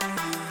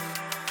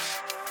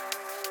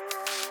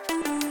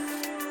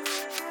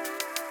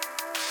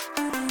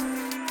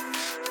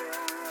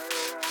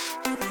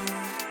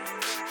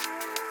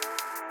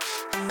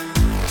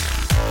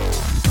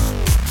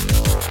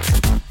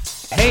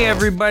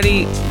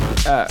everybody.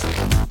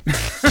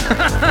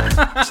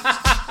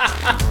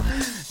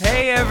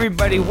 Hey,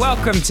 everybody.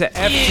 Welcome to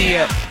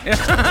FTF.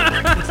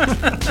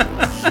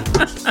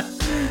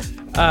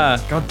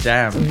 God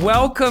damn.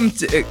 Welcome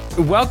to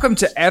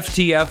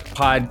FTF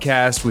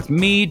Podcast with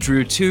me,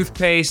 Drew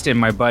Toothpaste, and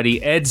my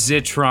buddy Ed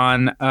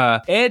Zitron.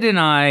 Ed and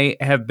I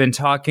have been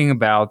talking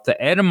about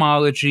the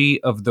etymology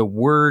of the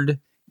word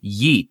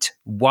yeet.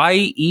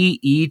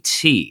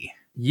 Y-E-E-T.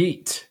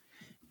 Yeet.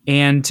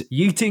 And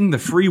Yeeting the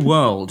free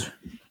world.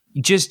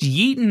 Just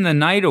yeeting the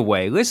night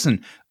away.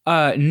 Listen,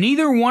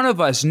 neither one of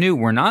us knew.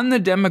 We're not in the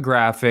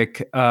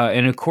demographic.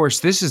 And of course,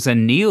 this is a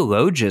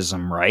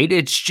neologism, right?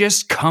 It's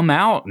just come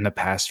out in the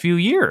past few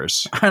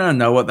years. I don't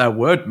know what that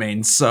word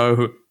means,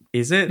 so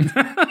is it?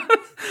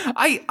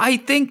 I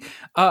think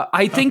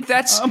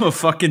that's. I'm a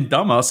fucking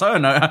dumbass. I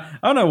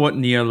don't know what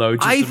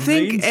neologism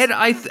means. Ed,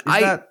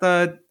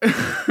 that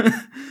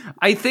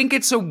I think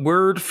it's a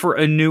word for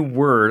a new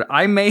word.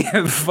 I may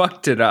have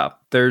fucked it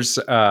up. There's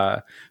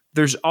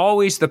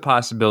always the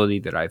possibility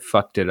that I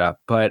fucked it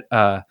up, but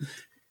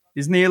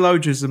is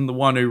neologism the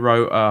one who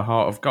wrote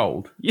Heart of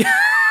Gold? Yeah.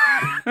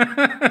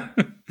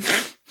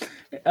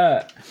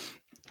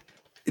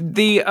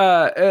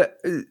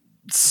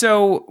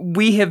 So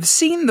we have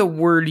seen the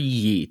word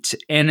yeet,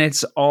 and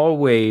it's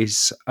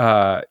always,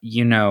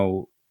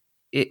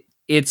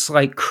 it's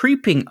like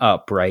creeping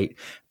up, right?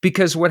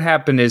 Because what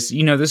happened is,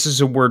 this is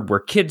a word where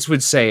kids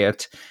would say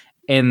it,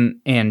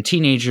 and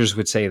teenagers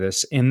would say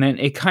this, and then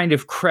it kind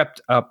of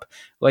crept up.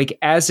 Like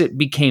as it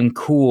became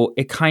cool,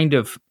 it kind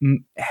of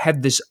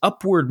had this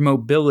upward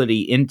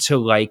mobility into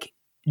like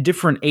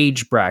different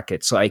age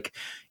brackets, like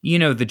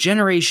the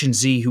Generation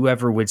Z,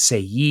 whoever would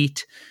say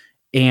yeet,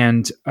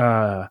 and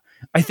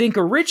I think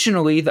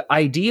originally the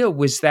idea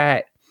was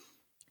that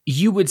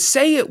you would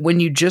say it when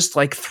you just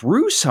like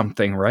threw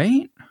something,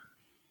 right?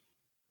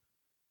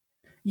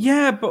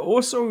 Yeah, but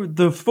also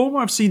the form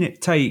I've seen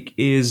it take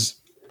is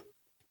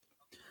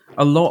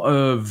a lot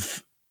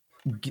of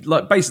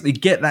like basically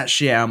get that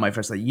shit out of my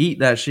face, like yeet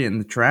that shit in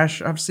the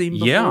trash. I've seen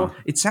before. Yeah.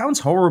 It sounds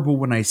horrible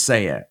when I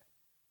say it.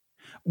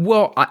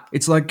 Well,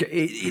 it's like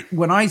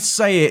when I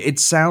say it, it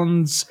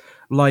sounds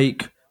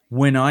like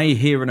when I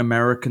hear an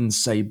American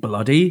say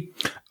bloody.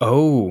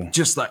 Oh,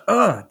 just like,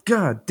 oh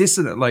god,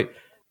 dissonant, like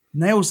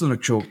nails on a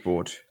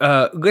chalkboard.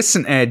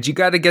 Listen, Ed, you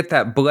got to get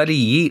that bloody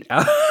yeet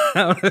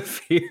out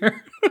of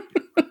here.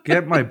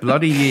 Get my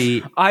bloody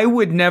yeet. I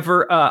would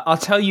never, I'll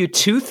tell you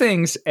two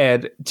things,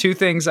 Ed, two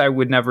things I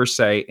would never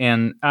say.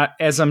 And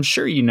as I'm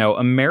sure you know,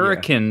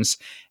 Americans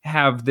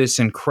have this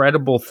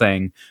incredible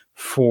thing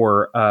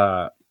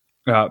for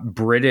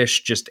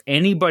British, just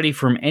anybody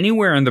from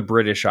anywhere in the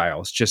British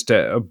Isles, just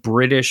a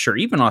British or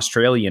even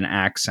Australian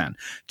accent.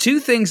 Two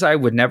things I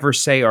would never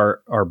say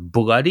are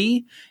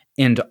bloody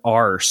and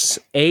arse,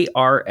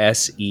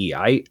 A-R-S-E.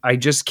 I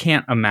just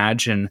can't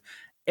imagine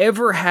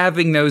ever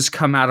having those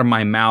come out of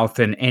my mouth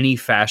in any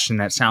fashion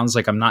that sounds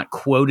like I'm not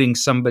quoting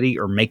somebody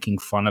or making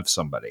fun of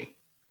somebody.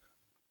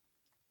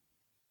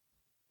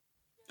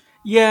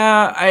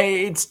 Yeah,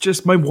 it's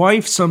just my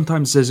wife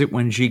sometimes says it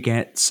when she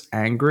gets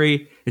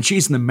angry, and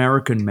she's an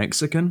American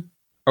Mexican.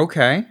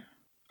 Okay.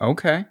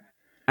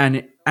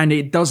 And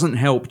it doesn't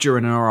help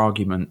during our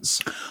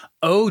arguments.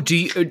 Oh, do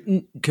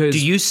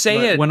you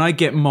say it when I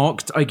get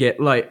mocked? I get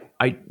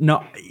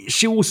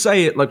she will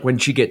say it like when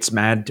she gets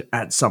mad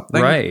at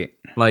something, right?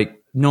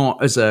 Like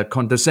not as a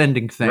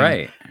condescending thing,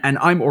 right? And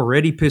I'm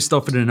already pissed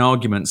off in an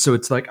argument, so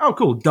it's like, oh,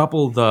 cool,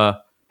 double the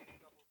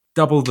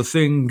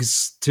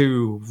things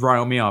to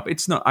rile me up.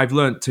 It's not. I've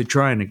learned to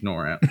try and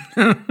ignore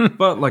it,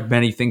 but like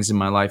many things in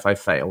my life, I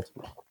failed.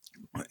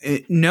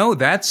 No,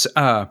 that's.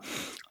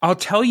 I'll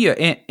tell you,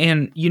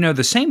 and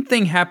the same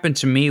thing happened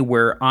to me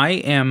where I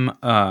am.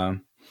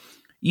 I'm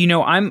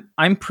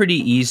pretty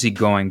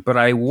easygoing, but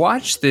I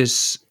watched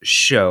this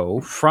show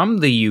from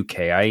the UK.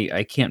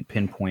 I can't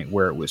pinpoint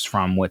where it was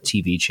from, what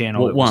TV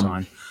channel it was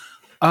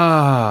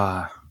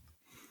on.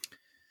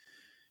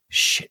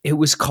 Shit, it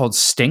was called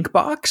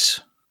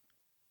Stinkbox.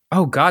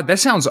 Oh God, that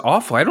sounds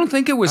awful. I don't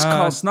think it was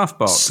called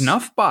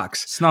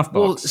Snuffbox.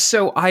 Well,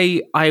 so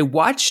I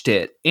watched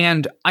it,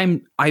 and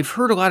I've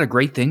heard a lot of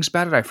great things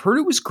about it. I've heard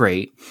it was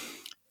great,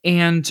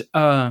 and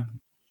I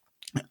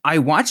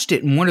watched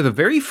it, and one of the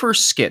very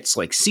first skits,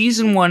 like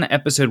season 1,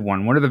 episode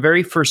 1, one of the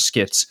very first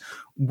skits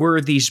were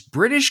these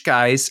British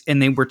guys,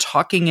 and they were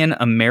talking in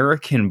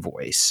American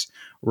voice,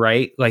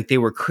 right? Like they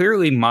were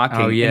clearly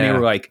mocking, and they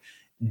were like,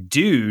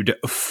 dude,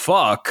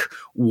 fuck,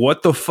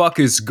 what the fuck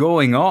is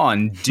going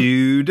on,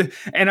 dude?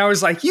 And I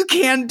was like, you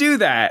can't do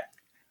that.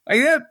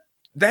 Like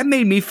that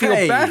made me feel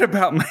bad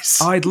about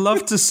myself. I'd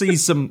love to see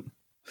some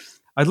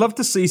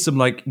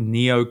like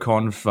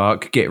neocon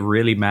fuck get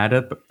really mad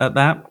at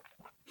that.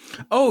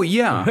 Oh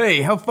yeah.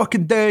 Hey, how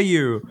fucking dare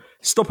you?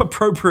 Stop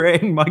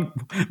appropriating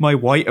my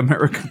white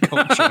American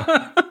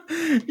culture.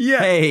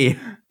 Yeah. Hey.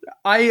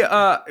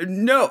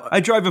 No.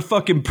 I drive a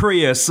fucking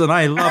Prius and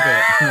I love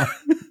it.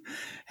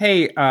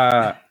 Hey,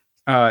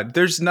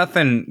 There's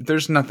nothing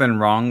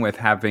wrong with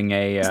having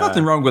a. There's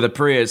nothing wrong with a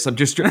Prius. I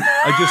just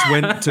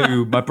went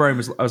to my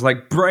brain. I was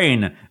like,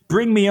 brain,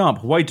 bring me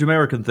up, white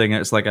American thing.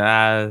 And it's like,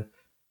 the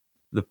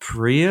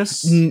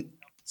Prius.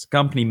 It's a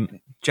company,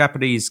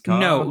 Japanese car.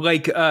 No,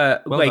 like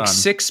done.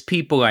 6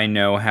 people I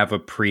know have a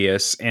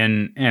Prius,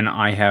 and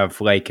I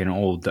have like an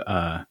old.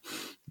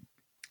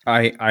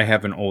 I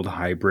have an old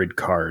hybrid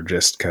car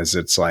just because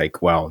it's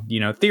like, well,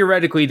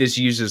 theoretically this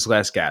uses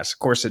less gas. Of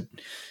course, it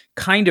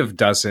kind of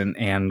doesn't,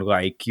 and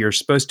like you're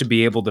supposed to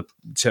be able to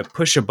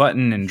push a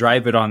button and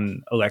drive it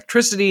on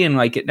electricity, and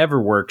like it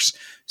never works.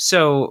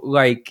 So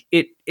like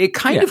it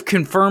kind of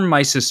confirmed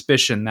my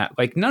suspicion that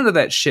like none of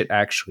that shit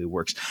actually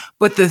works.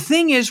 But the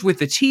thing is with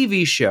the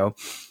TV show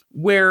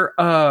where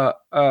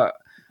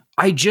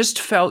I just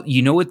felt,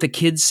 what the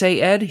kids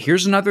say, Ed?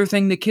 Here's another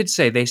thing the kids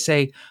say. They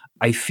say,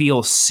 I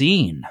feel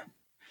seen.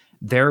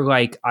 They're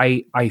like,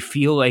 I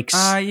feel like,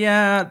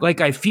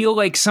 like I feel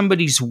like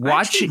somebody's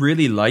watching. I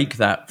really like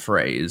that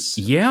phrase.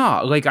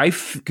 Yeah, like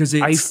because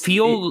I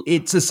feel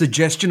it's a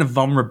suggestion of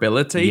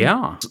vulnerability.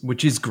 Yeah,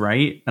 which is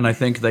great, and I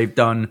think they've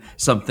done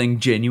something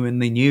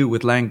genuinely new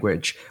with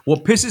language.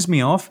 What pisses me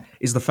off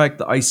is the fact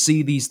that I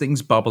see these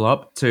things bubble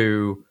up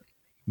to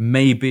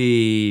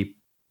maybe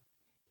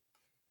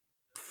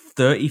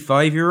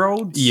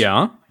 35-year-olds.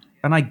 Yeah.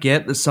 And I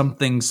get that some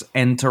things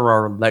enter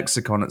our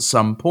lexicon at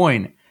some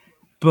point.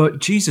 But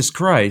Jesus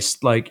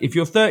Christ, like, if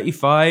you're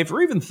 35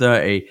 or even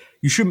 30,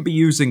 you shouldn't be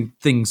using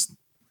things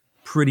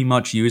pretty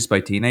much used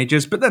by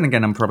teenagers. But then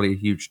again, I'm probably a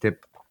huge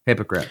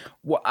hypocrite.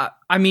 Well,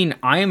 I mean,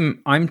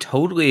 I'm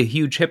totally a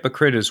huge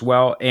hypocrite as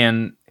well.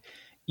 And,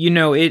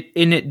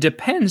 it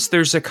depends.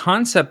 There's a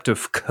concept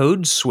of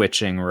code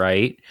switching,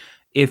 right?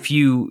 If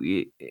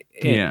you,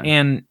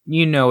 and,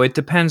 it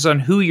depends on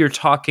who you're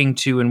talking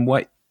to and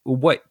what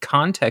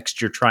context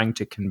you're trying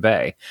to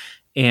convey.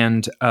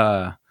 And,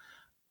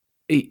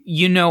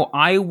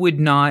 I would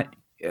not,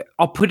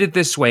 I'll put it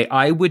this way.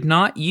 I would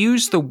not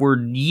use the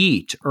word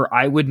yeet, or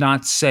I would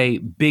not say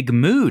big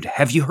mood.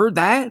 Have you heard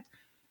that?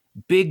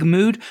 Big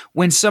mood?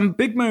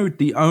 Big mood,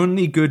 the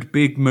only good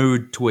big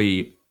mood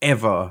tweet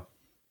ever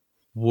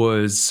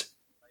was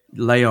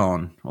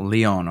Leon,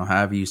 or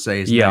however you say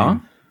his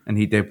name. And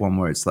he did one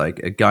where it's like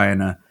a guy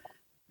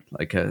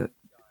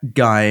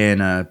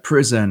in a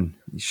prison.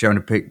 He's showing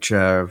a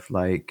picture of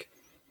like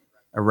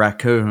a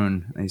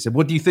raccoon, and he said,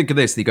 "What do you think of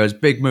this?" And he goes,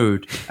 "Big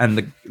mood."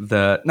 And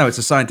it's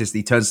a scientist.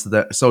 He turns to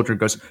the soldier and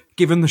goes,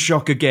 "Give him the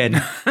shock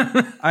again."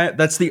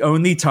 That's the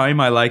only time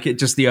I like it.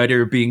 Just the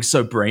idea of being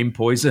so brain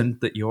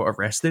poisoned that you're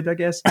arrested. I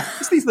guess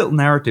it's these little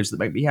narratives that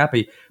make me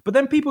happy. But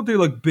then people do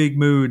like big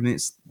mood, and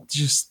it's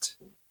just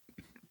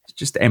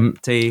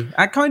empty.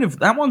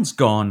 That one's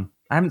gone.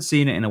 I haven't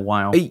seen it in a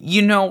while.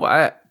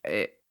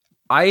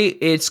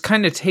 It's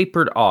kind of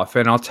tapered off,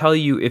 and I'll tell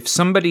you, if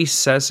somebody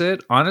says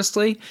it,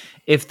 honestly,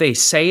 if they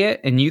say it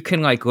and you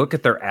can like look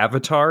at their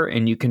avatar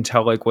and you can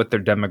tell like what their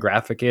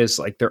demographic is,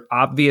 like they're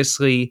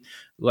obviously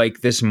like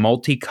this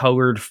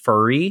multicolored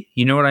furry,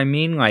 you know what I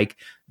mean? Like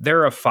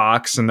they're a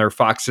fox and their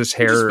fox's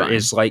hair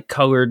is like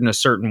colored in a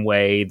certain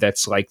way.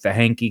 That's like the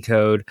hanky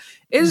code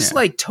is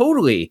like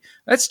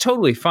that's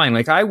totally fine.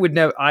 Like I would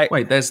never,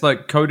 wait, there's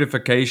like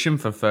codification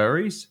for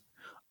furries?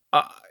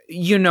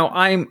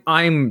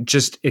 I'm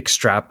just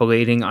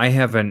extrapolating. I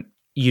haven't,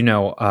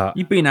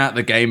 you've been out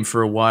the game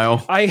for a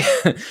while.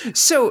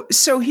 So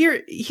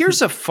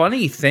here's a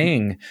funny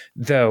thing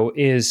though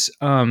is,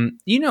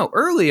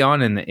 early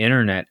on in the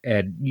internet,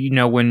 Ed,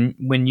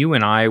 when you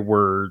and I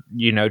were,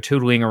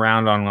 tootling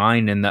around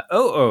online in the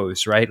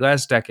OOs, right?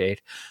 Last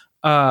decade,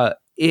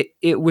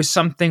 it was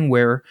something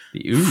where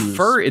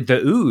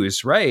the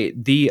ooze, right?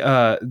 The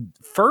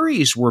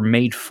furries were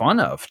made fun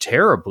of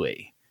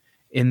terribly.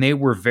 And they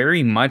were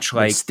very much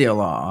like, they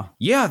still are.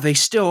 Yeah, they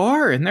still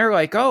are. And they're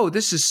like, oh,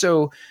 this is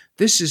so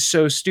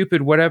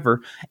stupid,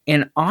 whatever.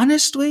 And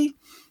honestly,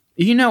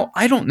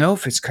 I don't know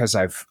if it's because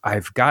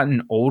I've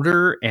gotten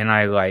older and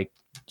I like,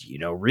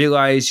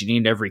 realize you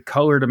need every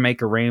color to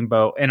make a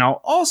rainbow. And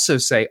I'll also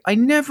say I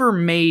never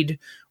made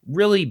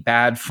really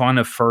bad fun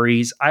of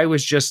furries. I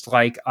was just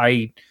like,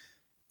 I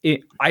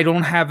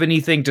don't have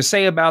anything to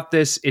say about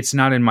this. It's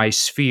not in my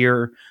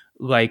sphere.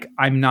 Like,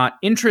 I'm not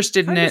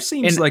interested in it. It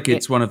seems like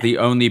it's one of the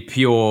only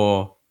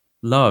pure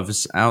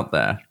loves out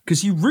there.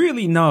 Because you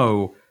really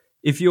know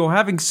if you're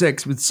having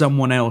sex with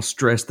someone else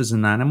dressed as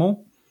an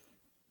animal.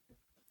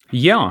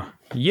 Yeah.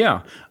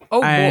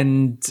 Oh,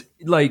 and,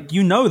 like,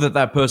 you know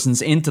that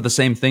person's into the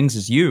same things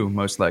as you,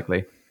 most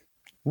likely.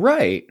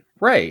 Right.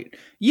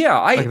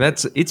 Yeah,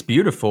 it's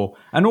beautiful.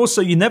 And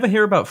also, you never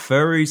hear about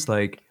furries,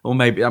 like, or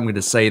maybe I'm going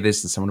to say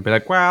this and someone will be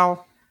like,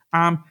 well,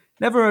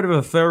 never heard of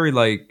a furry,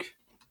 like,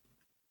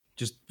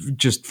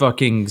 just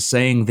fucking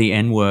saying the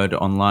N-word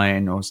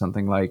online or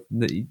something like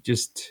that.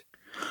 Just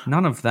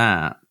none of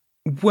that.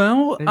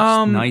 Well,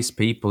 nice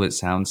people, it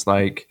sounds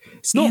like.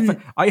 It's not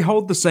I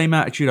hold the same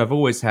attitude I've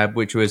always had,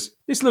 which was,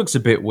 this looks a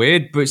bit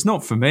weird, but it's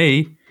not for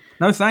me.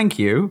 No, thank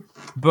you.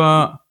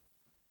 But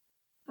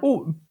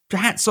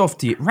hats off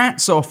to you.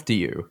 Rats off to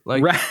you.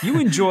 Like, you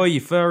enjoy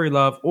your furry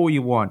love all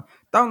you want.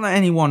 don't let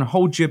anyone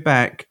hold you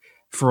back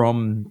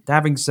from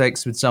having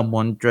sex with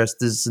someone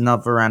dressed as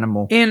another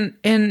animal. And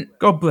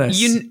God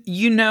bless.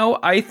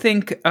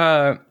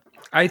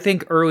 I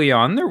think early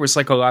on there was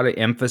like a lot of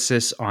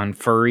emphasis on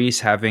furries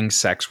having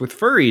sex with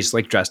furries,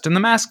 like dressed in the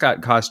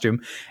mascot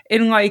costume.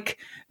 And like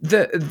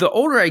the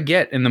older I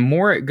get and the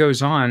more it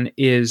goes on,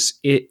 is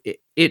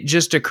it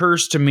just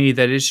occurs to me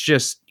that it's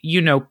just,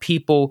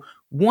 people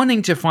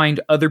wanting to find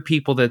other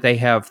people that they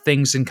have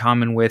things in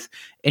common with,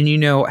 and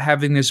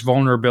having this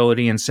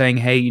vulnerability and saying,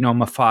 hey,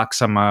 I'm a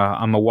fox, I'm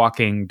a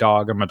walking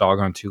dog, I'm a dog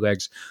on two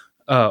legs,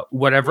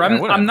 whatever. Yeah,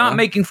 whatever. I'm not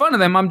making fun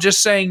of them. I'm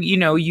just saying,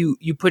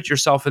 you put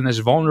yourself in this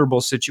vulnerable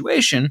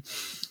situation,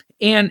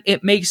 and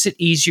it makes it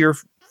easier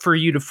for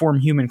you to form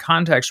human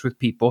contacts with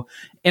people.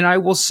 And I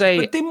will say,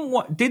 but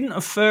didn't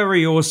a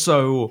furry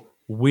also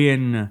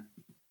win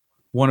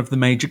one of the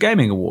major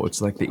gaming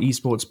awards, like the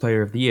Esports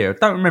Player of the Year? I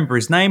don't remember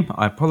his name.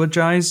 I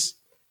apologize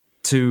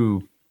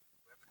to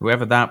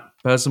whoever that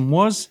person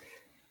was.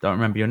 Don't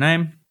remember your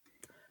name.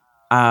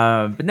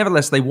 But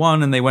nevertheless, they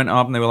won, and they went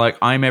up and they were like,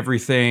 I'm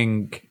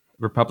everything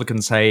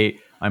Republicans hate.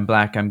 I'm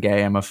black, I'm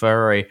gay, I'm a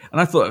furry. And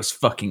I thought it was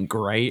fucking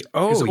great.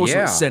 Oh,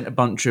 it sent a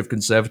bunch of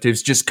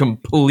conservatives just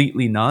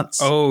completely nuts.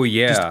 Oh,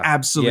 yeah. Just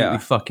absolutely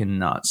fucking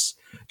nuts.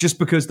 Just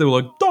because they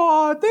were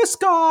like, this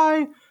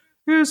guy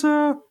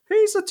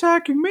he's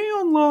attacking me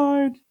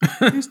online.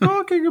 He's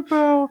talking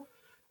about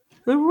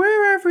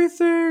we're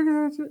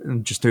everything.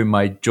 I'm just doing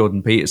my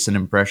Jordan Peterson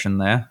impression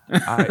there.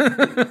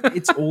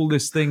 It's all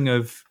this thing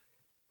of,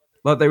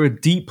 like, they were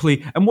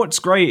deeply... And what's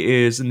great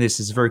is, and this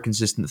is a very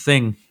consistent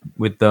thing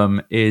with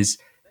them, is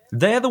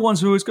they're the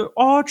ones who always go,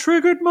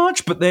 triggered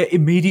much? But they're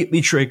immediately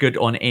triggered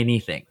on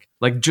anything.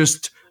 Like,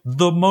 just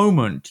the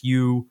moment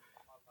you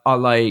are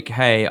like,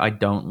 hey, I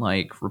don't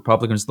like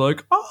Republicans,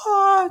 like,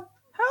 how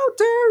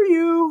dare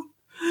you?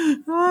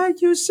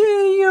 You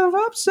see, you've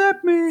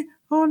upset me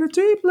on a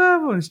deep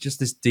level. It's just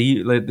this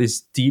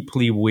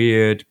deeply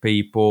weird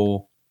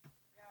people.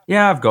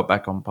 Yeah, I've got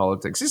back on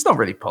politics. It's not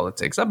really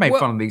politics. I've made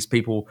fun of these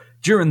people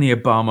during the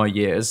Obama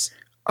years.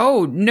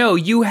 Oh, no,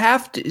 you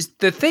have to.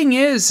 The thing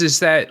is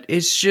that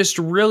it's just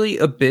really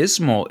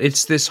abysmal.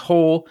 It's this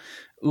whole,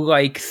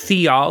 like,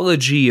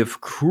 theology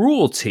of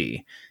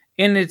cruelty.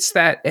 And it's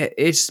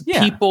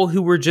people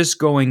who were just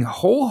going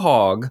whole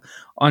hog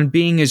on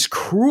being as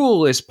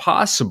cruel as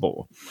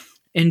possible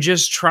and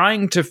just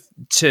trying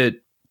to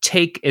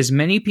take as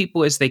many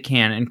people as they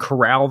can and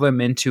corral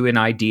them into an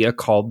idea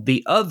called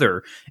the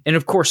other. And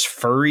of course,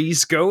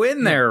 furries go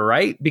in there,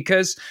 right?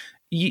 Because,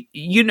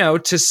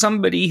 to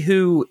somebody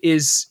who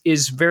is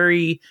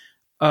very,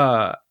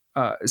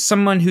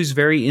 someone who's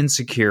very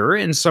insecure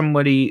and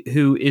somebody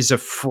who is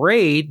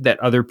afraid that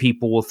other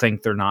people will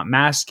think they're not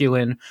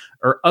masculine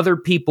or other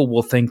people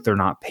will think they're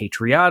not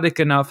patriotic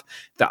enough,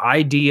 the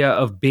idea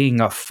of being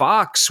a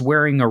fox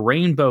wearing a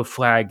rainbow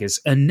flag is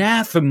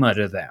anathema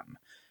to them.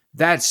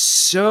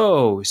 That's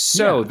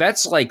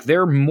that's like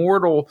their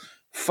mortal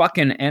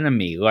fucking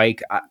enemy.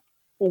 Like,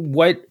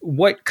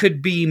 what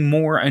could be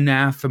more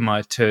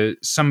anathema to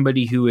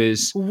somebody who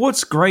is...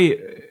 What's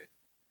great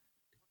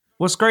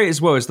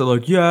as well is they're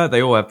like, yeah,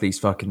 they all have these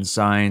fucking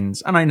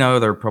signs. And I know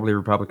there are probably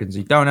Republicans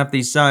who don't have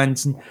these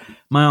signs. And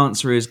my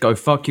answer is, go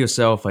fuck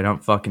yourself. I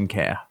don't fucking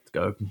care.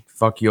 Go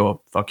fuck your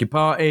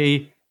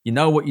party. You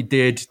know what you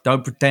did.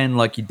 Don't pretend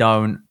like you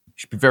don't. You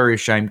should be very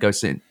ashamed. Go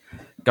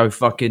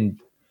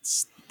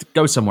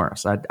somewhere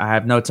else. I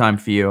have no time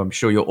for you. I'm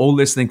sure you're all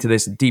listening to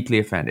this and deeply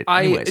offended.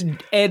 Anyways,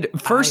 Ed,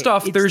 first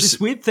off, there's this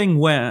weird thing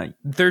where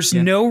there's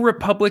no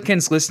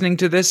Republicans listening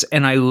to this,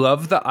 and I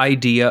love the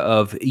idea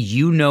of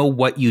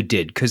what you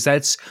did, because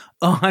that's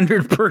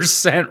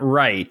 100%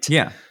 right.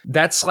 Yeah,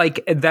 that's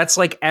like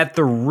at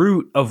the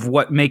root of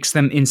what makes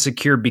them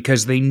insecure,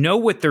 because they know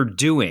what they're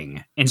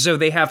doing, and so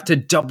they have to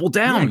double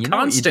down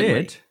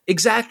constantly.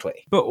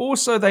 Exactly. But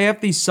also they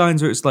have these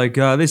signs where it's like,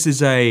 this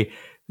is a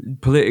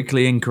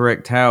politically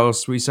incorrect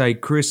house. We say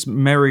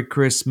Merry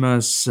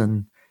Christmas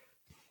and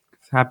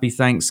Happy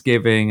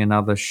Thanksgiving and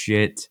other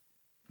shit.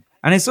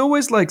 And it's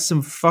always like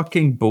some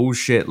fucking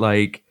bullshit,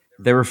 like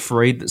they're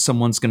afraid that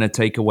someone's going to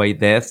take away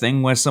their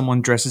thing where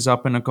someone dresses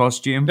up in a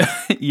costume.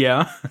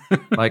 Yeah.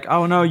 Like,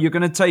 oh no, you're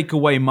going to take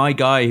away my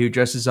guy who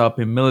dresses up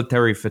in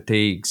military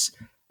fatigues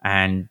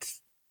and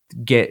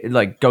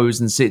goes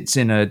and sits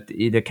in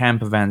a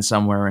camper van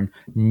somewhere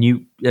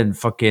and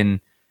fucking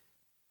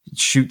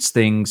shoots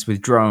things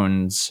with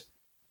drones,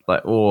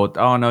 or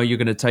oh no, you're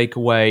going to take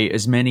away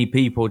as many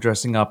people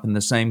dressing up in the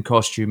same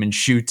costume and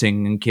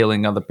shooting and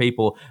killing other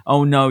people.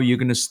 Oh no, you're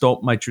going to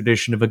stop my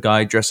tradition of a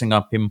guy dressing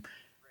up in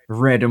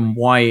red and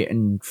white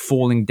and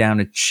falling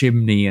down a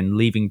chimney and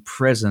leaving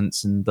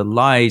presents, and the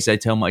lies I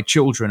tell my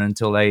children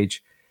until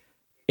age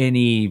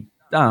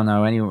I don't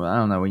know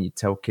when you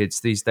tell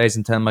kids these days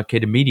and tell my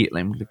kid immediately.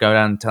 I'm going to go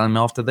down and tell him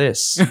after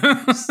this.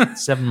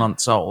 7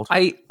 months old.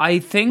 I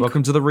think...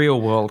 Welcome to the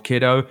real world,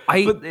 kiddo.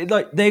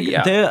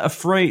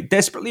 They're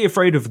desperately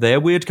afraid of their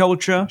weird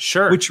culture.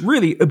 Sure. Which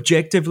really,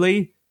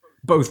 objectively,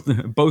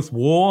 both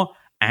war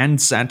and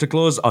Santa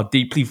Claus are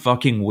deeply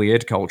fucking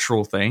weird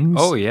cultural things.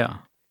 Oh, yeah.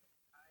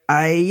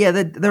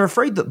 they're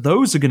afraid that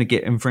those are going to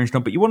get infringed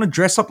on. But you want to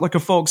dress up like a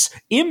fox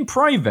in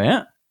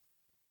private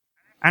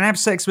and have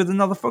sex with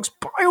another fox?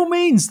 By all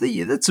means,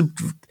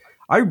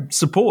 I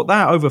support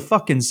that over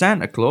fucking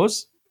Santa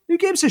Claus. Who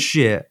gives a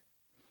shit?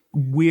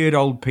 Weird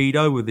old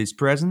pedo with his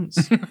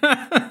presents.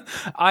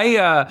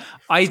 I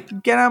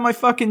Get out of my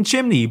fucking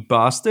chimney, you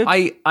bastard.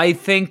 I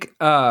think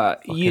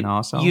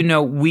arsehole. you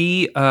know,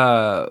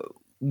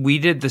 we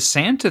did the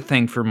Santa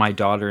thing for my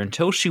daughter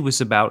until she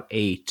was about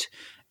 8.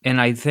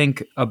 And I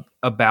think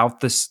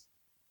about this,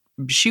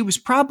 she was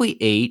probably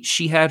 8.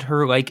 She had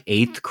her like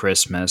 8th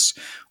Christmas,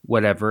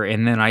 whatever.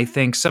 And then I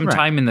think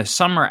sometime in the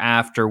summer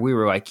after, we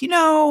were like, you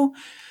know,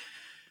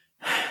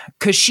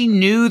 because she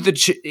knew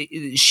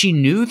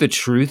the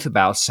truth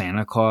about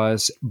Santa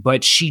Claus,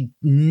 but she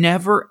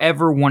never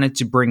ever wanted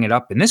to bring it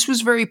up. And this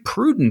was very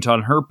prudent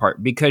on her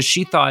part, because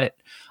she thought,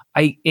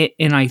 I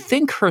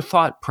think her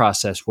thought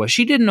process was,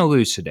 she didn't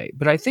elucidate,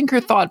 but I think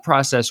her thought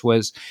process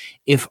was,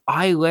 if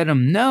I let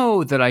him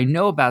know that I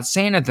know about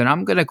Santa, then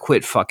I'm going to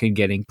quit fucking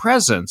getting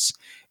presents.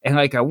 And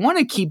like, I want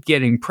to keep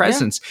getting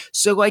presents. Yeah.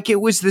 So like, it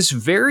was this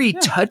very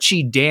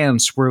touchy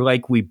dance where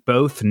like we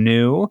both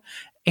knew.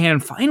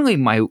 And finally,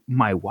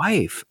 my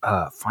wife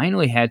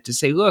finally had to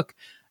say, look,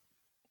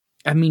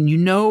 I mean, you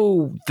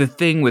know, the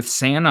thing with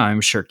Santa, I'm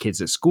sure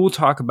kids at school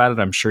talk about it.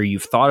 I'm sure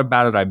you've thought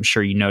about it. I'm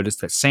sure you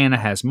noticed that Santa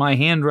has my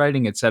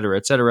handwriting, et cetera,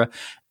 et cetera.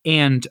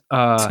 And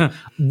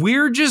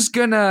we're just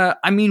gonna,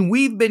 I mean,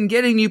 we've been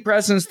getting you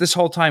presents this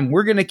whole time.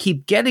 We're gonna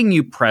keep getting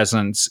you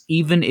presents,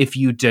 even if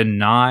you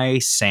deny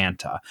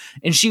Santa.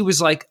 And she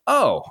was like,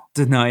 oh.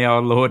 Deny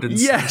our Lord and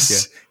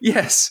Savior.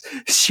 Yes.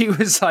 She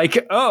was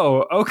like,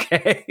 oh,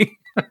 okay.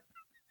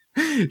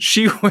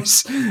 She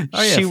was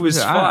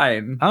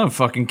fine. I don't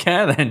fucking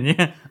care then.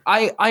 Yeah.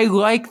 I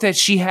like that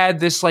she had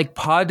this like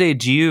pas de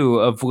deux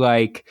of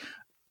like,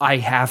 I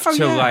have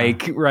to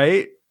like,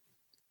 right?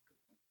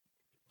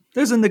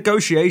 There's a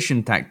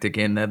negotiation tactic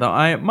in there that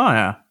I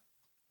admire.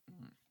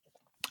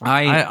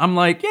 I'm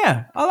like,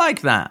 yeah, I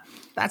like that.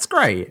 That's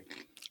great.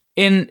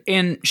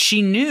 And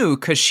she knew,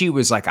 because she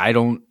was like, I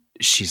don't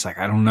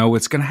know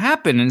what's gonna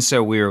happen. And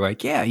so we were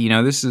like, yeah, you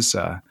know, this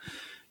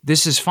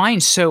is fine.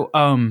 So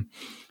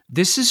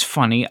this is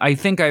funny. I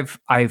think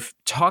I've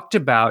talked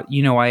about,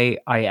 you know, I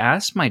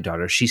asked my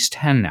daughter, she's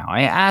 10 now.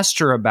 I asked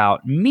her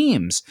about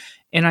memes,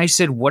 and I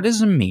said, what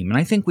is a meme? And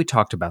I think we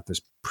talked about this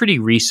pretty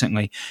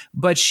recently,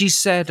 but she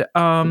said,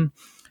 a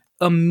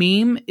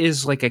meme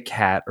is like a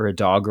cat or a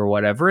dog or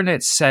whatever, and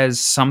it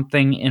says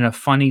something in a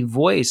funny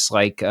voice,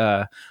 like,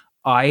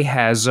 I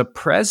has a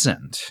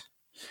present.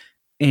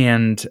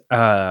 And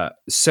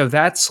so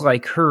that's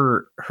like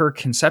her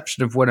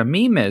conception of what a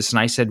meme is. And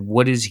I said,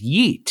 what is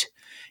yeet?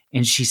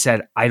 And she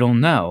said, I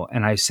don't know.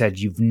 And I said,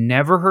 you've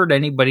never heard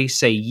anybody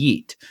say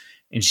yeet?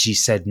 And she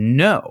said,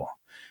 no.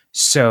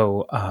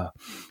 So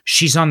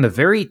she's on the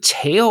very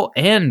tail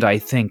end, I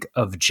think,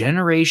 of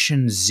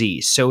Generation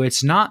Z. So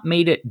it's not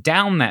made it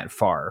down that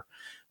far.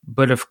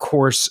 But of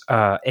course,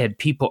 and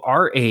people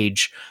our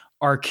age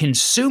are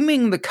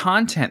consuming the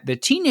content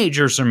that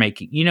teenagers are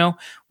making. You know,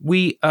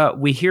 we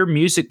hear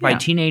music by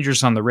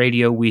teenagers on the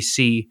radio. We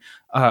see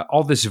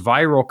all this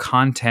viral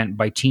content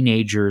by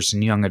teenagers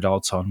and young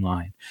adults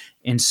online.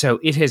 And so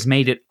it has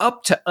made it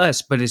up to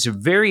us, but it's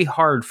very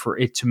hard for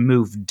it to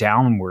move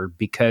downward,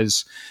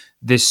 because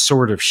this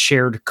sort of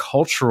shared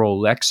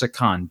cultural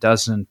lexicon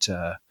doesn't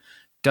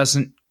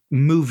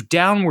move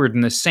downward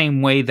in the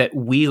same way that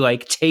we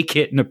like take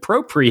it and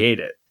appropriate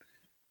it.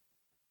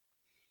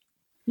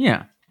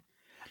 Yeah.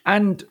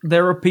 And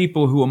there are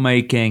people who are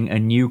making a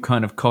new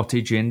kind of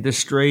cottage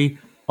industry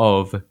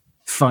of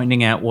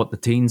finding out what the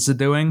teens are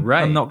doing.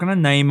 Right. I'm not going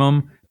to name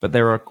them, but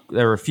there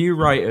are a few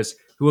writers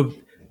who have,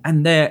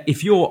 and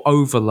if you're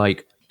over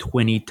like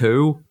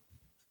 22,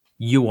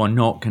 you are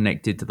not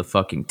connected to the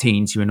fucking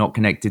teens. You are not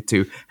connected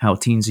to how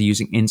teens are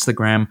using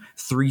Instagram.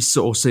 3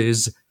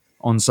 sources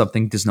on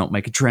something does not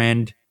make a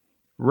trend.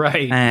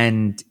 Right.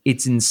 And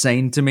it's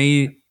insane to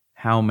me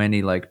how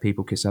many like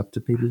people kiss up to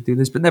people who do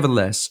this. But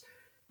nevertheless,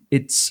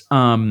 it's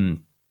I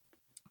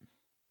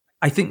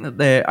think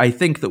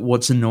that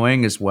what's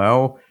annoying as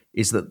well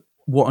is that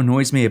what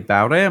annoys me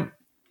about it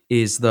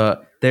is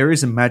that there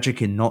is a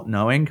magic in not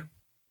knowing.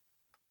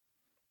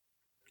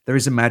 There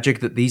is a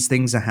magic that these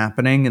things are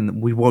happening and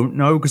we won't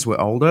know because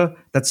we're older.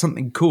 That's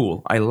something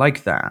cool. I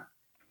like that.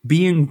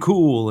 Being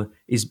cool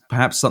is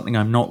perhaps something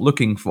I'm not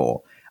looking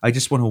for. I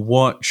just want to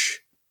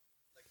watch.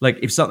 Like,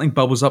 if something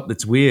bubbles up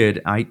that's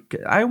weird, I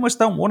almost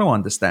don't want to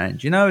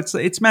understand. You know,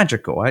 it's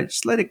magical. I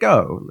just let it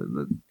go.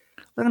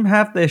 Let them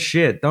have their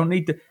shit. Don't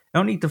need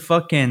to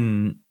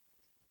fucking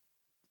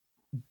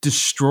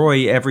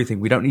destroy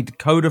everything. We don't need to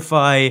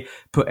codify,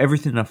 put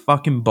everything in a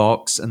fucking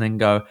box, and then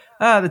go,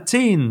 the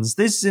teens.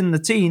 This in the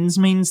teens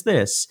means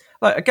this.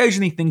 Like,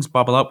 occasionally things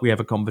bubble up. We have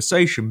a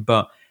conversation,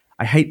 but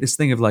I hate this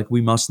thing of like, we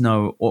must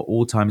know at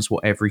all times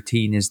what every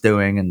teen is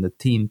doing and the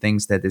teen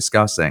things they're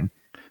discussing,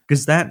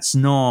 because that's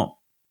not.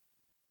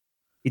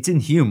 It's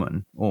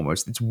inhuman,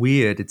 almost. It's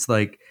weird. It's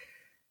like,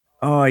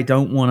 I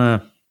don't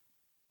want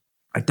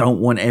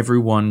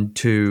everyone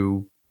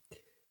to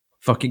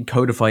fucking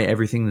codify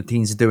everything the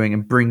teens are doing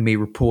and bring me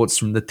reports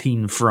from the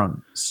teen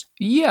fronts.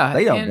 Yeah.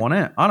 They don't want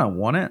it. I don't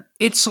want it.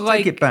 It's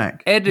like, take it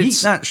back. Ed, Eat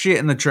that shit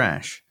in the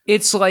trash.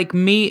 It's like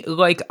me,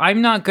 like,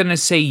 I'm not going to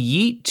say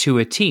yeet to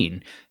a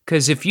teen.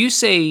 Because if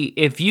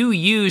you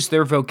use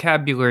their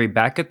vocabulary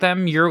back at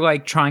them, you're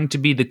like trying to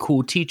be the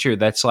cool teacher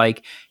that's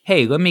like,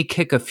 hey, let me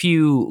kick a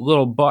few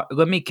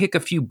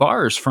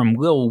bars from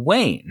Lil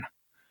Wayne.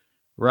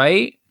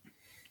 Right?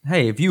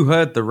 Hey, have you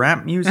heard the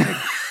rap music?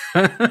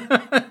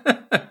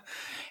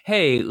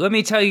 Hey, let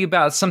me tell you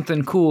about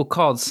something cool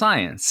called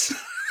science.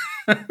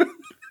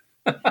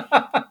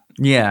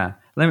 Yeah,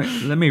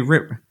 let me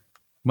rip.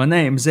 My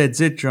name's Ed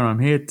Zitron. I'm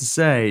here to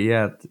say,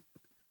 yeah,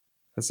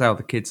 that's how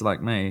the kids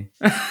like me.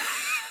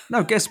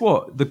 No, guess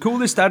what? The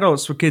coolest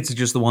adults for kids are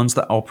just the ones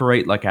that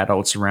operate like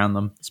adults around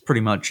them. That's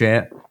pretty much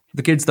it. If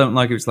the kids don't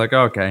like it, it's like,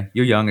 oh, okay,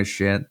 you're young as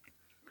shit.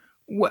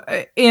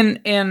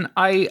 And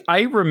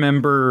I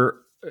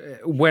remember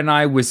when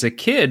I was a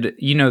kid,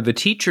 you know, the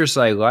teachers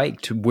I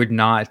liked would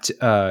not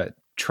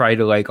try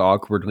to like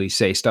awkwardly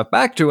say stuff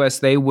back to us.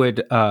 They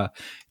would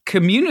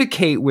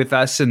communicate with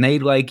us, and they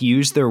like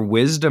use their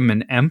wisdom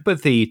and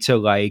empathy to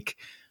like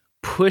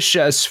push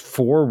us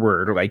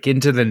forward, like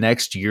into the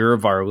next year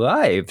of our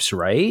lives,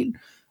 right?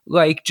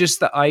 Like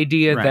just the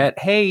idea that,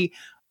 hey,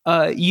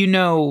 you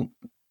know,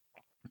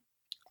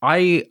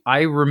 I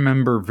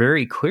remember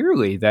very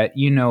clearly that,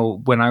 you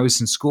know, when I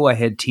was in school, I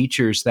had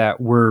teachers that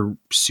were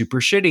super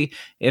shitty,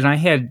 and I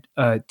had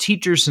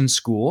teachers in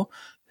school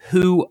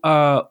who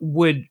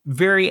would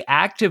very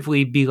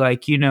actively be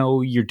like, you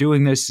know, you're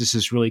doing this. This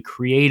is really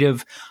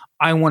creative.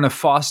 I want to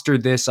foster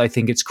this. I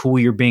think it's cool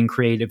you're being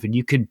creative, and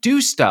you can do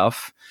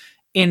stuff.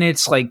 And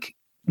it's like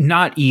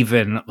not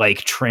even like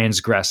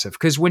transgressive,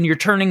 because when you're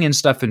turning in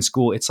stuff in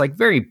school, it's like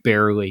very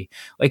barely.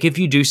 Like if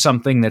you do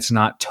something that's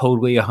not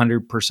totally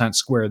 100%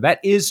 square,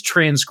 that is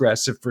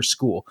transgressive for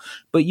school.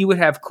 But you would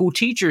have cool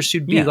teachers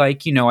who'd be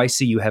like, you know, I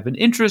see you have an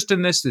interest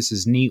in this. This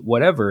is neat,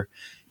 whatever.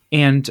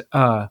 And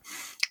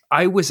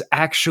I was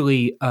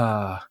actually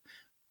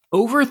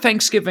over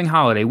Thanksgiving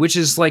holiday, which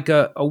is like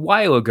a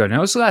while ago now.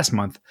 It was last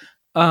month.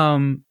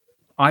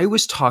 I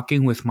was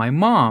talking with my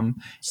mom.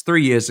 It's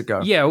 3 years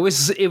ago. Yeah,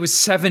 it was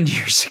 7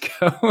 years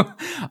ago.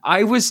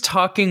 I was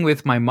talking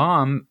with my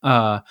mom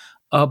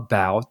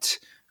about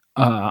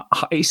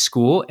high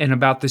school and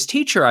about this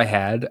teacher I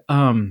had.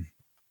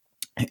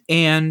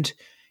 And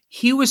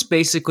he was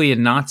basically a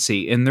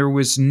Nazi, and there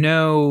was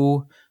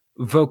no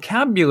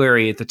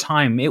vocabulary at the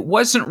time. It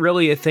wasn't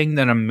really a thing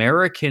that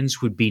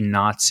Americans would be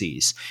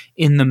Nazis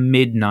in the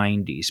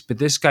mid-90s. But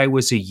this guy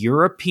was a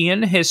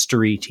European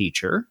history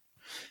teacher.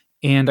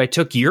 And I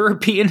took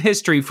European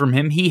history from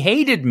him. He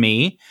hated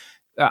me.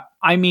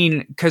 I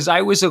mean, because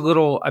I was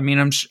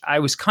I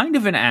was kind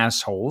of an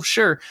asshole.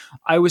 Sure.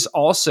 I was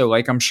also,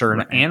 like, I'm sure,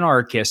 an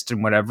anarchist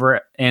and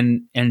whatever.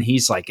 And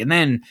he's like, and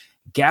then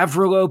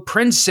Gavrilo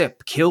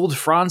Princip killed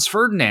Franz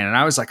Ferdinand. And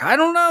I was like, I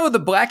don't know. The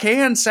Black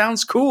Hand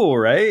sounds cool,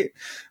 right?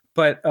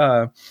 But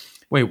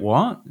wait,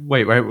 what?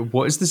 Wait,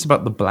 what is this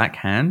about the Black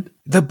Hand?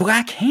 The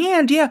Black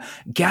Hand, yeah.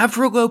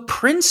 Gavrilo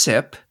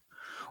Princip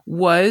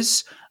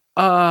was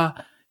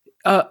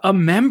a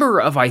member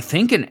of, I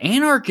think, an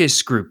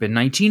anarchist group in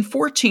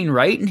 1914,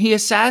 right? And he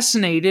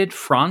assassinated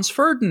Franz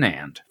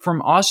Ferdinand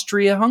from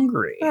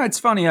Austria-Hungary. Yeah, it's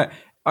funny.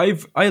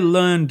 I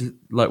learned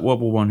like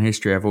World War I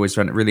history. I've always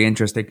found it really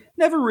interesting.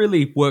 Never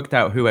really worked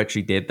out who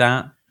actually did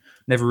that.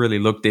 Never really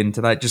looked into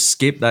that. Just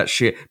skip that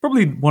shit.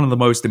 Probably one of the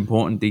most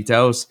important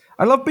details.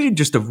 I love being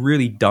just a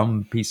really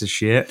dumb piece of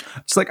shit.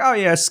 It's like, oh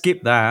yeah,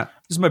 skip that.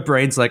 Just my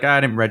brain's like, I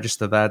didn't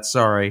register that.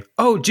 Sorry.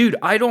 Oh, dude,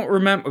 I don't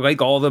remember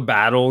like all the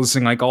battles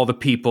and like all the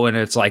people, and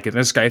it's like, and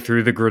this guy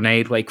threw the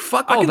grenade. Like,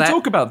 fuck all that. I can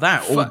talk about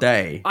that all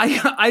day.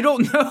 I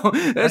don't know.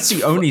 That's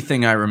the only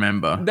thing I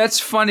remember. That's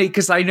funny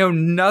because I know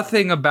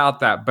nothing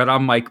about that. But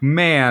I'm like,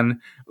 man,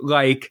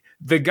 like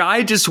the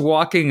guy just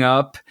walking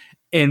up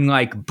and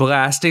like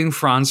blasting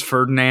Franz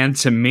Ferdinand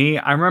to me.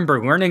 I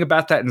remember learning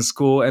about that in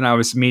school, and I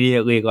was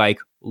immediately like,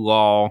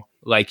 lol.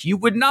 Like, you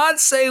would not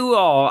say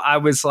lol. I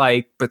was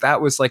like, but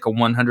that was like a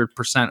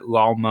 100%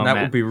 lol moment. That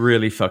would be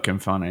really fucking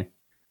funny.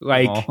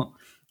 Like,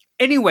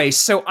 anyway,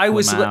 so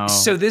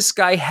so this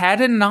guy had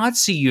a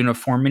Nazi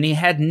uniform and he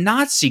had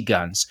Nazi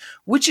guns,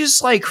 which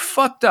is like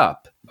fucked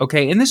up.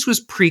 Okay. And this was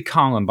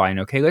pre-Columbine.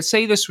 Okay. Let's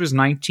say this was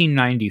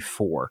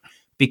 1994,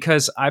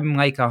 because I'm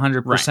like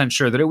 100%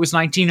 sure that it was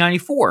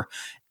 1994.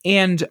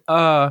 And,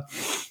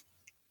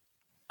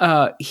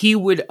 he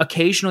would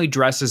occasionally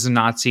dress as a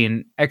Nazi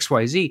in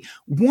XYZ.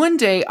 One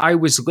day I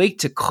was late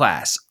to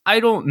class. I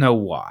don't know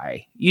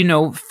why. You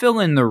know, fill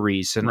in the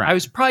reason. Right. I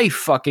was probably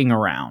fucking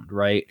around,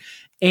 right?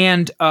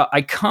 And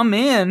I come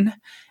in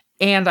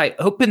and I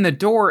open the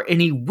door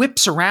and he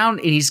whips around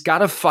and he's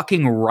got a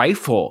fucking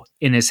rifle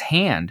in his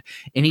hand.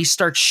 And he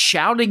starts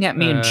shouting at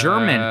me in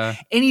German.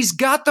 And he's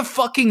got the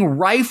fucking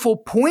rifle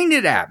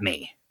pointed at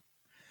me.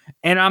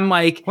 And I'm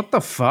like, what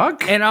the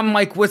fuck? And I'm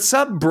like, what's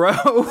up,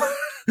 bro?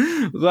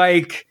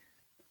 Like,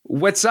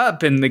 what's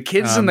up? And the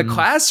kids in the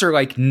class are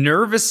like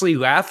nervously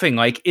laughing,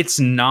 like it's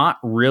not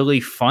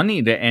really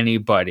funny to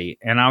anybody.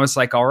 And I was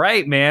like, all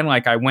right, man.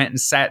 Like I went and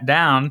sat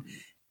down,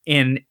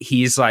 and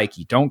he's like,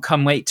 you don't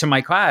come late to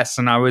my class.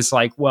 And I was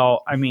like,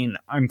 well, I mean,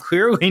 I'm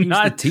clearly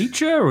not a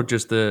teacher, or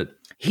just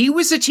he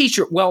was a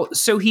teacher. Well,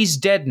 so he's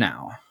dead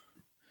now.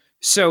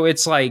 So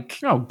it's like,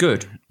 oh,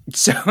 good.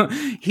 So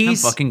I'm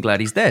fucking glad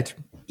he's dead.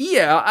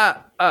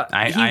 Yeah,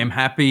 I am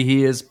happy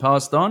he is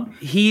passed on.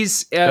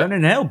 He's burn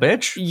in hell,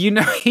 bitch. You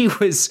know, he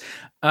was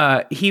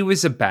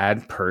a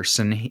bad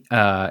person.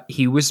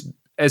 He was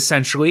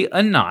essentially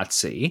a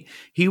Nazi.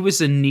 He was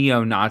a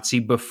neo-Nazi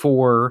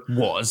before. He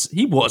was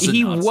a Nazi. A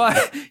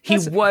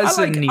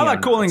neo-Nazi. I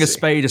like calling a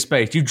spade a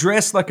spade. You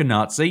dress like a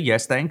Nazi.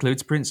 Yes, that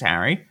includes Prince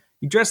Harry.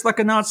 You dress like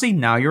a Nazi.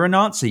 Now you're a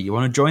Nazi. You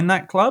want to join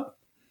that club?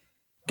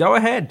 Go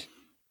ahead.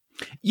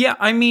 Yeah,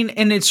 I mean,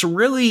 and it's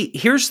really,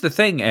 here's the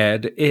thing,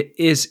 Ed,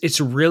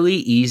 it's really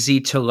easy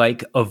to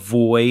like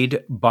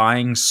avoid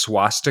buying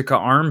swastika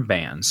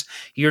armbands.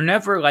 You're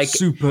never like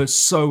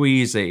so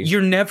easy.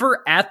 You're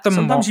never at the mall.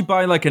 Sometimes you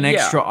buy like an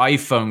extra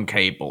iPhone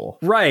cable.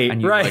 Right,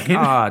 and you're right.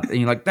 Like, and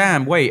you're like,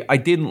 damn, wait, I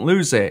didn't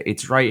lose it.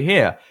 It's right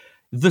here.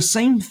 The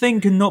same thing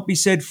cannot be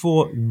said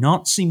for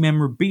Nazi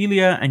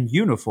memorabilia and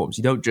uniforms.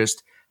 You don't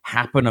just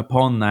happen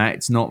upon that.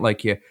 It's not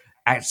like you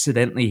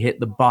accidentally hit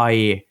the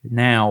buy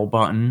now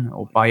button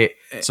or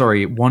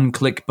one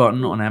click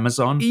button on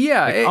Amazon.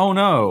 Yeah. Like, oh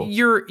no.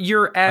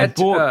 You're at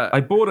I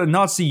bought a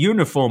Nazi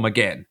uniform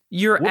again.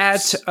 You're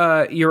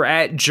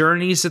at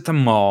Journeys at the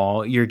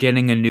mall. You're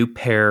getting a new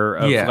pair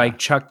of like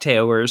Chuck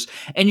Taylors,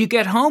 and you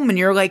get home and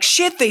you're like,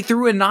 shit, they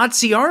threw a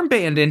Nazi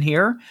armband in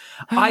here.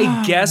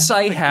 I guess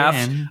I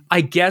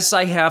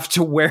have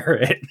to wear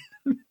it.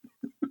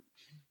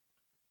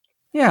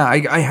 Yeah,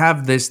 I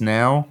have this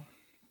now.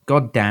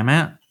 God damn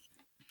it.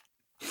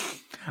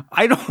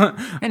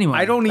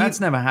 That's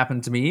never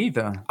happened to me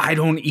either. I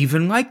don't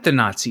even like the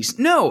Nazis.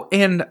 No,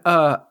 and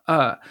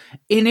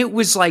it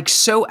was like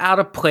so out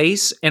of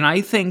place. And I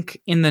think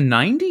in the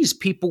 90s,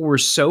 people were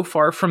so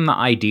far from the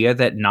idea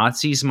that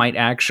Nazis might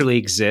actually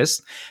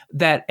exist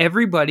that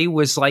everybody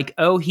was like,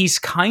 oh, he's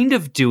kind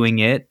of doing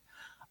it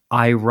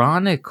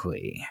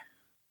ironically.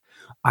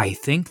 I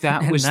think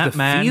that was the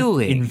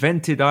feeling.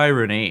 Invented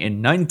irony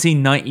in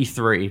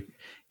 1993.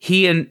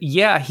 He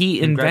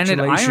invented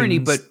irony,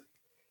 but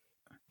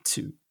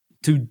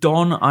to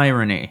don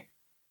irony,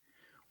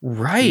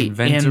 right?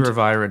 The inventor of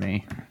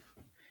irony.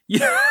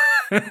 Yeah,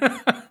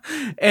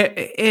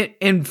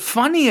 and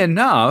funny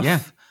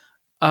enough,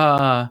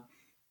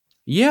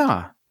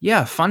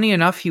 funny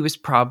enough, he was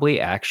probably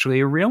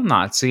actually a real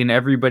Nazi, and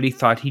everybody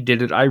thought he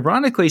did it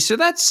ironically. So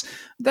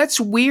that's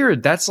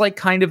weird. That's like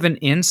kind of an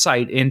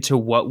insight into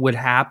what would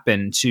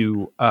happen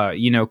to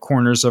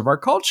corners of our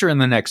culture in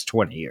the next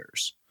 20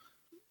 years.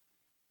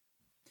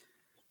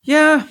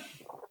 Yeah,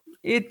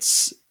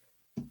 it's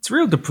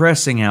real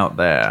depressing out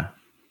there,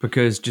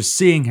 because just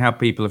seeing how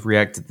people have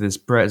reacted to this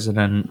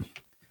president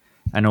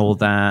and all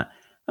that.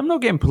 I'm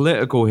not getting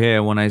political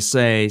here when I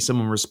say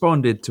someone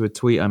responded to a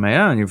tweet I made.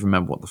 I don't even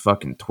remember what the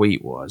fucking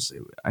tweet was.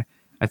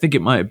 I think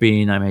it might have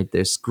been I made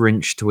this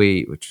Grinch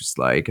tweet, which was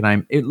like,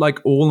 and like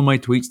all of my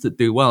tweets that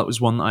do well, it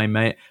was one that I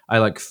made. I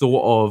like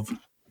thought of,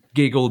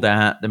 giggled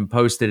at, then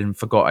posted and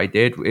forgot I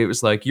did. It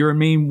was like, you're a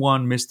mean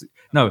one, Mr.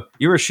 No,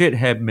 you're a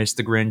shithead,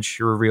 Mr. Grinch.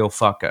 You're a real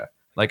fucker.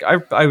 Like,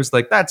 I was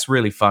like, that's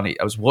really funny.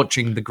 I was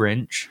watching The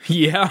Grinch.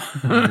 Yeah.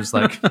 And I was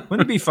like,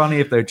 wouldn't it be funny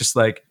if they're just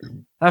like,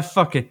 that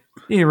fucking,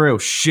 you're real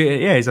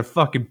shit. Yeah, he's a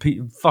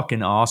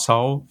fucking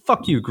asshole.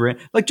 Fuck you, Grinch.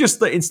 Like,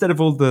 just instead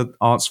of all the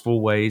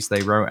artful ways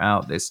they wrote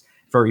out this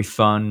very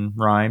fun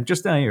rhyme,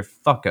 just, you're a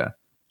fucker.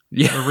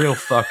 Yeah. A real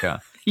fucker.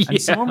 Yeah. And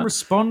someone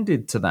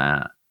responded to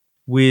that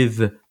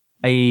with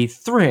a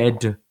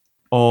thread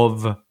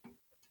of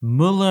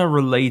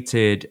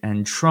Mueller-related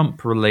and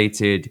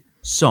Trump-related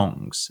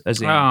songs, as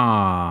in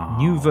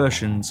new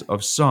versions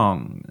of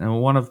song.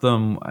 And one of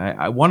them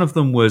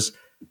was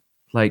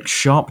like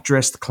Sharp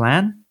Dressed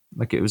Clan,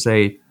 like it was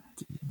a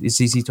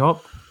ZZ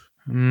Top,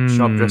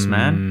 Sharp Dressed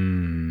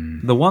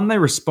Man. The one they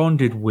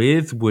responded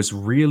with was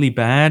really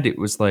bad. It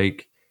was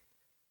like,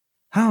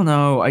 I don't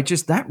know. I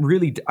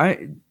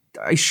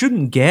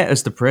shouldn't get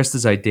as depressed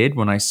as I did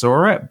when I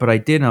saw it, but I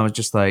did. And I was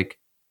just like,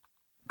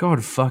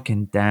 God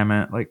fucking damn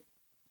it! Like,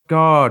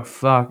 God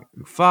fuck.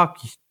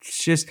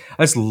 Just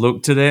I just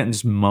looked at it and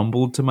just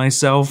mumbled to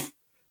myself.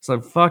 It's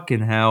like,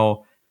 fucking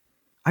hell.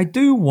 I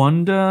do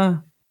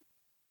wonder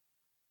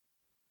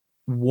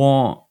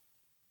what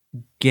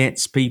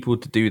gets people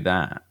to do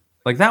that.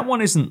 Like, that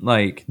one isn't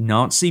like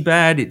Nazi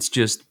bad. It's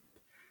just,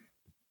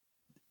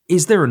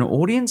 is there an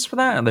audience for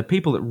that? Are there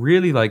people that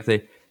really like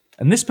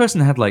and this person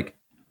had like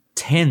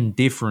 10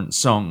 different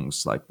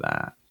songs like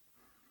that.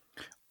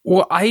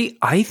 Well,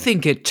 I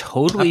think it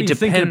totally I've been depends.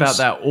 Thinking about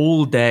that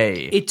all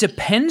day. It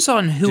depends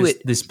on who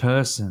this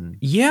person.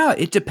 Yeah,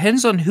 it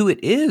depends on who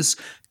it is,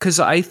 because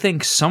I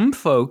think some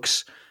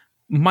folks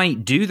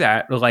might do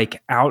that like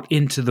out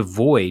into the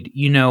void.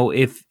 You know,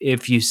 if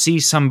you see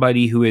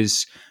somebody who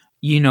is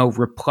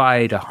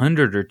replied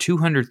 100 or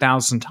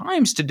 200,000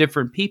 times to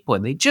different people,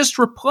 and they just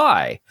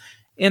reply.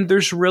 And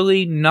there's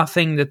really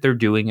nothing that they're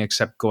doing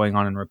except going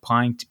on and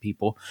replying to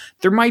people.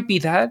 There might be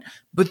that,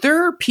 but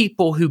there are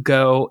people who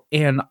go,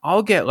 and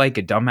I'll get like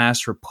a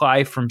dumbass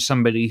reply from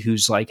somebody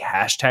who's like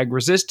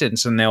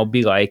 #resistance, and they'll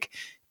be like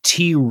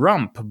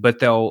T-rump, but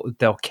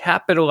they'll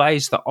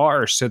capitalize the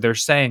R. So they're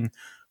saying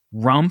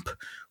rump,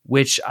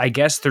 which I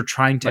guess they're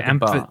trying to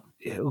emphasize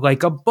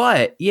like a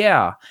butt.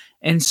 Yeah.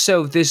 And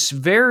so this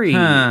very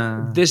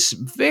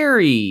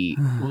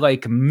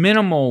like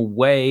minimal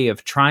way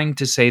of trying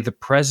to say the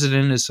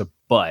president is a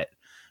butt,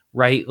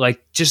 right?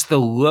 Like just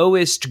the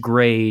lowest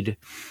grade,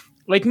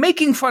 like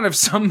making fun of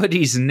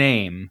somebody's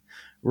name,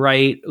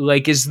 right?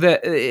 Like is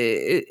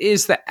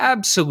the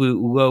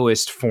absolute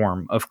lowest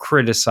form of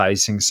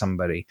criticizing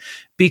somebody,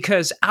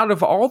 because out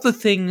of all the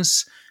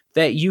things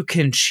that you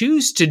can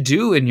choose to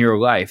do in your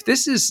life,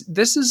 this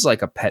is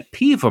like a pet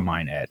peeve of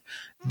mine, Ed.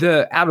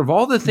 Out of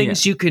all the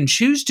things you can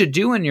choose to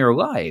do in your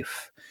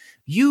life,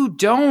 you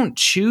don't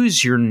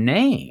choose your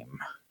name.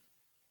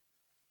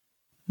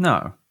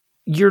 No.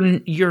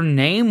 Your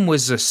name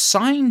was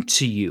assigned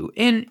to you.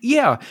 And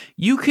yeah,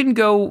 you can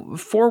go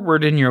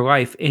forward in your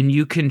life and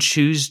you can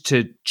choose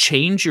to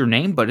change your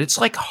name, but it's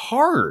like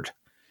hard.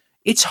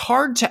 It's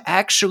hard to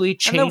actually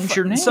change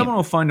your name. Someone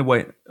will find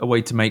a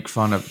way to make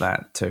fun of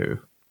that too.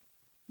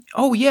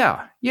 Oh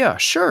yeah. Yeah,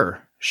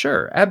 sure,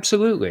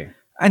 absolutely.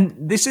 And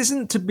this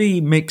isn't to be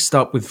mixed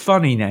up with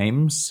funny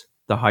names,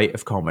 the height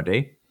of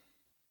comedy.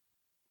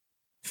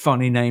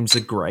 Funny names are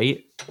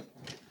great.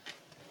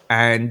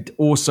 And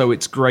also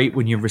it's great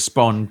when you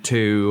respond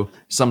to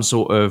some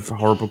sort of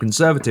horrible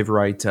conservative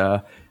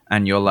writer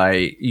and you're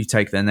like, you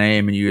take their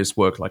name and you just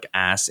work like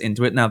ass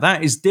into it. Now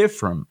that is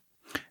different.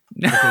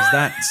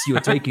 Because you're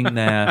taking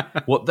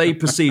what they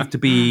perceive to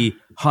be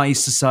high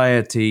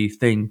society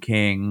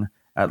thinking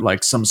at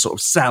like some sort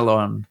of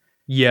salon.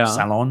 Yeah.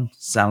 Salon.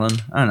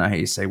 I don't know how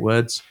you say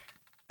words.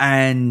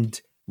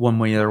 And one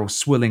where they're all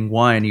swilling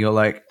wine, you're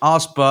like,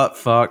 ass, butt,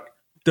 fuck,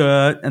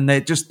 dirt. And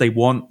they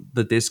want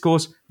the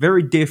discourse.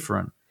 Very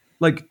different.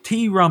 Like,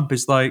 T-rump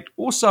is like,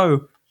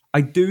 also,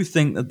 I do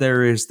think that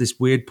there is this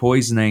weird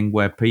poisoning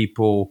where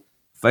people,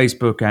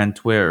 Facebook and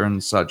Twitter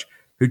and such,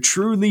 who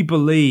truly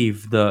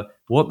believe that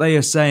what they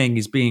are saying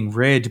is being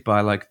read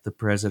by, like, the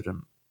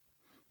president.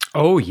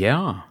 Oh,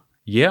 yeah.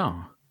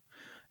 Yeah.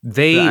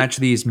 That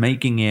actually is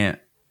making it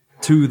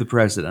to the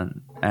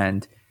president,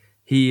 and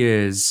he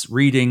is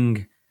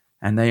reading,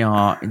 and they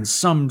are in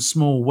some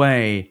small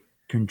way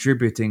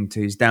contributing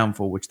to his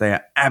downfall, which they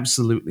are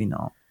absolutely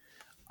not.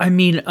 I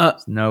mean,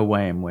 there's no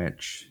way in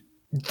which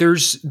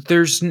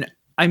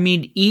I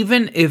mean,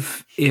 even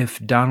if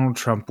Donald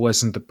Trump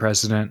wasn't the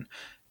president,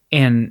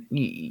 and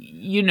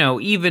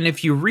even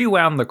if you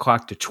rewound the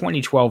clock to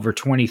 2012 or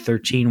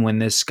 2013 when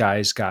this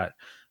guy's got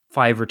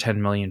 5 or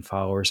 10 million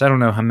followers, I don't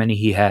know how many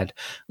he had,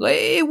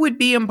 it would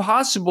be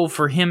impossible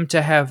for him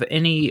to have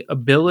any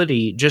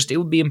ability. It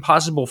would be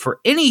impossible for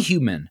any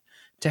human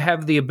to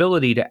have the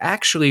ability to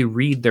actually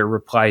read their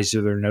replies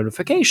or their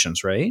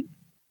notifications, right?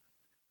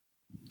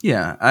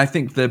 Yeah, I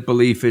think the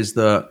belief is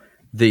that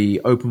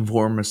the open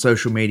forum of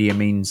social media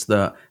means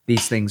that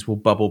these things will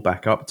bubble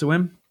back up to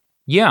him.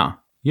 Yeah,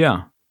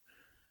 yeah.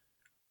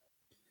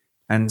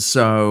 And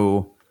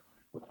so,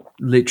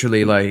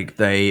 literally, like,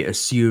 they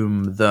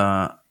assume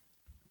that,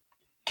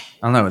 I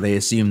don't know, they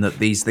assume that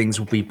these things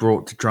will be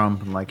brought to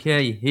Trump and like,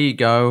 hey, here you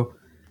go.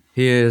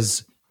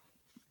 Here's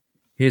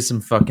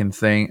some fucking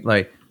thing.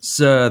 Like,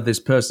 sir, this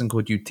person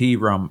called you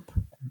T-rump.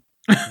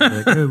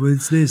 Like, oh,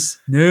 what's this?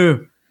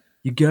 No,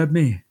 you got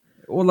me.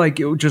 Or like,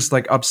 it will just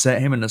like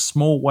upset him in a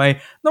small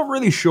way. Not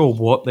really sure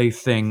what they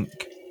think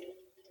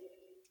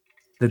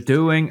they're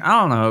doing. I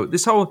don't know.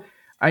 This whole,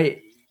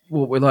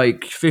 we're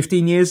like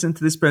 15 years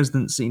into this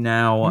presidency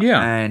now.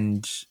 Yeah.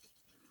 And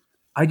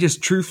I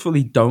just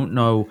truthfully don't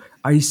know.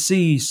 I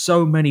see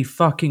so many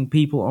fucking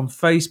people on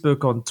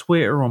Facebook, on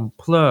Twitter, on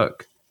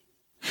Plurk,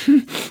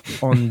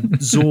 on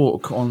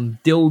Zork, on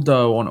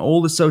Dildo, on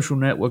all the social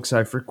networks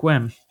I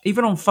frequent,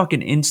 even on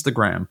fucking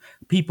Instagram,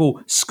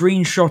 people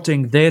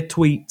screenshotting their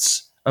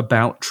tweets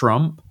about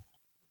Trump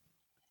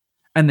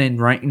and then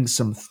writing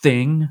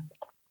something.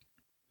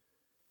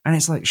 And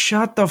it's like,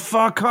 shut the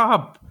fuck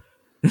up.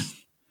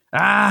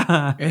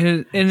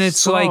 And it's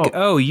stop. Like,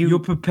 oh, you're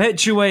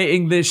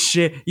perpetuating this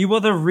shit. You are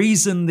the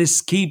reason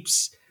this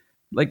keeps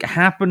like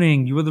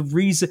happening. You are the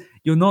reason.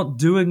 You're not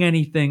doing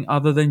anything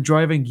other than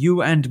driving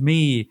you and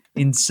me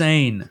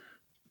insane.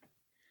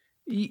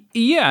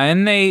 Yeah,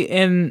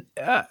 and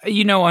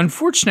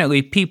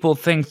unfortunately, people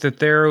think that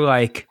they're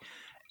like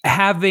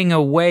having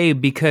a way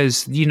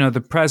because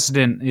the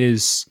president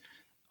is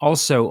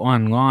also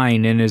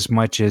online, in as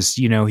much as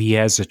he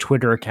has a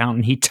Twitter account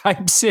and he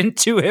types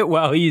into it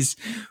while he's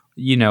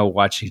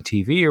watching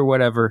TV or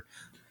whatever,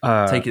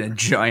 taking a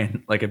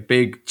giant, like a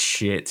big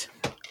shit.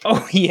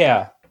 Oh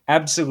yeah,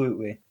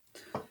 absolutely.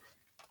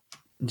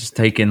 Just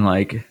taking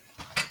like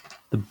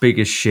the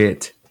biggest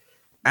shit,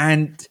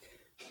 and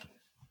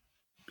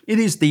it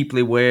is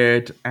deeply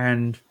weird.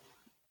 And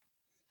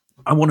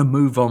I want to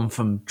move on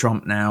from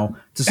Trump now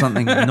to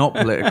something not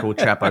political,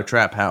 Chapo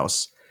Trap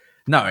House.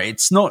 No,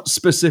 it's not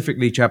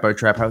specifically Chapo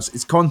Trap House.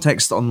 It's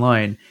context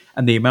online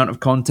and the amount of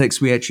context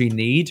we actually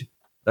need,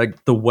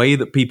 like the way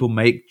that people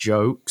make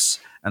jokes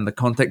and the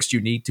context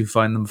you need to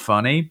find them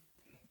funny.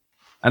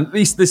 And at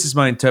least this is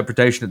my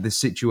interpretation of this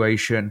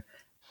situation.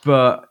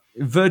 But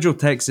Virgil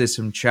Texas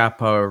from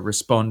Chapo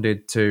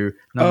responded to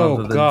none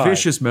other than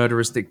vicious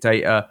murderous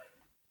dictator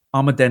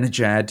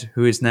Ahmadinejad,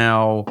 who has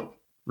now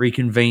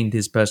reconvened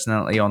his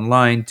personality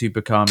online to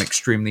become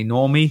extremely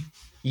normie.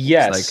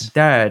 Yes. It's like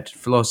dad,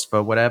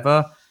 philosopher,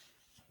 whatever.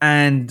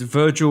 And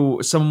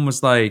Virgil, someone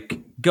was like,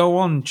 go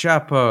on,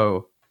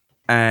 Chapo.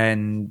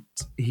 And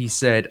he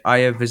said, I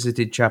have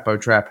visited Chapo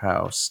Trap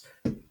House.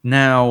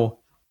 Now,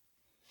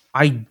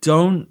 I'm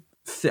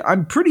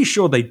pretty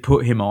sure they'd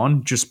put him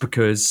on just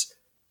because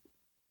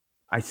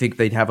I think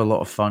they'd have a lot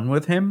of fun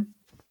with him.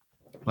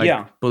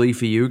 Like, bully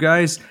for you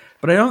guys.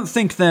 But I don't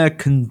think they're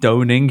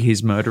condoning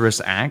his murderous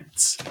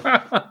acts.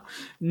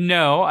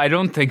 No, I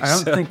don't think so.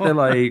 I don't think they're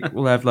like,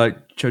 we'll have like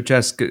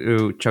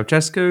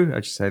Ceausescu, I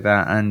just say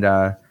that, and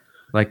I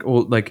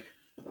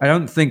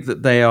don't think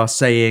that they are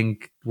saying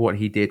what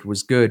he did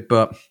was good,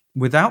 but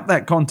without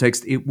that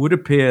context, it would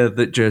appear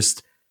that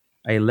just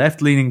a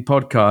left-leaning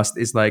podcast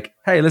is like,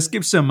 hey, let's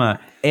give some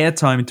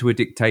airtime to a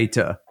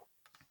dictator.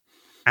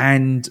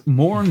 And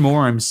more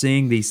I'm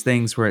seeing these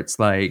things where it's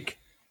like,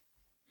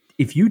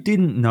 if you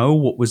didn't know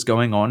what was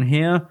going on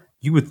here,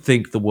 you would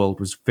think the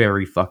world was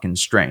very fucking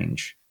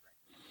strange.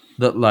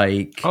 That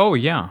like,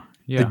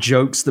 the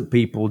jokes that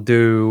people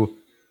do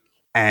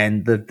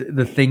and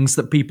the things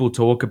that people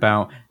talk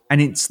about, and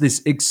it's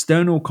this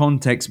external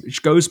context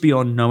which goes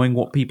beyond knowing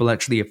what people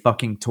actually are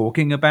fucking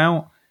talking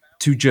about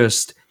to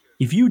just,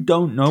 if you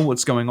don't know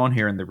what's going on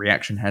here and the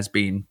reaction has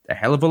been a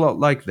hell of a lot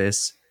like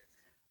this,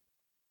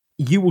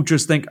 you will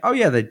just think, oh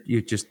yeah,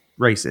 you're just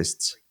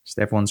racists. Just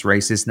everyone's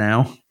racist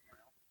now.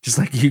 Just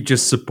like you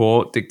just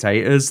support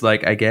dictators,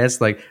 like I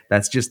guess, like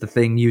that's just the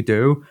thing you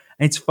do.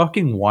 And it's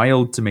fucking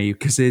wild to me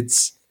because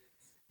it's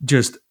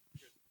just,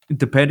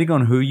 depending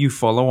on who you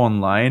follow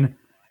online,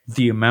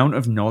 the amount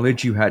of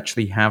knowledge you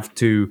actually have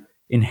to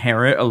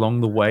inherit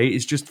along the way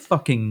is just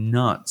fucking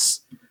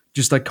nuts.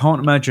 Just I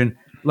can't imagine.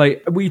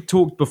 Like we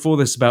talked before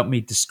this about me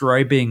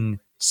describing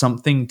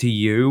something to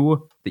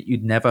you that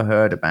you'd never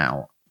heard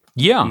about.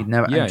 Yeah, you'd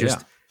never,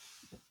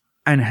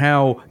 and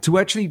how to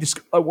actually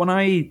when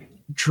I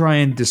try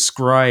and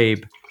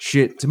describe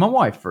shit to my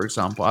wife, for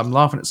example, I'm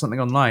laughing at something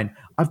online.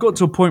 I've got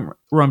to a point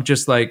where I'm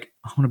just like,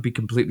 I want to be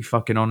completely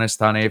fucking honest,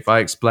 honey. If I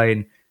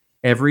explain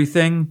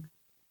everything,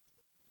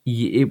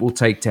 it will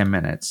take 10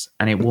 minutes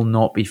and it will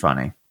not be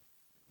funny.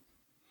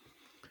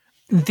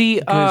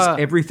 Because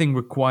everything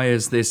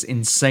requires this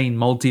insane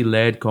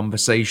multi-layered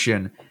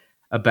conversation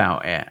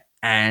about it.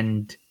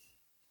 And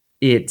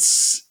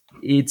it's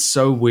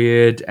so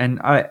weird.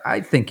 And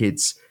I think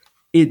it's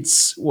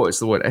what is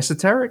the word?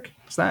 Esoteric?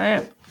 Is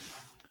that it?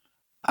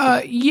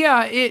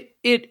 Yeah, it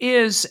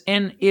is,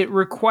 and it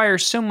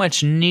requires so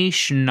much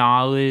niche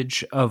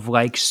knowledge of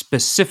like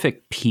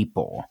specific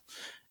people.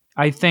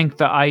 I think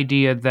the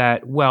idea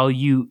that, well,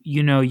 you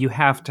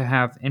have to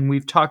have, and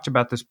we've talked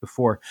about this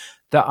before,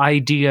 the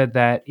idea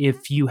that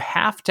if you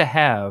have to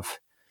have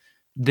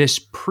this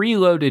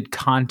preloaded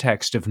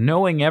context of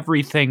knowing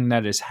everything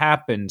that has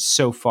happened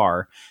so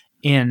far,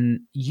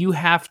 and you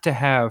have to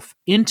have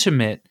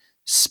intimate,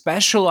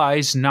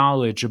 specialized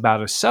knowledge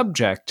about a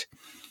subject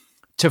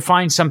to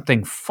find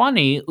something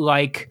funny,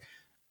 like,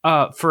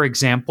 for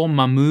example,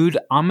 Mahmoud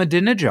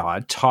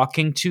Ahmadinejad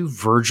talking to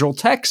Virgil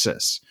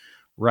Texas,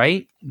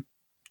 right?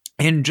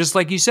 And just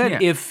like you said,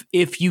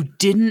 if you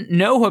didn't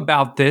know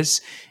about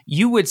this,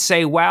 you would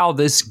say, wow,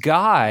 this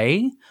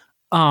guy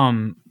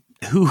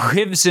who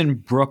lives in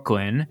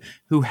Brooklyn,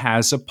 who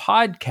has a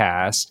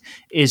podcast,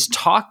 is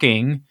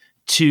talking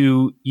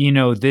to,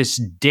 this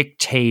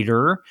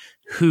dictator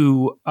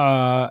who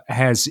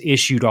has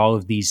issued all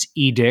of these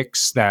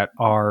edicts that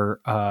are,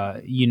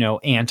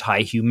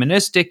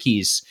 anti-humanistic.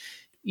 He's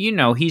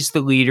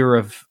the leader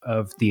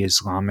of the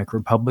Islamic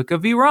Republic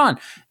of Iran.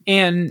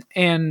 And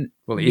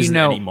well, he isn't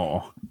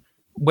anymore.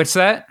 What's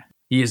that?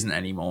 He isn't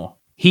anymore.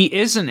 He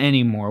isn't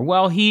anymore.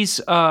 Well, he's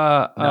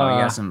no,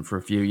 he hasn't for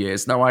a few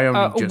years. No, I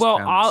only just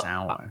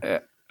found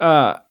this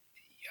out.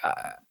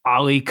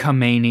 Ali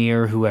Khamenei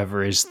or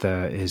whoever is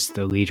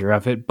the leader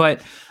of it,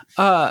 but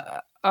the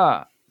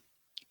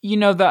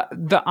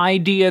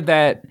idea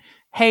that,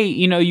 hey,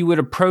 you would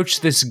approach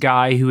this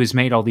guy who has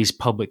made all these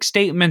public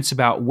statements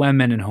about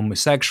women and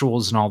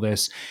homosexuals and all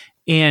this,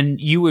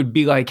 and you would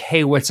be like,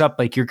 hey, what's up?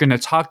 Like, you're going to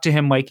talk to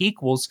him like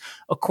equals.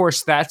 Of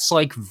course, that's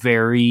like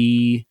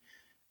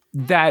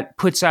that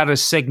puts out a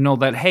signal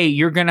that, hey,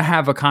 you're going to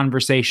have a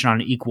conversation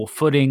on equal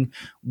footing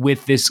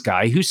with this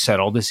guy who said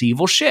all this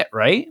evil shit,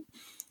 right?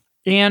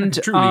 And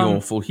a truly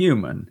awful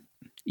human.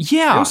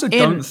 Yeah. I also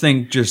don't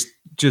think just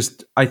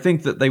I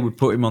think that they would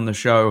put him on the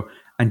show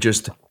and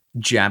just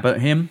jab at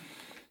him.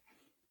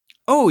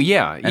 Oh,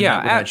 yeah. And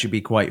that would actually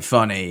be quite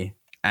funny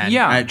and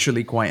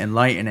actually quite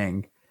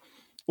enlightening.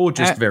 Or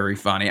just very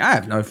funny. I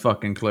have no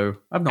fucking clue.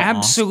 I've not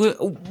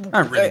absolutely.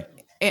 Really.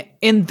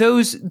 And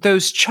those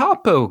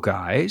Chapo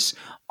guys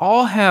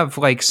all have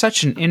like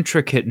such an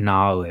intricate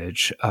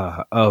knowledge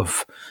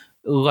of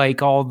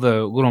like all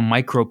the little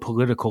micro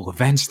political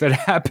events that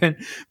happen,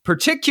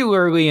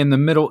 particularly in the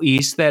Middle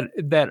East,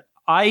 that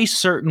I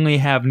certainly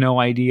have no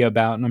idea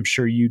about, and I'm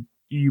sure you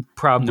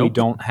probably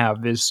don't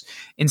have as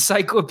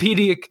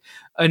encyclopedic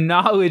a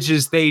knowledge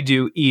as they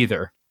do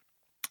either.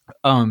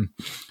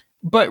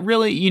 But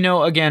really, you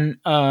know, again,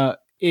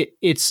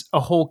 it's a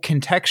whole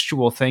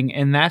contextual thing,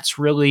 and that's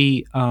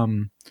really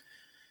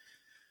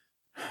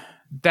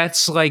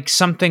that's like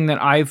something that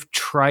I've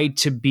tried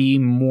to be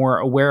more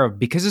aware of,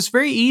 because it's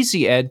very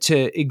easy, Ed,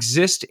 to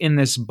exist in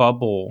this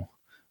bubble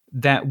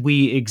that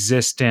we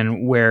exist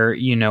in, where,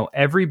 you know,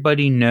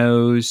 everybody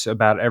knows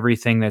about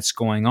everything that's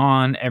going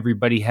on.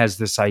 Everybody has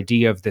this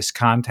idea of this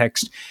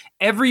context.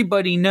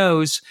 Everybody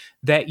knows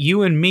that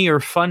you and me are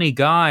funny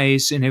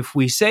guys, and if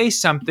we say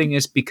something,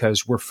 it's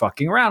because we're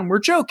fucking around. We're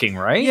joking,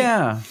 right?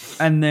 Yeah.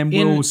 And then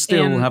we'll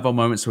still have our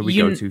moments where we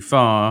go too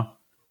far.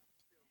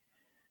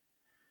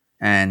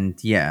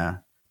 And yeah,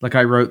 like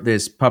I wrote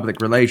this public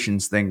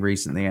relations thing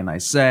recently, and I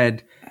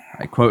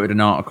quoted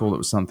an article that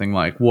was something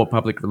like, what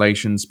public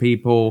relations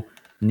people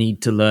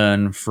need to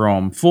learn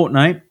from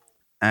Fortnite.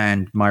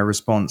 And my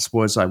response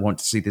was, I want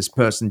to see this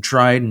person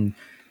tried, and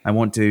I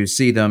want to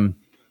see them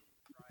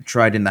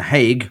tried in The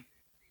Hague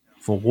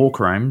for war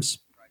crimes.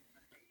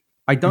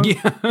 I don't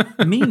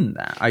mean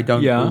that. I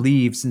don't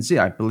believe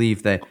sincerely. I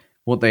believe that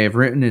what they have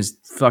written is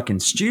fucking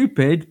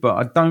stupid, but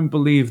I don't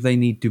believe they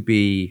need to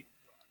be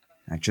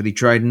actually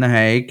tried in The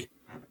Hague.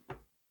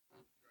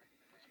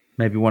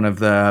 Maybe one of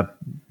the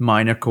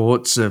minor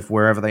courts of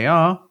wherever they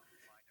are.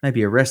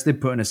 Maybe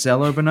arrested, put in a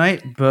cell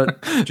overnight,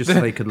 but just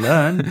so they could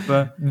learn.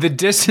 But the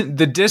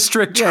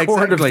district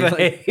court of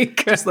The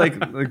Hague. Just like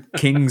the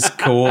King's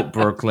Court,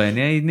 Brooklyn.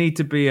 Yeah, you need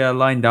to be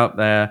lined up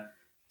there.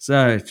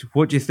 So,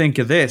 what do you think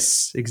of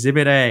this?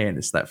 Exhibit A. And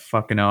it's that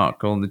fucking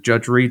article. And the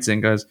judge reads it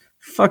and goes,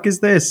 fuck is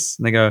this?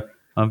 And they go,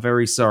 I'm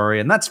very sorry.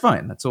 And that's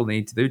fine. That's all they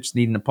need to do. Just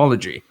need an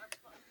apology.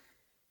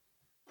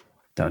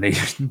 Don't need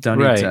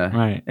to.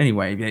 Right.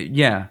 Anyway,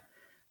 yeah.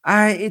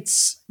 I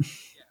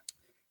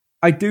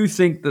do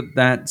think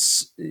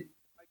that's,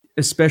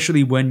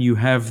 especially when you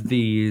have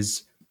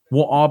these,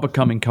 what are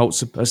becoming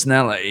cults of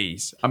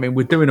personalities. I mean,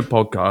 we're doing a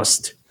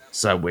podcast,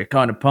 so we're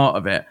kind of part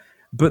of it.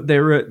 But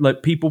there are,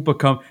 like,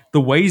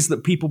 the ways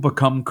that people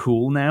become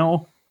cool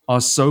now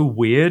are so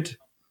weird.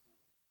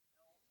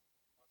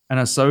 And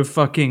are so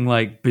fucking,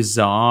 like,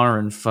 bizarre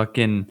and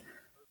fucking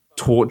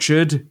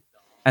tortured.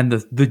 And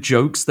the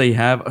jokes they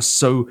have are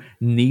so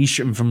niche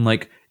and from,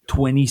 like,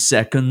 20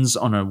 seconds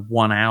on a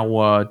 1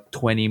 hour,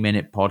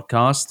 20-minute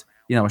podcast,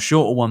 you know, a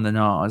shorter one than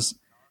ours.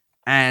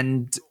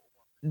 And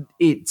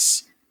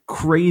it's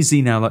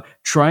crazy now, like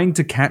trying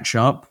to catch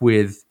up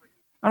with,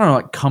 I don't know,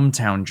 like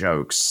Cumtown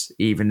jokes,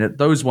 even.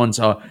 Those ones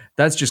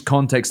that's just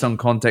context on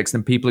context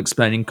and people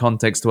explaining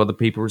context to other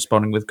people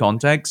responding with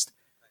context.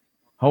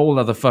 Whole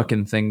other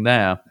fucking thing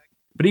there.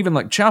 But even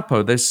like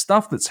Chapo, there's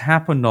stuff that's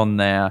happened on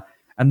there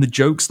and the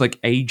jokes like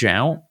age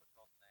out.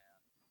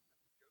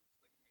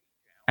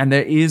 And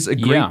there is a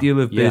great deal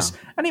of this.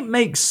 And it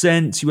makes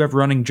sense. You have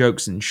running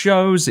jokes in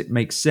shows. It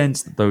makes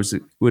sense that those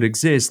would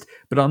exist.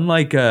 But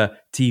unlike a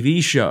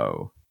TV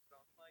show,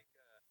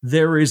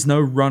 there is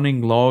no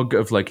running log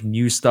of like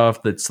new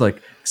stuff that's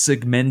like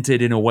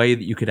segmented in a way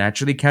that you could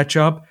actually catch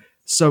up.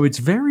 So it's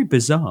very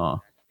bizarre.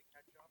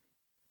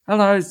 I don't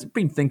know, I've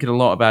been thinking a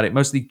lot about it,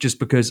 mostly just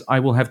because I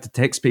will have to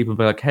text people and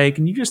be like, hey,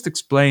 can you just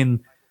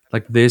explain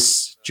like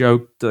this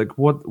joke? Like,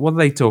 what are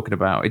they talking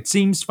about? It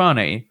seems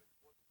funny.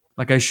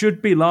 Like, I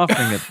should be laughing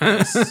at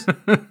this,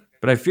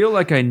 but I feel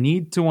like I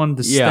need to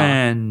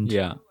understand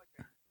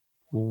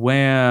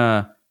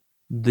where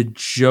the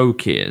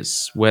joke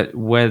is.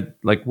 Where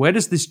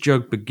does this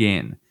joke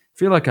begin? I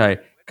feel like I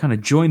kind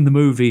of joined the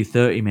movie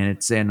 30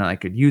 minutes in and I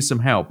could use some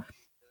help.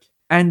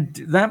 And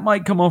that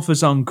might come off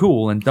as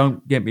uncool, and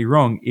don't get me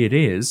wrong, it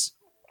is.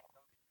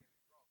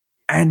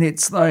 And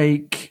it's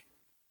like...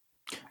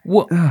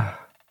 Well,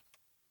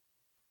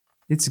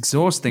 it's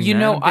exhausting, you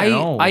man.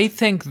 know, I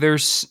think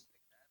there's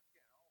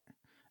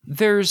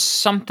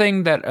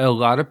something that a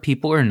lot of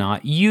people are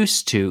not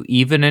used to,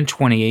 even in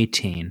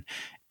 2018.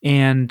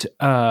 And,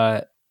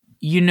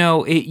 you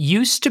know, it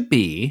used to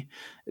be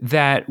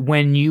that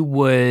when you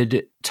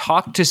would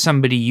talk to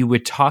somebody, you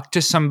would talk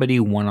to somebody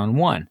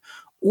one-on-one.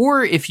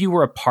 Or if you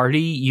were a party,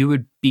 you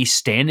would be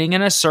standing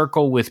in a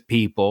circle with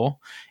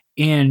people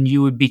and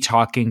you would be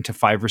talking to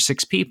 5 or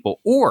 6 people.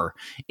 Or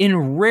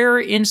in rare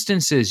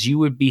instances, you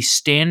would be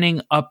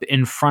standing up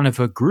in front of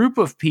a group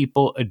of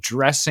people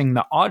addressing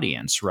the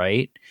audience,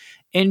 right?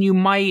 And you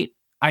might,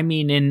 I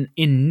mean,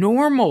 in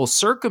normal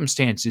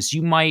circumstances,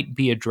 you might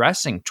be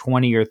addressing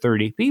 20 or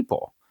 30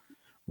 people,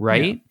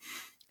 right?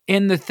 Yeah.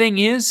 And the thing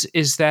is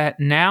that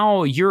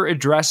now you're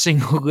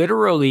addressing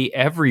literally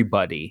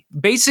everybody.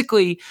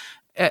 Basically,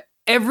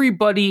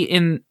 everybody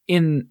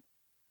in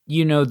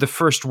the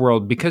first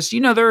world, because,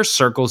 there are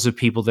circles of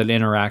people that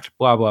interact,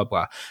 blah, blah,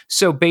 blah.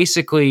 So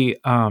basically,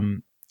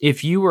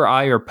 if you or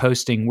I are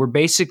posting, we're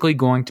basically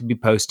going to be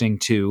posting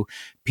to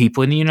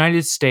people in the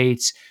United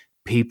States,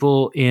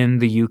 people in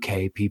the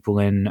UK, people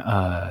in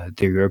the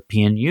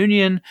European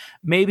Union,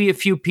 maybe a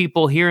few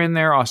people here and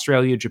there,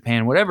 Australia,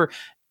 Japan, whatever.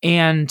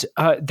 And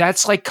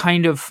that's like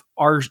kind of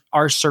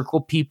our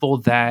circle, people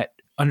that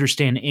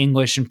understand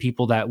English and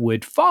people that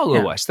would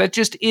follow us. That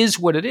just is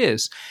what it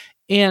is.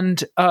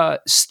 And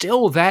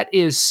still, that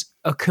is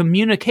a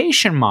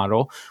communication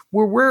model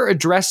where we're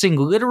addressing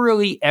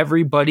literally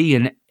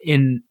everybody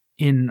in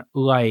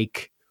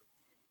like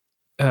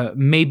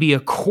maybe a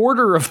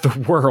quarter of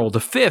the world, a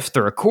fifth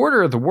or a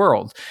quarter of the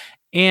world.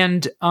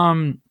 And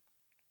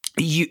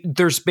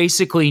there's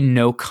basically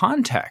no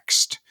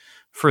context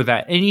for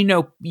that. And,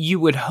 you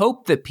would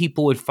hope that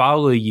people would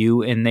follow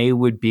you and they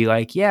would be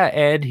like, yeah,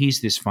 Ed,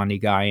 he's this funny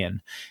guy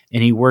and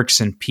he works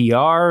in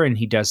PR and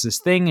he does this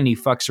thing and he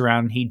fucks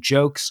around and he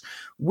jokes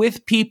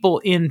with people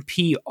in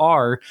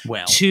PR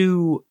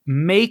to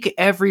make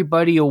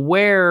everybody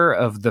aware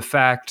of the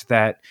fact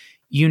that,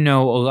 a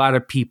lot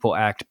of people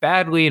act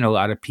badly and a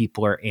lot of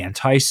people are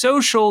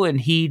antisocial,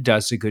 and he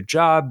does a good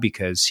job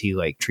because he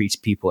like treats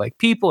people like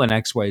people and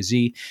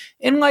XYZ.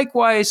 And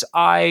likewise,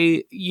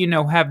 I,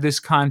 have this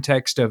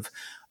context of,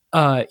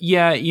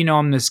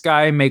 I'm this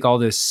guy, I make all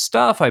this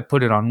stuff, I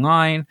put it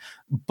online,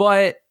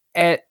 but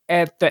at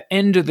the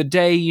end of the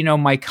day,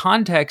 my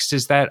context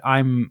is that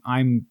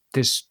I'm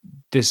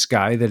this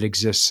guy that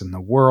exists in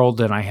the world,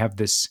 and I have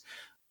this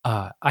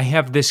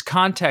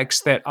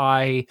context that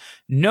I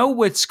know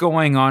what's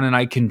going on, and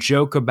I can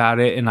joke about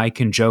it, and I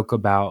can joke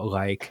about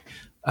like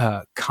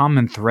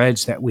common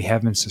threads that we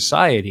have in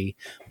society.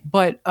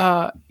 But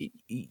there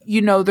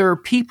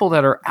are people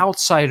that are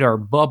outside our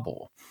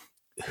bubble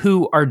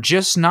who are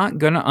just not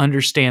going to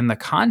understand the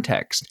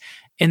context,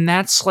 and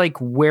that's like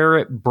where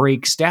it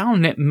breaks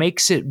down. It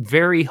makes it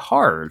very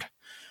hard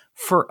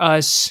for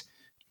us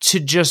to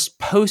just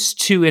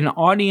post to an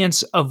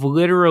audience of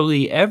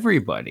literally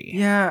everybody.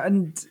 Yeah,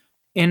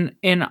 and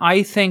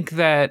I think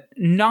that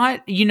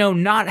not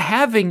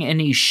having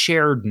any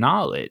shared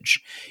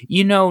knowledge,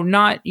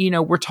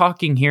 we're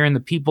talking here and the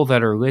people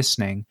that are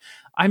listening.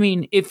 I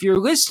mean, if you're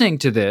listening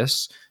to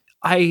this,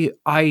 I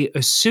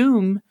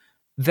assume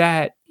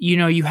that,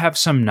 you have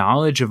some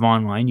knowledge of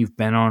online, you've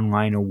been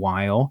online a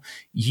while,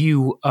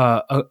 you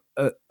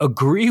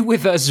agree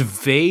with us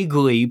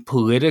vaguely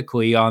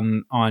politically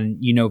on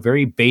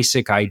very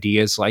basic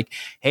ideas like,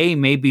 hey,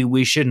 maybe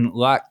we shouldn't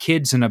lock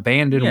kids in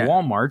abandoned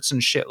Walmarts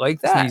and shit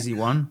like that. It's an easy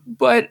one.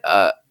 But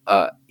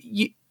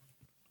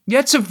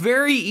it's a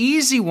very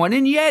easy one,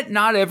 and yet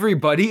not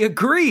everybody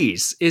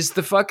agrees is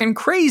the fucking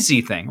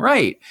crazy thing,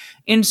 right?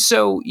 And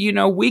so,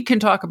 we can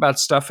talk about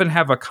stuff and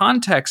have a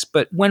context,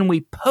 but when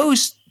we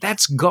post,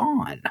 that's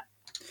gone.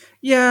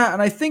 Yeah,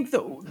 and I think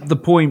that the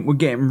point we're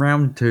getting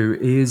round to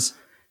is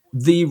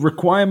the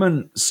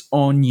requirements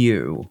on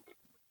you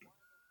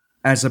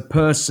as a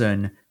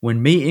person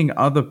when meeting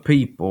other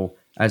people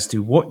as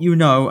to what you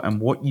know and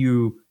what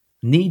you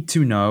need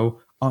to know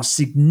are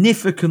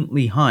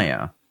significantly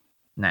higher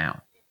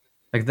now.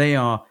 Like, they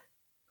are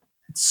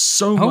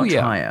so much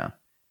higher.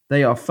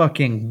 They are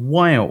fucking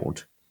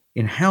wild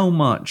in how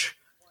much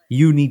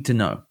you need to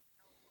know.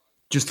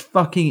 Just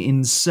fucking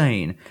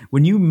insane.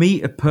 When you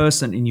meet a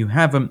person and you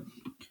haven't,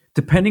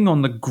 depending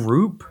on the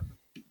group,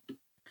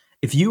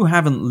 if you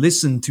haven't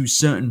listened to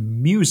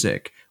certain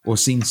music or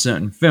seen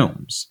certain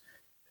films,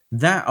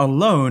 that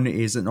alone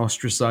is an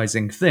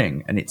ostracizing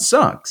thing. And it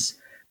sucks.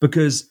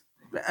 Because,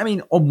 I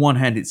mean, on one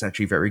hand, it's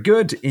actually very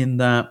good in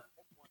that,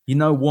 you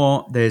know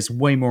what, there's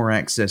way more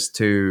access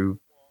to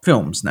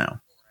films now.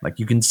 Like,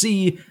 you can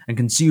see and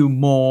consume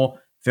more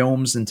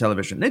films and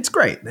television. It's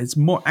great. There's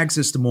more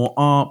access to more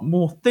art,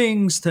 more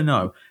things to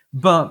know.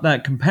 But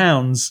that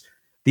compounds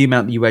the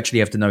amount that you actually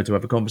have to know to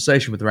have a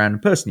conversation with a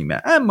random person you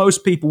met. And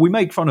most people, we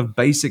make fun of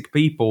basic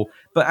people,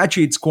 but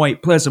actually it's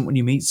quite pleasant when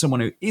you meet someone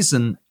who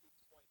isn't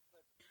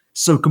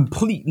so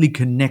completely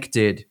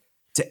connected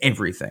to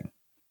everything.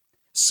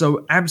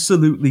 So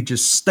absolutely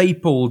just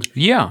stapled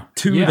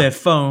to their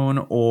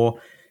phone or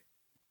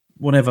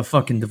whatever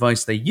fucking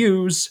device they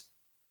use.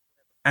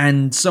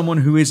 And someone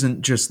who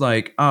isn't just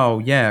like, oh,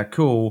 yeah,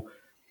 cool,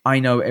 I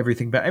know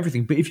everything about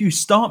everything. But if you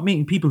start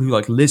meeting people who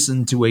like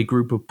listen to a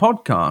group of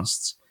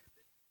podcasts,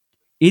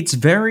 it's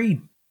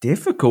very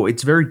difficult.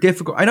 It's very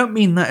difficult. I don't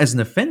mean that as an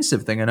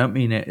offensive thing. I don't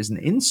mean it as an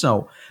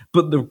insult.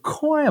 But the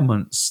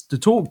requirements to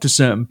talk to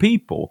certain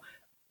people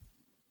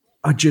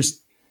are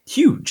just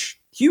huge.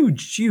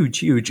 Huge, huge,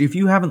 huge. If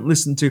you haven't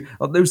listened to...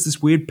 there was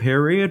this weird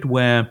period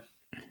where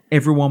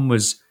everyone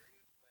was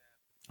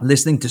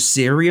listening to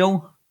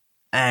Serial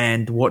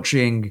and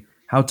watching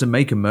How to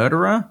Make a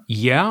Murderer.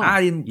 Yeah.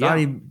 I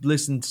didn't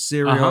listen to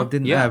Serial.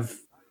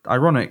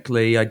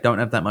 Ironically, I don't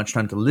have that much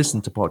time to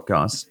listen to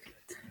podcasts.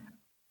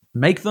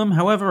 Make them,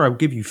 however, I'll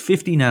give you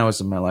 15 hours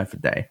of my life a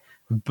day.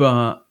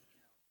 But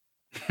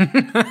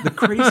the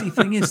crazy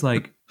thing is,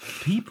 like,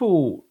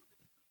 people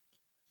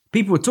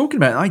people were talking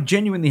about it. I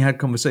genuinely had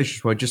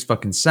conversations where I just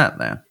fucking sat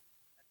there.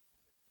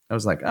 I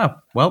was like, oh,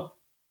 well,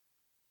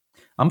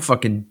 I'm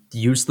fucking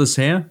useless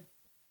here.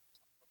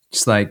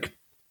 Just like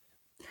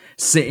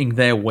sitting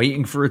there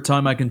waiting for a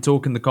time I can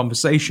talk in the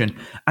conversation.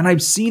 And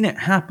I've seen it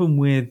happen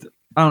with,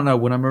 I don't know,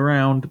 when I'm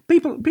around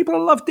people I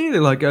love dearly,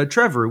 like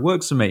Trevor, who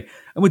works for me.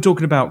 And we're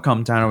talking about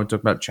Come Town, we're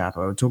talking about Chapo,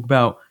 we're talking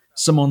about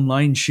some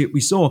online shit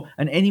we saw.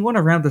 And anyone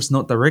around us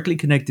not directly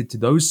connected to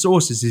those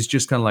sources is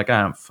just kind of like,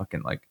 I'm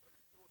fucking like,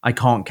 I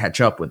can't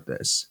catch up with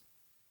this.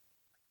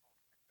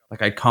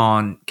 Like, I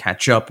can't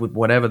catch up with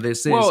whatever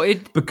this is.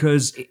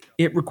 Because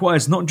it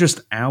requires not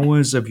just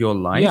hours of your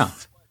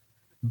life,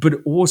 but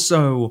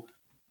also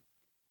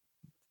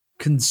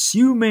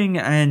consuming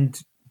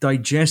and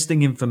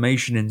digesting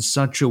information in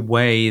such a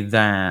way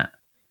that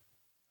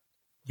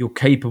you're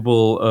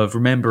capable of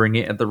remembering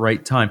it at the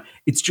right time.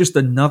 It's just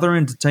another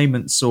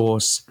entertainment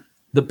source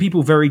that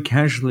people very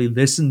casually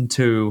listen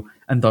to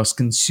and thus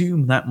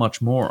consume that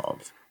much more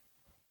of.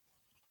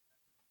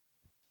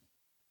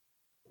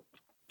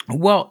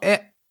 Well,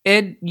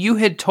 Ed, you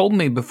had told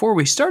me before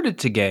we started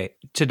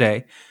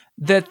today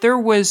that there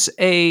was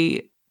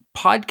a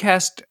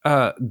podcast,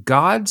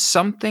 God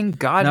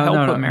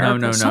Help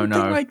America,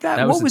 something like that.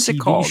 That what was a it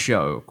called?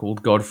 Show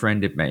called God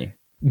Friended Me.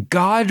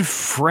 God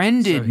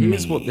Friended Me.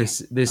 Here's what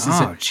this is.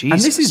 Oh, Jesus.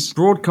 And this is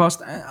broadcast.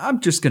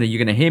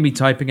 You're gonna hear me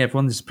typing,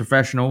 everyone. This is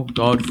professional.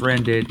 God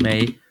Friended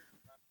Me.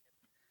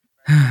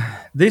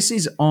 This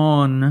is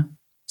on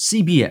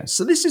CBS.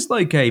 So this is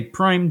like a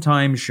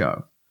primetime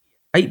show.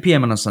 8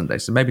 p.m. on a Sunday,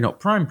 so maybe not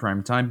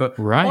prime time, but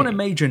on a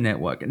major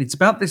network. And it's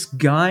about this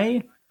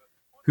guy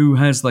who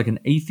has like an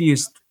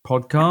atheist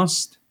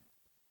podcast.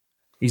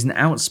 He's an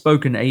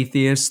outspoken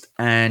atheist,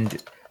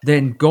 and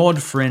then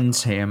God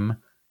friends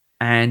him,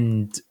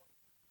 and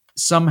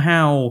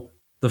somehow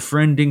the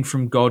friending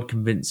from God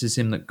convinces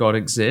him that God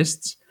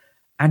exists.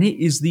 And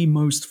it is the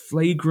most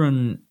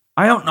flagrant...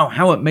 I don't know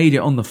how it made it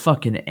on the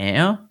fucking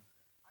air,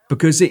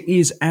 because it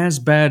is as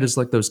bad as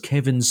like those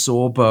Kevin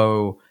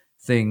Sorbo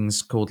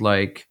things called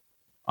like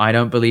I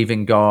Don't Believe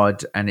in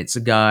God, and it's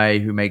a guy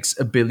who makes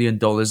 $1 billion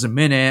a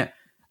minute,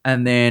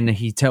 and then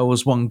he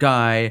tells one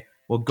guy,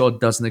 well, God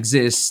doesn't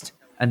exist,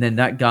 and then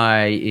that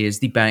guy is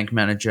the bank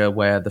manager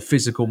where the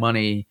physical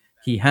money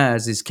he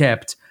has is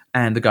kept,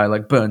 and the guy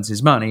like burns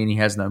his money and he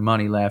has no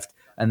money left,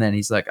 and then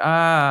he's like,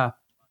 no,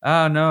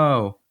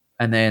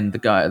 and then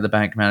the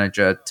bank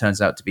manager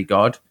turns out to be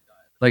God.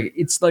 Like,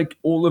 it's like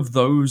all of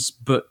those,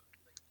 but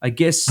I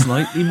guess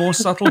slightly more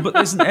subtle. But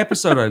there's an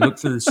episode, I looked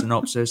through the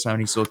synopsis, I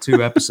only saw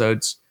 2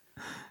 episodes.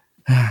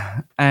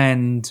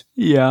 And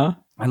yeah,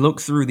 I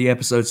looked through the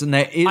episodes, and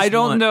there is I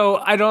don't know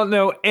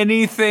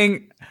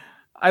anything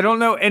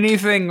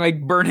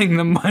like burning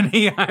the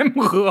money. I'm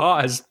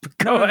lost.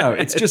 No,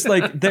 it's just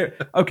like there.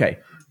 Okay,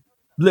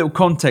 little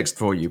context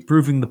for you,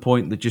 proving the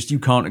point that just you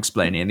can't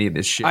explain any of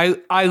this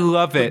shit. I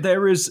love it.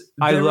 There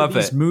are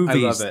these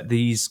movies,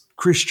 these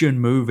Christian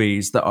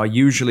movies that are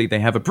usually, they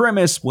have a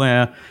premise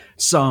where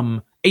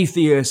some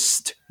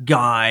atheist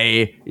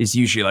guy is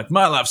usually like,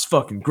 my life's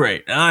fucking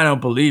great, and I don't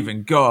believe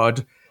in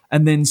God,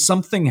 and then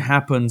something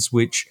happens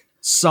which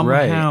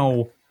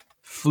somehow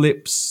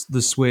flips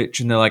the switch,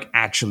 and they're like,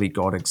 actually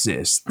God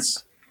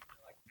exists.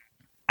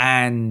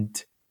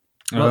 And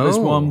there's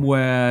one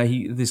where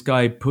this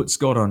guy puts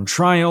God on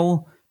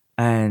trial,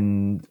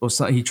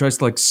 he tries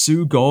to like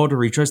sue God,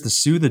 or he tries to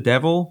sue the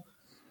devil,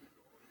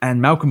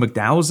 and Malcolm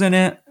McDowell's in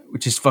it,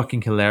 which is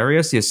fucking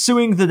hilarious. He's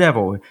suing the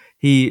devil.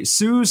 He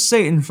sues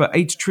Satan for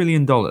 $8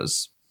 trillion,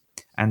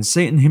 and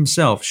Satan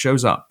himself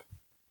shows up.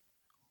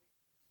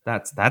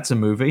 That's a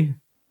movie.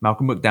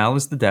 Malcolm McDowell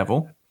is the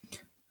devil.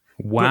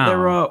 Wow. But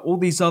there are all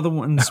these other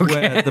ones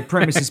where the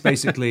premise is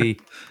basically,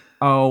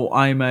 oh,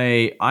 I'm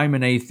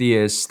an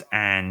atheist,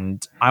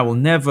 and I will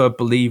never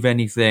believe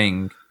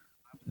anything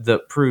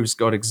that proves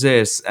God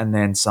exists, and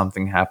then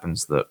something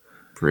happens that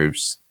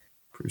proves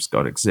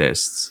God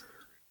exists.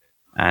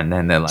 And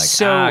then they're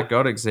like,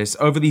 God exists,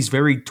 over these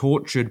very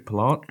tortured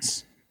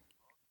plots.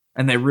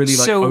 And they're really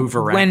like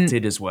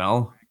overacted as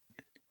well.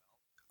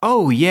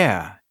 Oh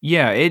yeah.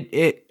 Yeah,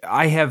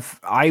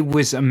 I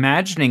was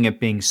imagining it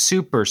being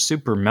super,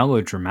 super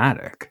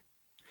melodramatic.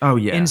 Oh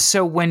yeah. And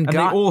so they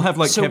all have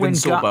like Kevin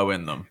Sorbo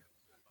in them.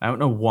 I don't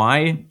know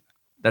why.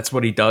 That's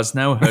what he does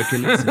now,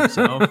 Hercules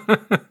himself.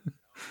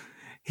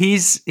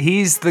 He's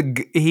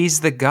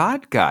the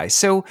God guy.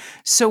 So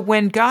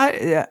when God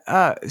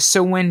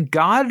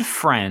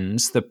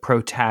friends the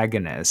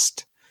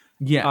protagonist,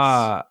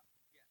 yes,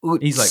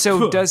 he's like,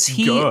 so does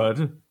he?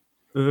 God.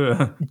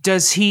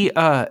 Does he?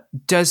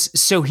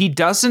 So he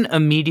doesn't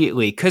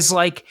immediately, because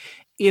like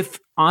if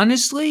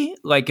honestly,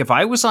 like if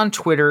I was on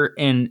Twitter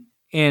and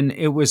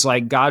it was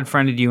like God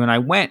friended you, and I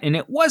went, and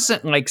it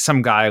wasn't like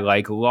some guy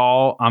like,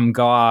 lol, I'm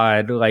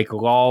God, like,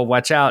 lol,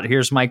 watch out,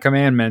 here's my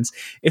commandments.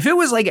 If it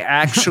was like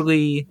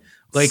actually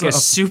like a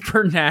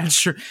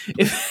supernatural,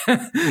 if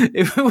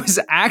it was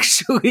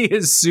actually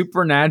a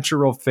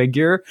supernatural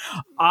figure,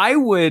 I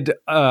would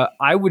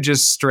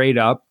just straight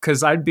up,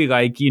 because I'd be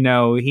like,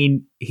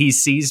 he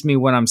sees me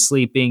when I'm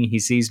sleeping, he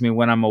sees me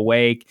when I'm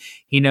awake,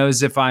 he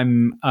knows if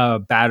I'm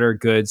bad or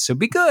good, so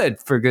be good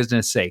for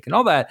goodness sake and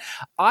all that.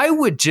 I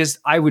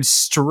would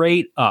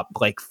straight up,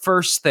 like,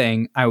 first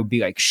thing, I would be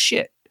like,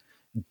 shit,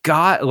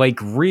 God, like,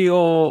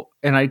 real,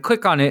 and I'd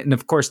click on it, and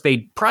of course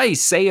they'd probably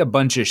say a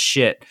bunch of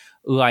shit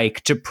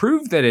like to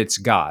prove that it's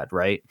God,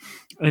 right?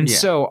 And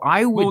so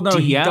I would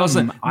DM. He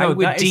doesn't. No,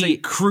 that is a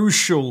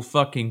crucial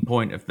fucking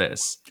point of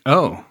this.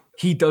 Oh,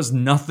 he does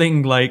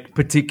nothing like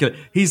particular.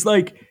 He's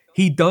like,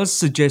 he does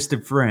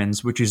suggested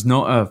friends, which is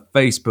not a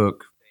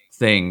Facebook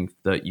thing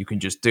that you can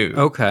just do.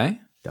 Okay,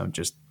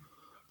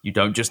 you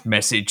don't just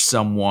message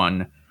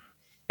someone.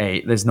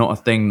 There's not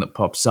a thing that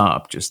pops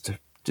up.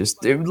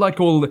 Just like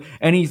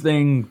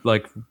anything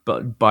like,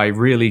 but by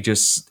really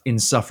just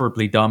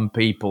insufferably dumb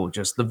people,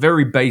 just the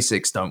very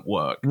basics don't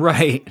work.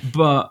 Right.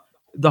 But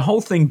the whole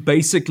thing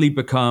basically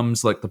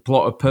becomes like the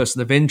plot of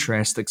Person of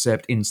Interest,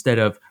 except instead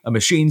of a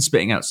machine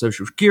spitting out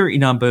social security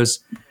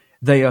numbers,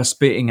 they are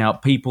spitting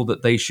out people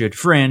that they should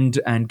friend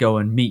and go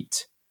and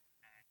meet.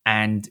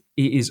 And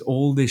it is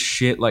all this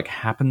shit like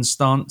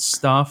happenstance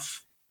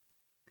stuff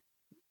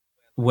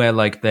where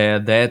like they're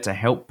there to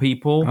help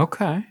people.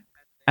 Okay.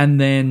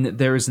 And then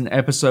there is an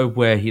episode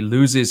where he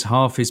loses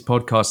half his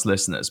podcast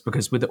listeners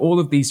because with all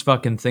of these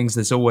fucking things,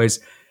 there's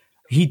always,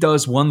 he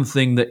does one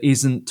thing that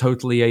isn't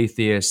totally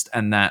atheist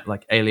and that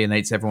like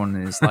alienates everyone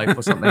in his life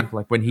or something.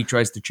 Like when he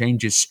tries to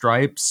change his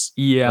stripes,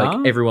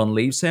 like everyone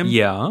leaves him.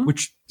 Yeah.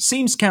 Which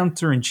seems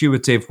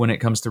counterintuitive when it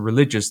comes to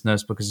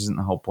religiousness because isn't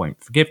the whole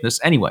point forgiveness?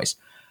 Anyways.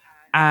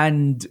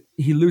 And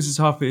he loses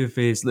half of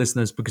his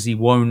listeners because he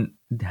won't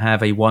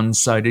have a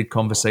one-sided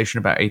conversation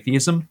about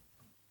atheism.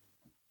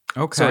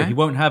 Okay. So he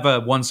won't have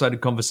a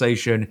one-sided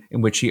conversation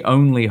in which he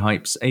only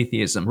hypes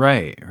atheism.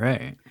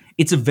 Right.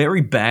 It's a very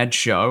bad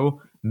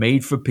show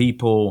made for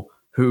people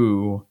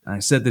who, and I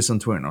said this on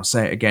Twitter and I'll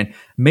say it again,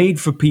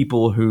 made for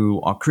people who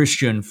are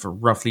Christian for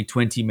roughly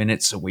 20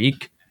 minutes a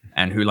week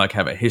and who like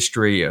have a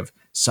history of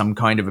some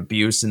kind of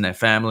abuse in their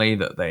family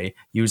that they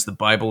use the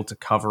Bible to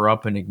cover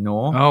up and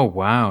ignore. Oh,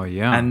 wow,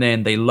 yeah. And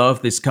then they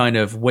love this kind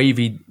of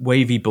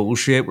wavy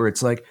bullshit where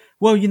it's like,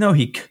 well,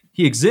 he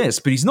exists,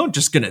 but he's not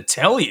just going to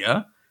tell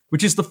you,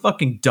 which is the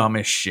fucking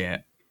dumbest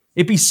shit.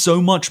 It'd be so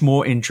much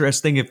more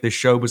interesting if this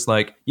show was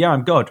like, yeah,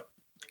 I'm God.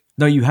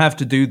 No, you have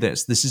to do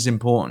this. This is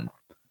important.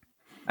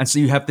 And so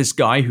you have this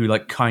guy who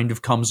like kind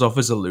of comes off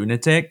as a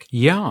lunatic.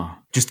 Yeah.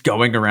 Just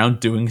going around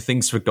doing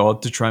things for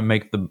God to try and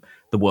make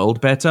the world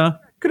better.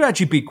 Could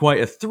actually be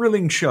quite a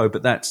thrilling show,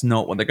 but that's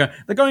not what they're going.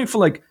 They're going for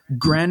like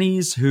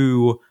grannies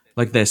who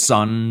like their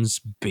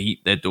sons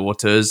beat their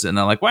daughters and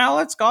they're like, well,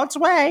 it's God's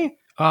way.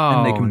 Oh,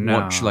 and they can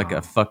watch like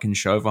a fucking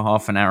show for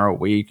half an hour a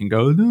week and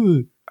go,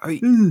 no,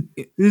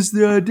 it's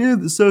the idea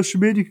that social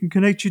media can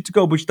connect you to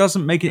God, which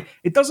doesn't make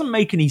it doesn't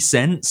make any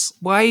sense.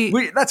 Why?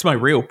 That's my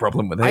real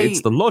problem with it.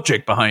 It's the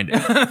logic behind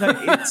it.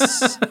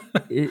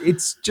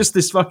 It's just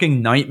this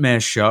fucking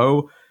nightmare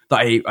show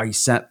that I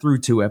sat through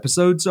 2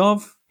 episodes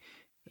of.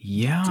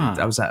 Yeah.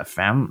 I was at a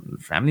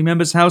family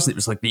member's house and it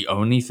was like the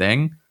only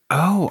thing.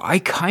 Oh, I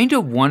kind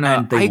of want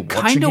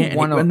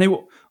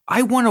to.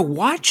 I want to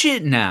watch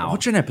it now.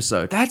 Watch an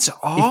episode. That's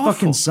awful. It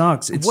fucking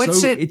sucks.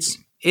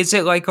 Is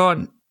it like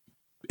on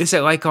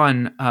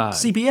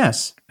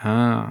CBS?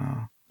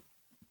 Oh.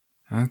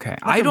 Okay. Like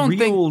I don't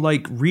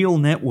think real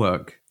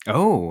network.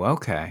 Oh,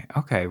 okay.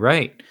 Okay,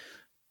 right.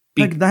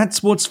 Like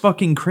that's what's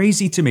fucking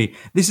crazy to me.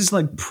 This is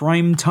like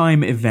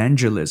primetime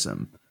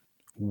evangelism.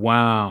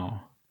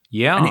 Wow.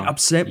 Yeah. And it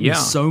upset me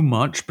so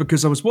much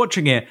because I was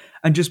watching it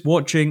and just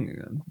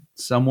watching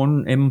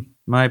someone in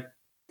my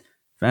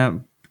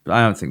family.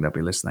 I don't think they'll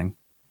be listening.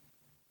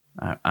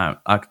 I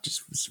could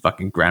just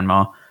fucking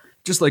grandma.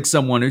 Just like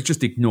someone who's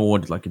just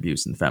ignored like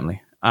abuse in the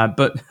family.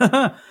 But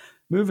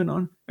moving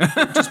on.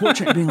 Just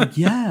watching it being like,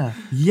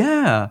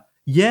 yeah,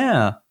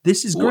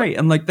 this is great.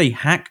 And like they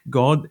hack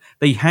God.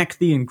 They hack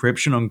the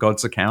encryption on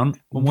God's account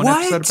on one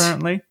episode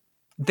apparently.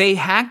 They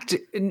hacked.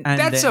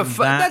 That's a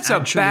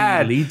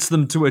bad. Leads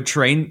them to a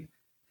train.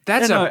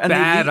 That's a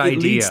bad idea.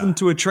 It leads them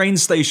to a train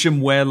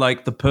station where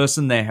like the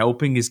person they're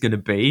helping is going to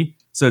be.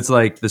 So it's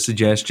like the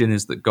suggestion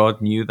is that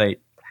God knew they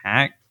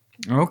hacked.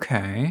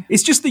 Okay.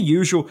 It's just the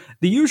usual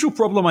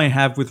problem I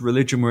have with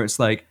religion where it's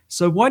like,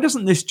 so why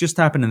doesn't this just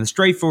happen in a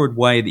straightforward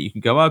way that you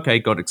can go, okay,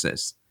 God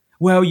exists?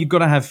 Well, you've got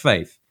to have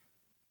faith.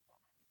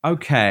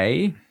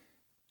 Okay.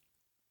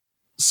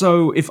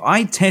 So if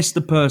I test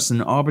a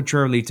person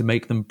arbitrarily to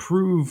make them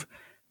prove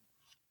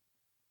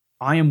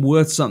I am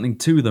worth something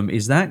to them,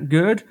 is that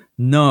good?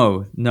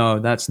 No,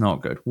 that's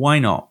not good. Why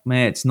not?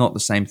 Man, it's not the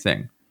same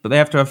thing. But they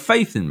have to have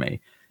faith in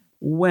me.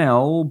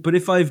 Well, but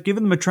if I've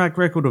given them a track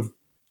record of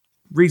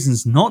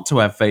reasons not to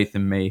have faith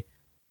in me,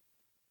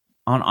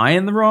 aren't I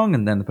in the wrong?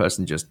 And then the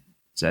person just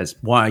says,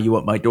 why are you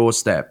at my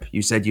doorstep?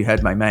 You said you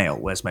had my mail.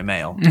 Where's my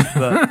mail?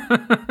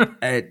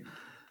 But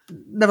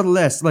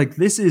nevertheless, like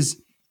this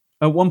is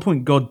At one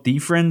point, God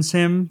defriends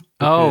him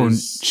Oh,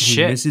 because he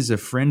shit. misses a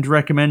friend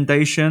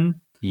recommendation.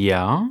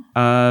 Yeah.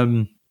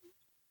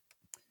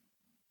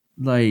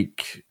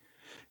 Like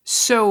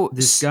So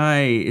this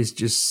guy is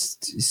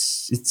just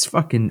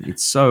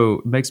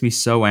it makes me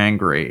so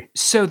angry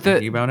So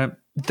thinking about it.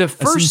 the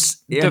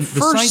first The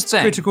first site's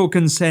thing. critical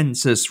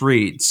consensus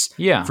reads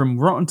Yeah. from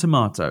Rotten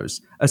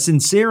Tomatoes: a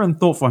sincere and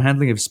thoughtful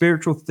handling of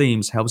spiritual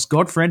themes helps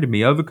God Friend and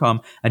Me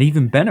overcome and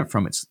even benefit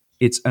from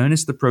its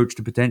earnest approach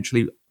to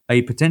potentially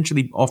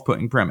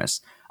off-putting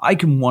premise. I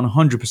can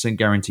 100%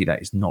 guarantee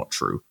that is not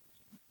true.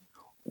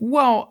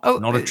 Well,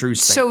 Not a true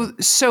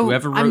statement. So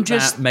Whoever wrote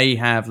that may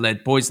have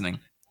lead poisoning.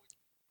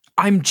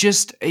 I'm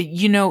just,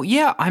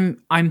 yeah,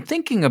 I'm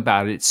thinking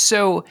about it.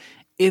 So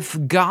if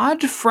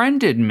God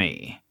friended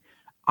me,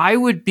 I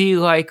would be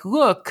like,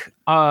 look,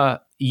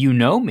 you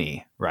know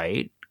me,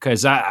 right?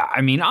 Because I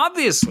mean,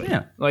 obviously,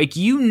 Yeah. like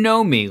you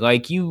know me,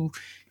 like you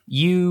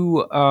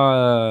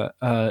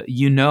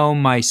know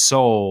my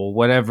soul,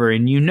 whatever,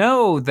 and you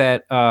know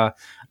that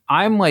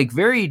I'm like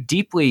very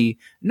deeply.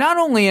 Not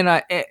only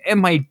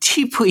am I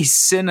deeply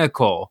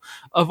cynical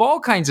of all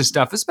kinds of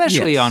stuff,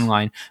 especially Yes.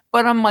 online,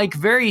 but I'm like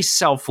very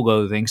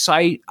self-loathing. So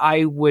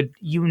I would,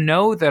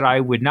 that I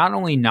would not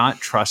only not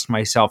trust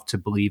myself to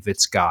believe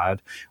it's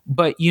God,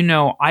 but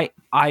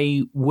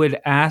I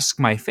would ask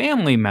my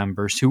family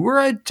members who were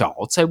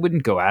adults. I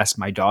wouldn't go ask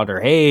my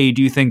daughter, "Hey,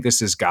 do you think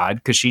this is God?"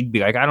 Because she'd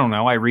be like, "I don't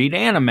know. I read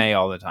anime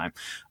all the time."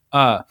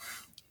 I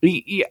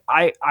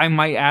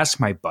might ask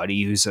my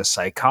buddy who's a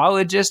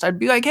psychologist. I'd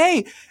be like,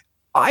 "Hey,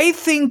 I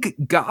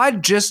think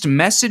God just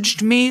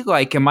messaged me.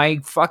 Like, am I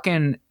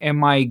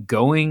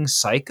going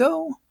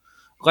psycho?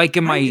 Like,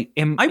 I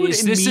would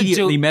is this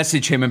immediately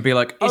message him and be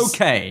like,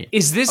 "Okay,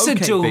 is this a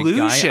big guy,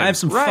 delusion? I have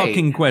some Right.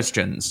 fucking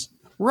questions.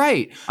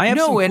 Right. I have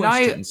some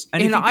questions."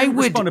 And if I you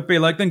would respond to be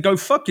like, "Then go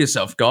fuck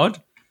yourself,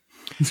 God."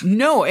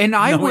 No, and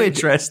I Not would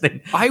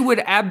interesting. I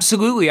would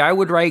absolutely I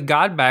would write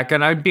God back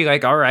and I'd be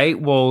like, all right,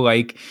 well,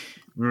 like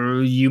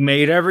you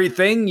made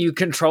everything, you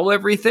control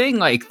everything.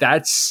 Like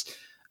that's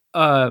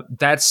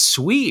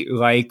sweet.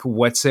 Like,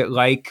 what's it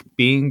like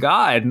being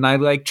God? And I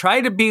like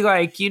try to be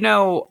like,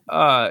 no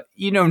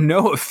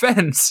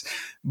offense,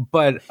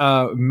 but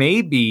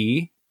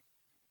maybe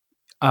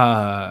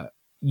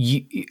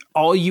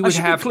all you would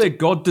have clear,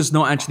 God does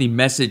not actually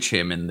message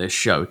him in this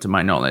show, to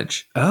my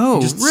knowledge. Oh,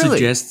 he just really?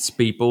 suggests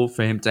people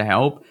for him to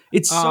help.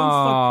 It's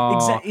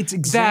so it's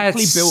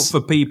exactly that's- built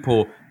for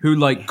people who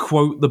like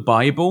quote the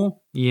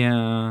Bible,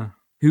 yeah.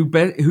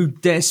 who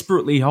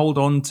desperately hold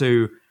on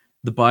to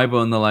the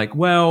Bible, and they're like,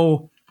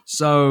 well,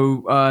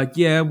 so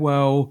yeah,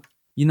 well,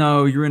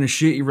 you're in a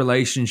shitty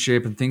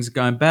relationship and things are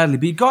going badly,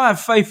 but you gotta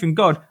have faith in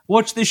God.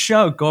 Watch this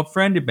show, God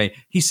Friended Me.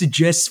 He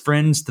suggests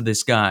friends to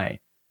this guy.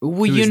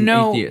 Well, who is an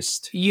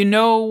atheist.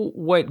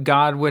 What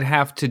God would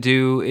have to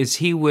do is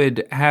he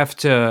would have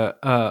to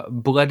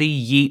bloody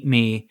yeet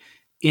me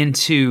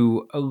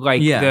into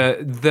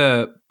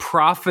the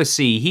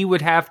prophecy. He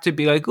would have to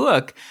be like,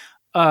 look,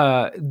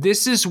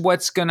 this is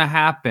what's going to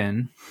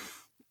happen,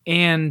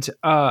 and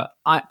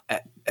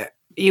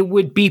it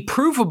would be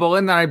provable,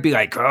 and then I'd be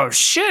like, oh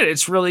shit,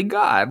 it's really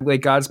God.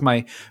 Like, God's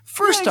my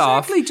first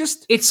off.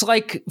 It's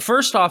like,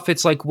 first off,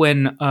 it's like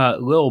when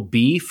Lil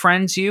B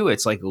friends you.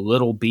 It's like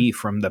Lil B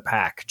from the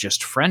pack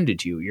just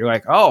friended you. You're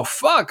like, oh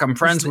fuck, I'm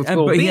friends with Lil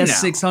B now. But he has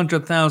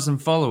 600,000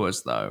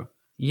 followers though.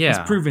 Yeah,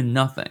 he's proven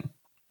nothing.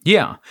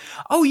 Yeah.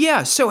 Oh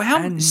yeah.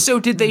 So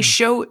did they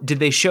show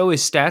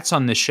his stats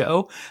on the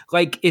show?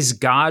 Like, is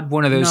God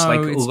one of those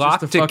it's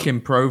locked just a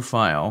fucking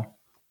profile?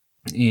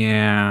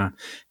 Yeah.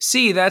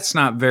 See, that's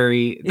not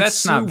very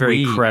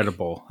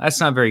credible. That's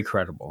not very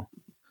credible.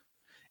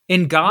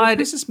 In God,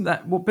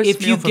 what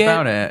pisses me off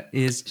about it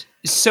is,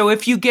 so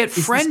if you get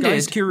friended,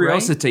 this guy's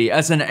curiosity, right?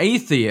 As an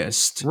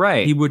atheist,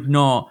 right? He would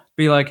not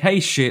be like,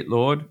 "Hey, shit,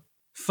 Lord,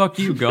 fuck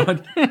you,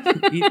 God,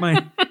 eat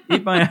my."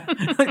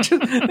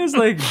 It's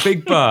like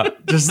big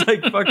butt, just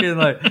like fucking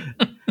like.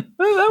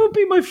 That would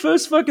be my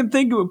first fucking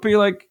thing. It would be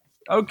like,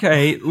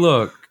 okay,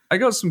 look, I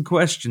got some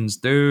questions,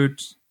 dude.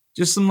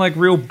 Just some like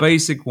real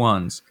basic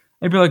ones.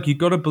 They'd be like, you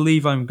gotta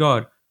believe I'm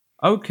God.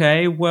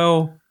 Okay,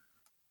 well,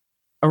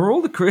 are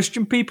all the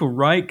Christian people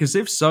right? Because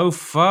if so,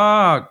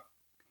 fuck.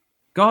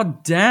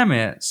 God damn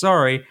it.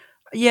 Sorry.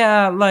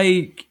 Yeah,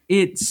 like,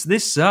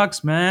 this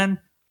sucks, man.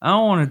 I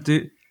don't want to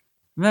do...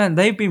 Man,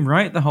 they've been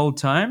right the whole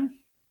time.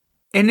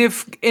 And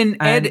if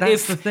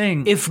the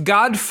thing. If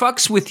God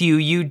fucks with you,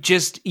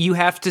 you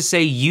have to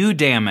say, you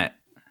damn it.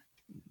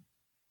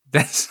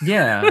 That's...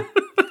 Yeah.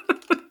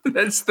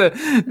 That's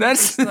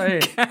the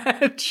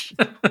catch.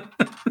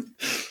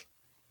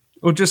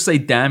 Or just say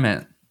damn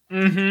it.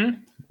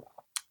 Mm-hmm.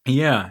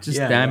 Yeah. Just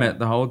damn it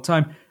the whole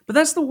time. But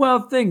that's the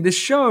wild thing. This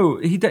show,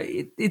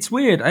 it's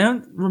weird. I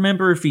don't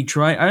remember if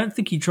I don't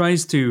think he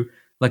tries to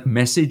like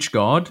message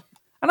God.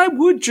 And I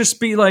would just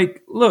be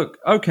like, look,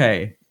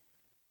 okay,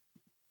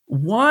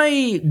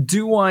 why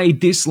do I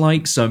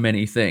dislike so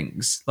many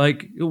things?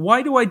 Like,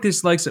 why do I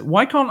dislike so?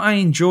 Why can't I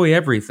enjoy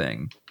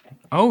everything?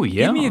 Oh,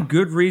 yeah. Give me a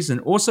good reason.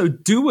 Also,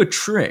 do a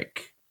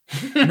trick.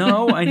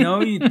 No, I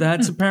know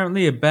that's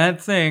apparently a bad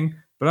thing,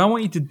 but I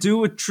want you to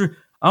do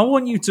I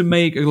want you to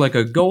make like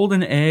a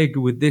golden egg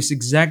with this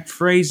exact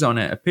phrase on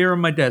it appear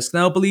on my desk.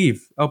 Then I'll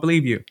believe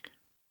you.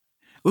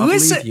 I'll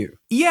Listen, believe you.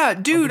 yeah,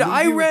 dude, I'll believe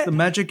I you if read. the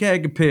magic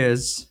egg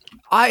appears.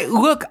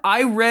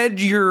 I read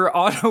your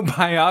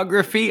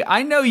autobiography.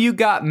 I know you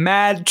got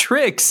mad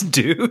tricks,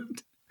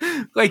 dude.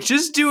 Like,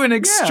 just do an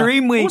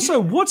extremely. Yeah. Also,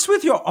 what's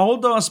with your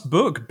old ass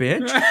book,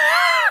 bitch?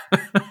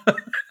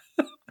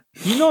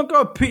 You not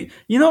got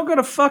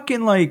a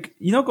fucking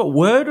you not got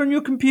Word on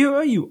your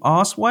computer, you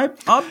asswipe?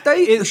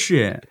 Update the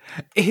shit.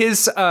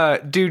 His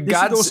dude,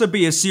 This would also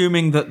be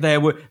assuming that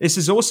this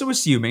is also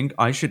assuming,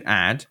 I should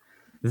add,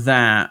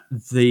 that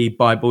the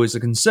Bible is a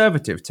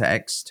conservative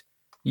text.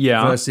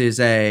 Yeah. Versus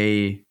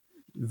a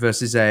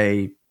it's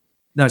a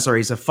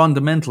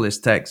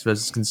fundamentalist text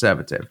versus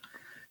conservative.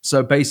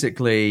 So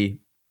basically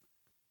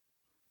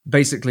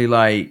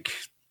like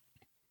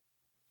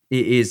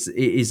it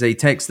is a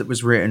text that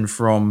was written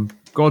from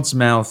God's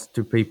mouth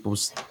to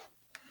people's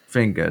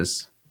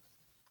fingers.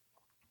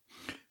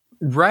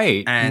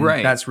 Right. And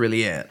right. that's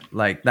really it.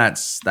 Like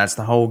that's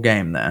the whole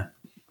game there.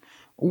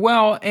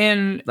 Well,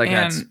 and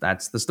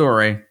that's the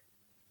story.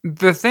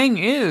 The thing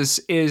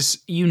is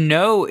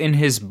in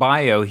his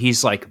bio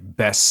he's like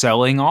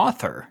best-selling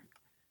author.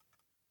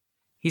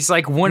 He's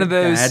like one of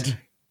those Dad.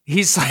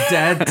 He's like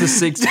dad to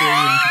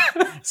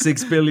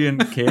 6 billion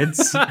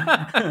kids.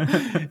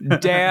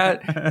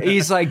 Dad.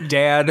 He's like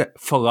dad,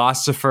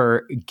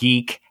 philosopher,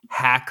 geek,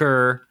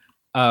 hacker,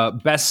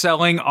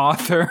 best-selling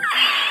author.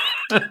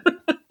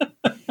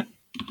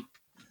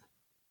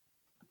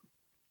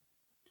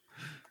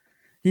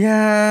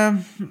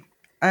 Yeah.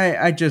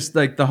 I just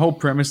like the whole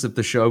premise of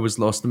the show was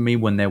lost on me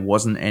when there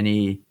wasn't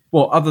any,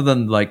 well, other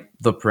than like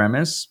the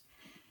premise,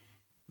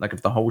 like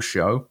of the whole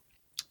show.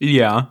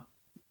 Yeah.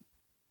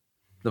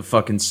 That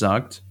fucking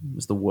sucked. It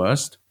was the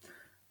worst.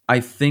 I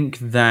think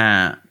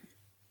that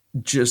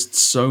just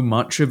so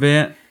much of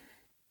it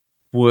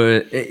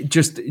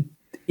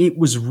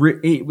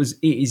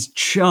is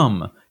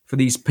chum for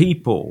these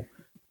people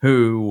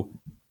who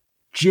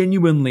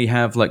genuinely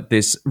have like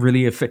this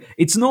really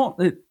it's not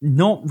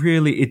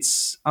really,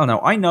 it's, I don't know,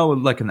 I know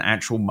like an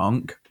actual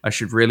monk. I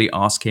should really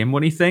ask him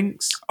what he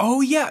thinks. Oh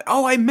yeah.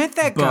 Oh, I met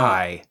that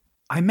guy.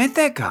 I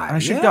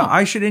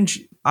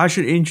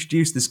should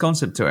introduce this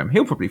concept to him.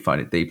 He'll probably find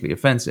it deeply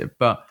offensive,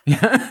 but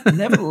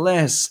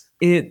nevertheless,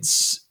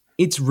 it's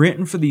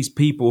written for these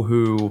people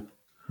who,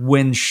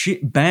 when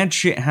bad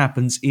shit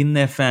happens in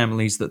their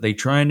families that they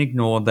try and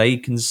ignore, they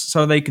can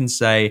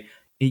say,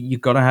 you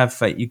got to have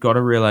faith. You got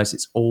to realize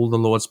it's all the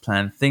Lord's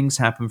plan. Things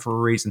happen for a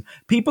reason.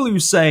 People who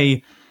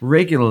say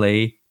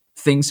regularly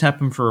things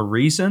happen for a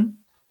reason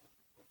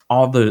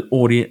are the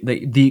audience,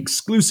 the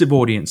exclusive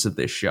audience of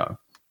this show.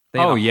 They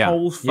are the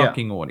whole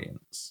fucking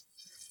audience.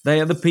 They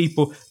are the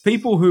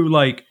people who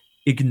like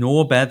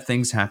ignore bad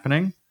things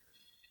happening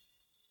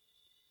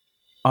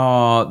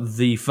are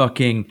the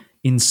fucking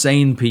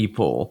insane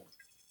people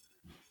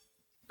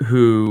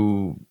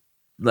who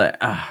like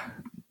I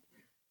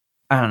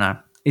don't know.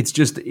 It's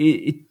just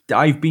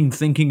I've been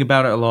thinking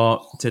about it a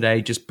lot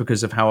today just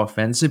because of how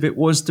offensive it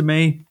was to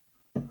me.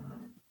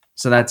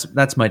 So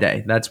that's my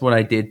day. That's what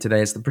I did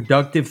today. It's the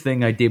productive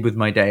thing I did with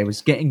my day. I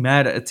was getting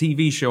mad at a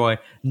TV show I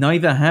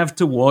neither have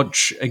to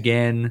watch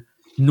again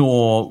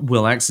nor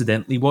will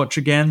accidentally watch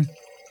again.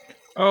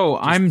 Oh,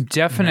 Just I'm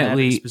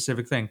definitely a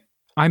specific thing.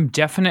 I'm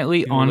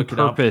definitely on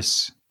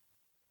purpose.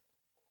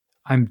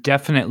 I'm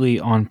definitely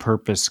on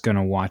purpose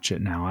gonna watch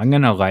it now. I'm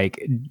gonna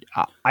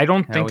I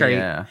don't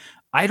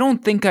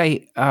think I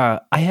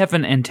have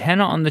an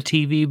antenna on the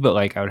TV, but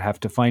like I would have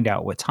to find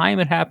out what time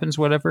it happens,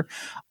 whatever.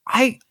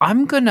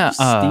 I'm gonna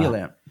steal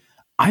it.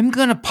 I'm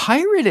gonna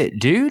pirate it,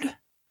 dude.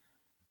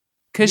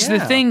 Because the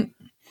thing,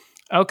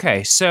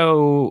 okay,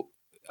 so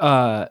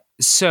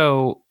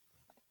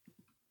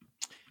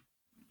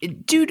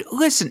dude,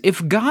 listen,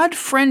 if God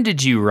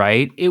friended you,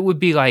 right, it would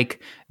be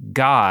like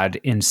God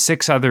and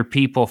 6 other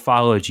people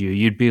followed you.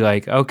 You'd be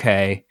like,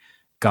 okay,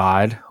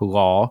 God,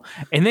 lol.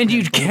 And then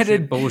you'd get a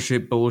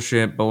bullshit.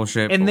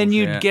 And then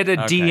you'd get a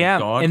DM.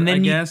 God, and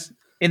then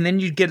and then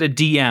you'd get a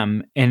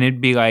DM and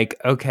it'd be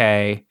like,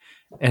 okay.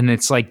 And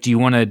it's like, do you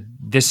want to,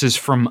 this is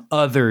from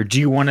other, do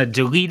you want to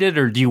delete it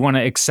or do you want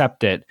to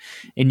accept it?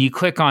 And you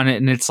click on it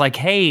and it's like,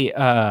 hey,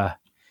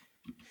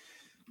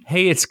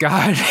 it's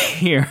God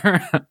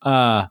here.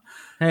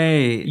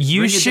 Hey,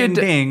 you should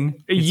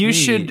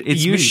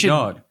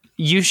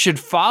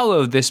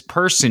follow this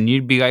person.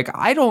 You'd be like,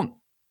 I don't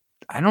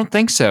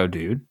think so,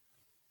 dude.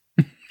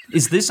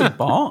 Is this a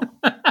bot?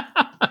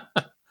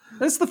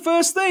 That's the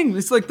first thing.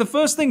 It's like the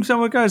first thing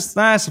someone goes,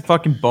 that's a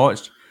fucking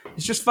bot.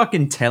 It's just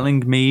fucking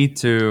telling me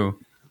to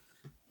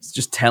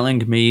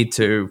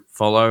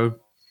follow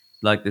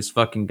like this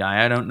fucking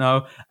guy I don't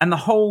know. And the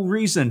whole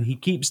reason he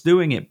keeps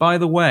doing it, by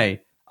the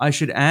way, I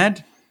should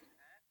add,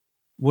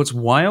 what's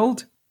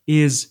wild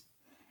is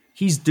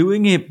he's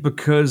doing it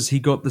because he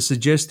got the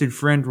suggested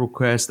friend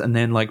request and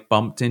then like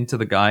bumped into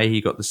the guy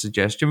he got the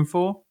suggestion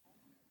for.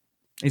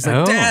 He's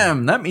like,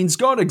 damn, that means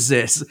God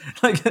exists.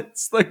 Like,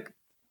 it's like,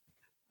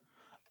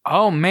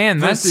 oh man,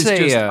 that's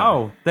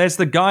there's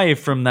the guy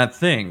from that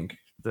thing.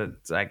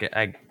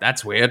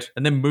 That's weird.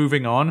 And then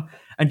moving on,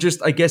 and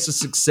just, I guess, a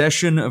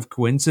succession of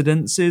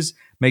coincidences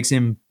makes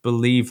him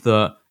believe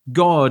that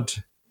God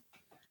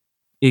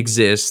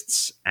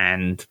exists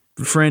and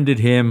befriended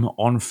him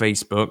on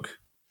Facebook,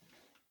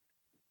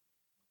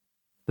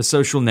 the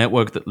social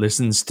network that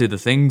listens to the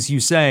things you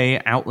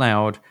say out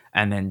loud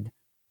and then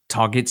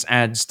targets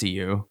ads to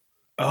you.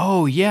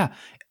 Oh yeah,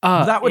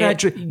 that would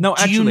actually no.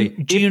 Actually,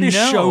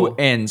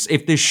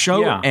 if this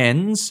show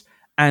ends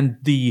and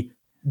the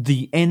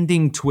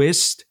ending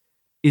twist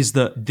is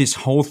that this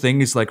whole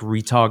thing is like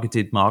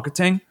retargeted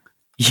marketing,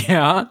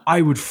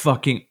 I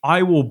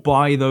will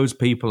buy those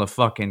people a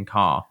fucking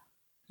car.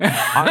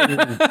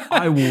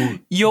 I will.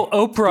 You'll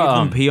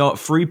Oprah give them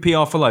free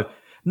PR for life.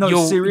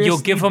 No, seriously, you'll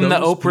give them the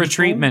Oprah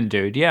treatment,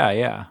 dude.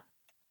 Yeah.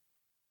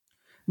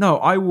 No,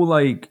 I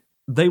will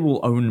they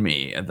will own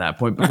me at that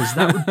point, because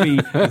that would be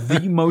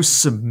the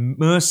most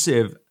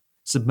subversive.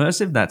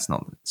 That's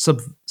not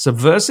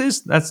subversive.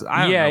 That's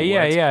I don't know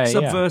words.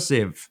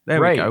 Subversive.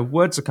 There we go.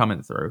 Words are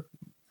coming through.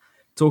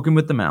 Talking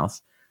with the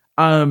mouth.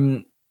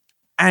 And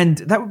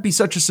that would be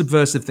such a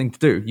subversive thing to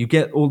do. You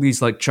get all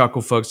these like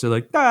chuckle folks who are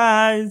like,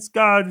 it's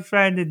God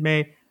offended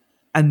me.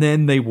 And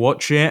then they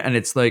watch it and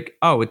it's like,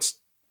 oh, it's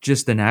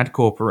just an ad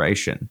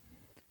corporation.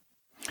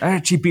 That'd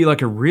actually be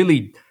like a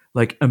really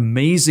like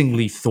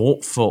amazingly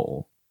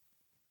thoughtful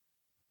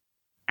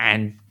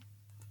and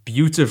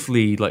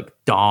beautifully like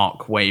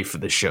dark way for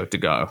this show to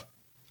go.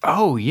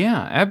 Oh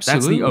yeah,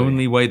 absolutely. That's the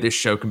only way this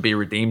show can be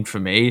redeemed for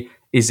me,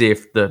 is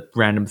if the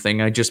random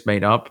thing I just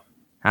made up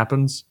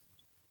happens.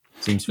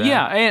 Seems fair.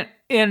 Yeah,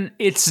 and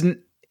it's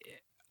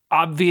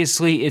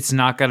obviously it's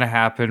not going to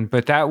happen,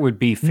 but that would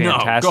be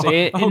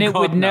fantastic.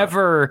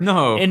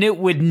 It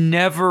would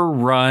never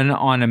run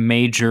on a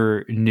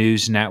major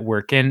news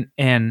network.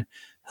 And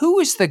who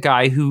was the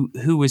guy who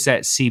was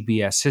at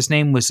CBS? His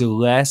name was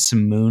Les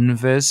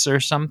Moonves or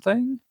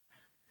something.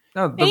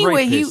 No, the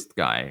rapist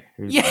guy.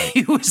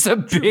 He was a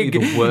big.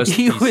 The worst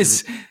he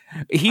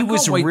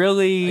was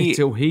really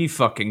until he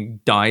fucking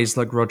dies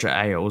like Roger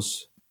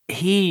Ailes.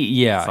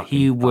 He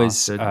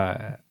was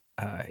a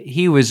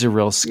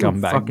real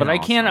scumbag. But I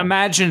can't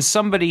imagine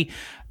somebody.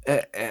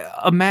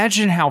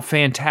 Imagine how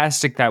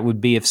fantastic that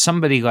would be if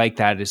somebody like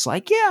that is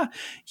like, yeah,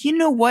 you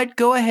know what?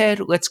 Go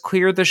ahead, let's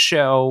clear the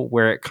show,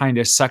 where it kind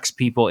of sucks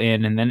people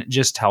in, and then it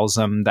just tells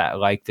them that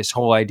like this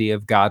whole idea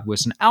of God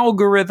was an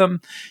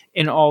algorithm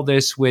and all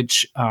this,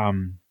 which it's all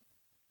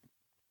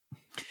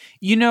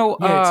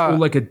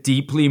like a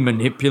deeply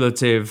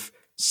manipulative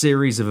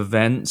series of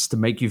events to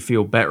make you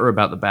feel better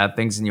about the bad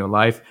things in your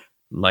life,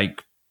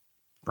 like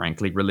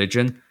frankly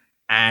religion,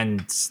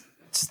 and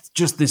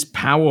just this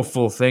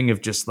powerful thing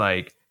of just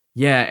like,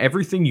 yeah,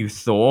 everything you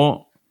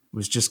thought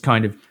was just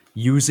kind of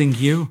using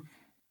you.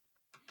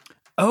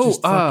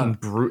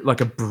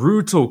 Like a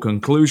brutal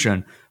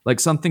conclusion, like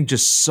something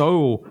just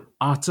so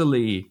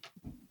utterly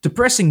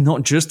depressing,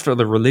 not just for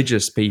the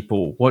religious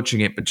people watching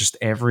it, but just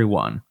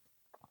everyone.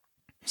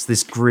 It's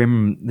this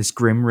grim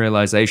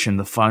realization.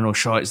 The final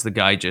shot is the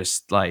guy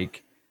just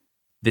like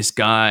this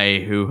guy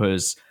who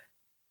has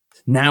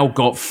now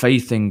got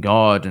faith in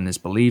God and has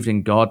believed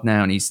in God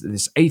now, and he's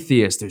this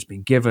atheist who's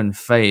been given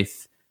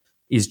faith,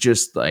 is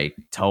just like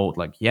told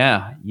like,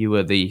 yeah, you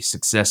were the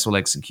successful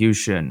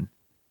execution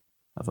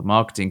of a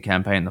marketing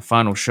campaign. The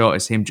final shot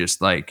is him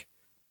just like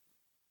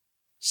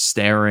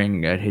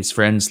staring at his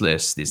friends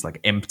list, his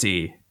like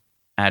empty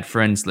add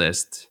friends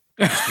list.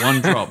 Just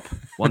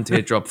one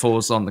teardrop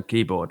falls on the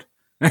keyboard,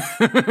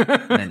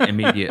 and then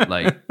immediate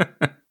like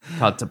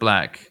cut to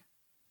black.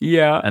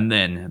 Yeah. And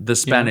then the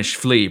Spanish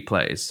Flea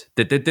plays.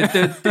 I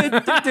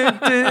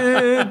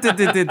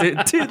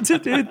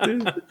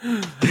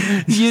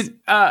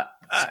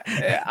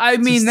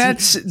mean,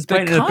 that's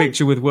painting a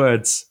picture with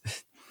words.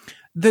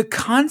 The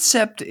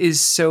concept is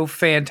so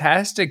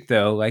fantastic,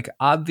 though. Like,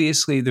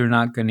 obviously, they're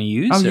not going to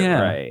use it,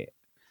 right?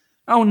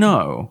 Oh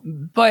no!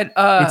 But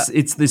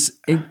it's this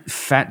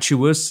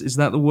fatuous. Is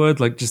that the word?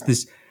 Like, just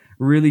this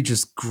really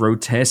just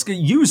grotesque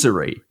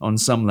usury on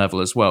some level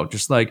as well.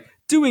 Just like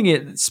doing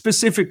it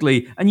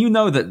specifically, and you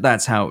know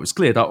that's how it was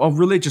cleared.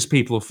 Religious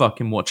people will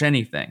fucking watch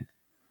anything,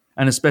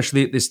 and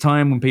especially at this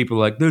time when people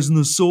are like, "There's an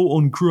assault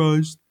on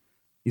Christ."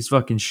 These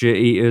fucking shit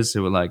eaters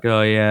who are like,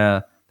 "Oh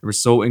yeah, they're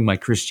assaulting my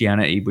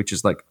Christianity, which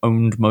has like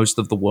owned most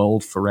of the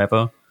world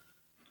forever."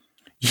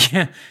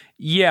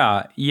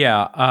 Yeah.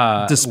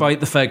 Despite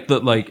the fact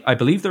that, like, I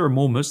believe there are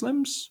more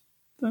Muslims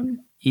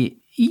than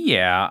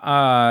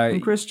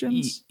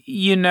Christians.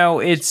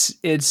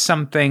 It's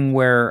something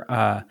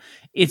where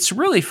it's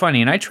really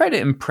funny, and I try to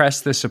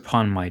impress this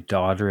upon my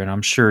daughter, and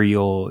I'm sure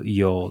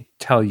you'll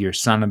tell your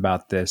son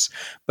about this.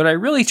 But I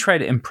really try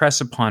to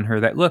impress upon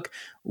her that, look,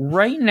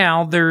 right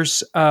now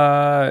there's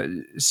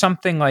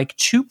something like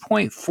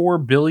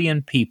 2.4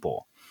 billion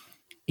people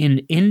in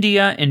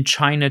India and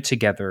China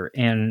together,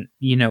 and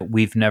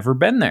we've never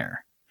been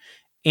there.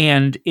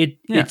 And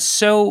it's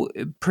so,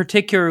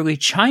 particularly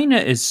China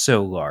is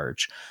so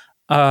large.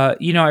 I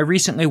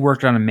recently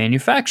worked on a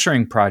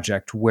manufacturing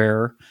project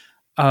where,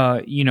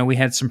 we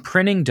had some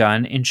printing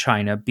done in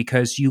China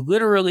because you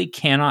literally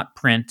cannot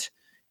print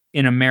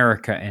in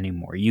America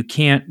anymore. You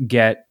can't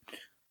get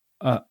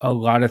a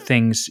lot of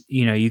things.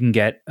 You can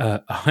get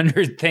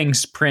 100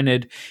 things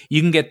printed.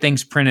 You can get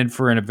things printed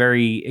for a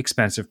very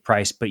expensive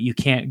price, but you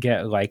can't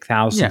get like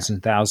thousands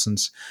and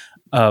thousands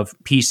of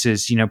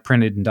pieces,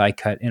 printed and die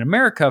cut in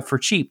America for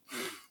cheap.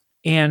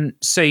 And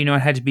so, it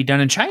had to be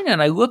done in China.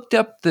 And I looked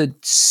up the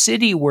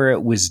city where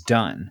it was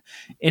done.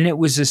 And it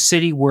was a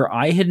city where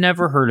I had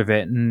never heard of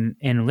it.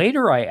 And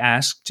later I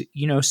asked,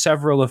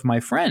 several of my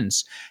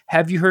friends,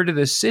 have you heard of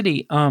this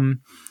city? And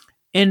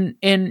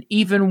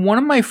even one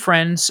of my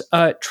friends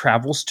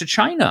travels to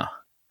China.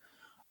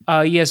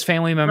 He has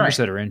family members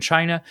that are in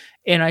China.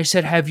 And I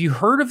said, have you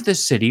heard of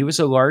this city? It was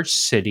a large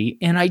city.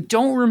 And I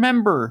don't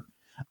remember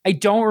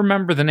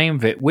the name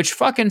of it, which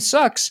fucking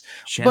sucks.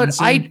 Shenzhen? But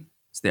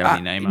it's the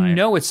only name.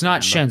 No, it's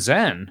not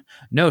Shenzhen.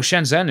 No,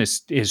 Shenzhen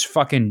is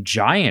fucking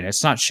giant.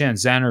 It's not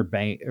Shenzhen or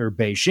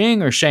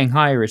Beijing or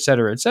Shanghai or et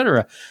cetera, et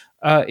cetera.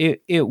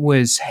 It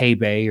was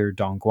Hebei or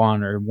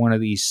Dongguan or one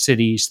of these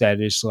cities that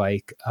is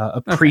like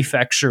a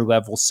prefecture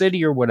level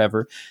city or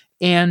whatever.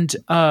 And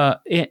I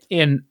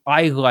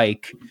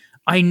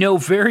know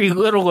very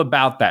little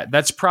about that.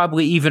 That's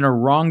probably even a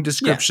wrong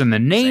description. The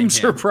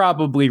names are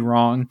probably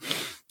wrong.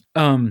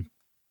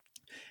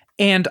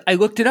 And I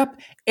looked it up.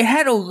 It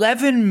had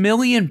 11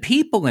 million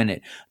people in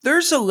it.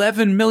 There's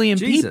 11 million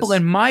people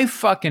in my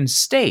fucking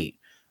state,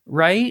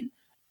 right?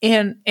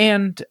 And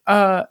at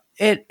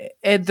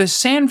the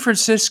San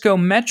Francisco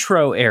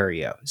metro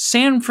area,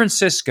 San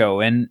Francisco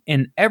and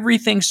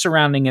everything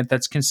surrounding it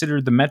that's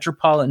considered the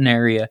metropolitan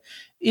area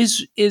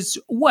is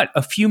what?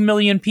 A few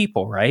million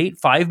people, right?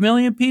 5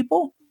 million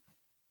people?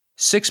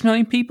 6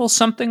 million people?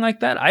 Something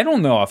like that? I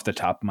don't know off the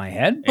top of my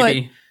head,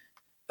 Maybe.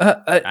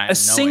 but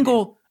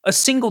a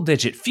single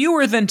digit,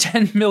 fewer than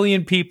 10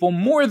 million people,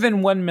 more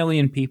than 1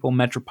 million people,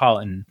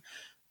 metropolitan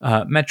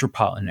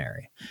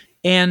area.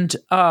 And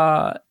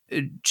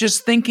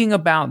just thinking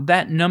about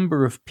that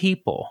number of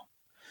people,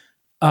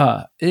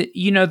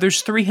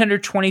 there's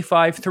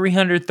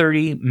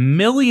 330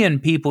 million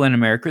people in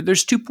America.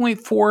 There's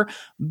 2.4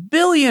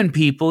 billion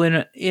people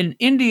in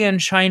India and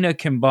China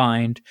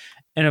combined.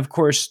 And of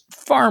course,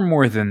 far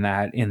more than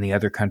that in the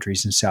other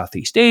countries in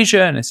Southeast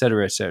Asia and et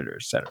cetera, et cetera,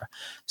 et cetera.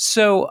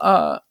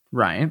 So,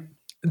 right.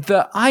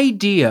 The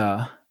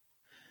idea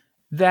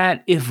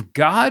that if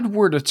God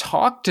were to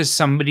talk to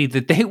somebody,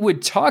 that they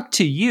would talk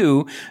to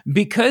you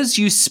because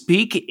you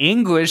speak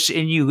English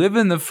and you live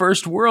in the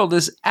first world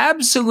is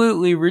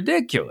absolutely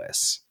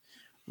ridiculous,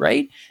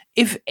 right?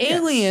 If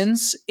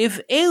aliens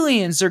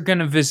are going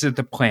to visit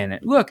the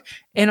planet, look,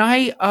 and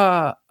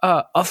a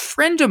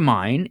friend of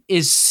mine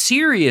is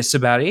serious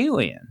about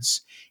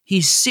aliens.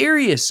 He's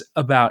serious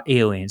about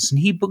aliens and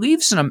he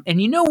believes in them.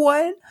 And you know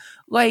what?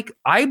 Like,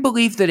 I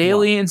believe that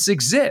aliens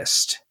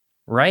exist,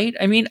 right?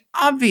 I mean,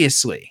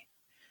 obviously,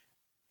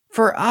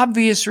 for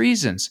obvious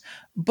reasons.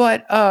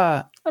 But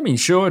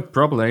sure,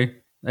 probably.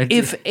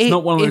 It's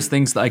not one of those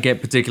things that I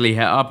get particularly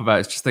het up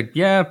about. It's just like,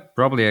 yeah,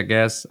 probably, I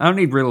guess. I don't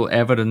need real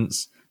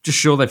evidence. Just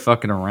sure they're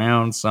fucking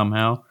around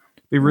somehow.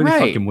 It'd be really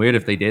fucking weird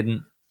if they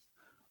didn't.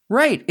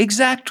 Right,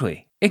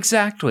 exactly.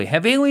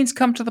 Have aliens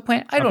come to the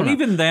planet? I don't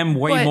believe in them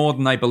way more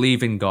than I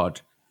believe in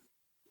God.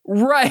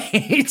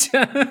 Right.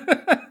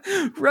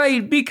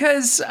 Right.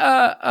 Because,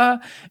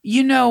 and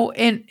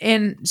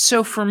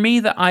so for me,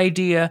 the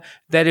idea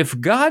that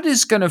if God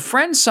is going to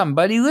friend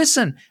somebody,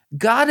 listen,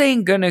 God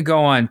ain't going to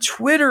go on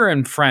Twitter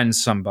and friend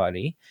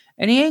somebody,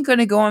 and he ain't going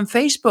to go on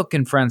Facebook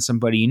and friend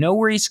somebody. You know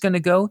where he's going to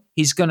go?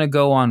 He's going to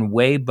go on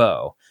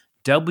Weibo.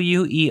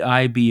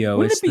 Weibo.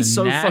 Wouldn't it be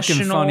so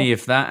fucking funny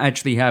if that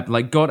actually happened?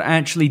 Like, God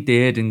actually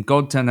did, and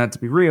God turned out to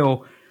be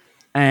real,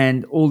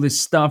 and all this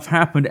stuff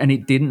happened, and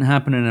it didn't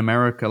happen in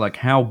America. Like,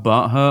 how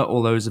butthurt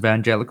all those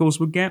evangelicals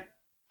would get.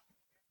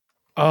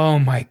 Oh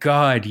my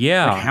God,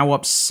 yeah. Like, how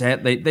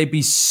upset they'd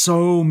be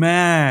so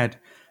mad.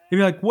 They'd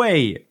be like,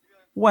 wait,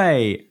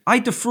 I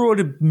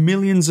defrauded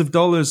millions of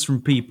dollars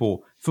from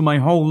people for my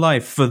whole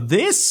life. For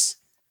this?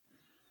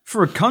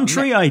 For a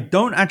country I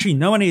don't actually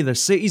know any of the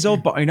cities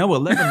of, but I know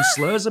 11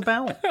 slurs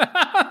about?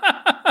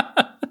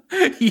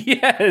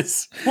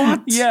 Yes.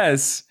 What?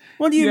 Yes.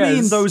 What do you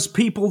mean those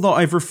people that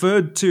I've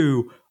referred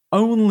to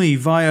only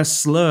via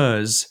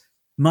slurs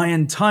my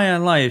entire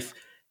life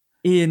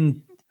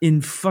in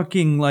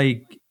fucking,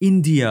 like,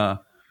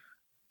 India?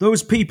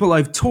 Those people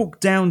I've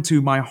talked down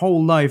to my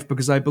whole life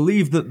because I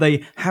believe that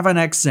they have an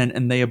accent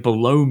and they are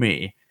below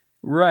me.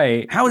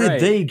 Right. How did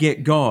they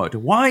get God?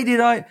 Why did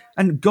I?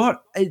 And God,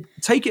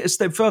 take it a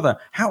step further.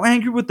 How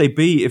angry would they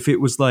be if it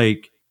was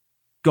like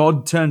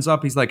God turns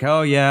up? He's like,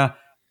 oh yeah,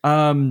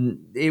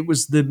 it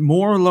was the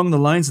more along the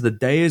lines of the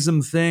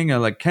deism thing.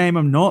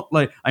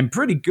 I'm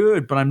pretty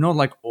good, but I'm not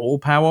like all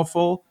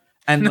powerful.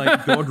 And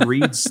like God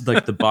reads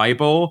like the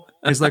Bible.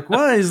 He's like,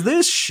 what is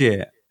this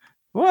shit?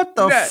 What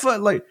the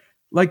fuck?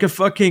 Like a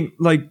fucking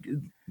like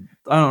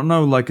I don't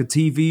know, like a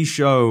TV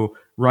show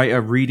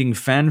writer reading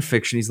fan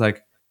fiction. He's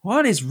like,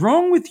 what is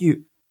wrong with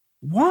you?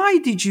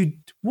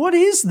 What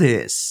is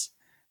this?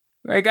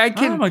 Like I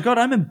can. Oh my God,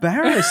 I'm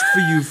embarrassed for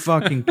you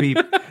fucking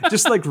people.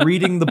 Just like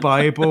reading the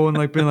Bible and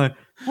like being like,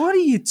 what are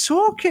you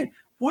talking?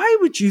 Why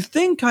would you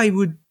think I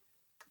would?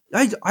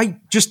 I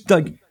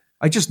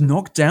just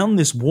knocked down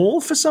this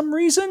wall for some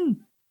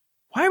reason.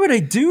 Why would I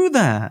do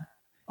that?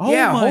 Oh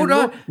Yeah, my hold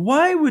Lord. on.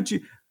 Why would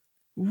you?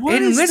 What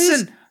And is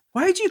listen, this?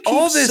 Why do you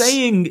all keep this-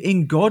 saying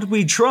 "in God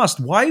we trust"?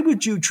 Why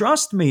would you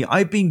trust me?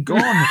 I've been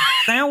gone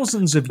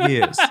thousands of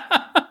years.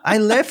 I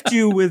left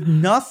you with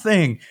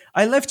nothing.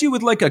 I left you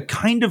with like a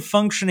kind of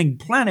functioning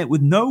planet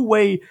with no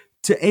way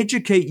to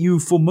educate you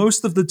for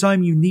most of the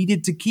time you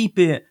needed to keep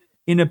it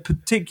in a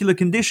particular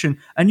condition.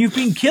 And you've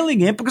been killing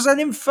it because I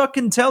didn't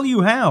fucking tell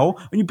you how.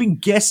 And you've been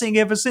guessing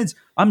ever since.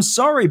 I'm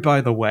sorry,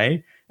 by the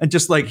way. And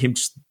just like him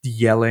just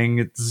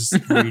yelling, just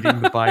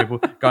reading the Bible,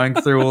 going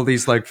through all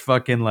these like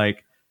fucking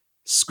like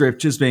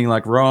scriptures being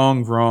like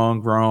wrong,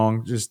 wrong,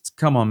 wrong. Just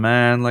come on,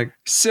 man. Like,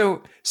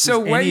 So does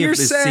what any you're of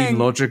this seem saying,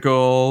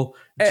 logical?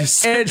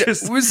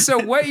 so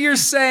what you're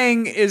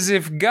saying is,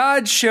 if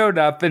God showed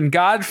up and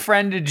God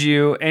friended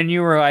you, and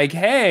you were like,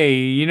 "Hey,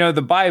 you know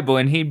the Bible,"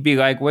 and he'd be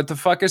like, "What the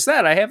fuck is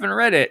that? I haven't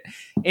read it."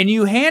 And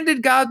you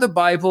handed God the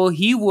Bible,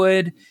 he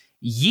would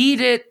yeet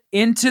it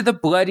into the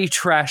bloody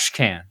trash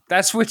can.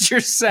 That's what you're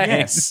saying.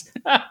 Yes.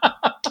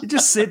 He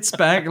just sits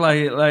back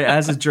like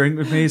has a drink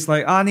with me. He's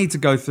like, I need to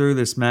go through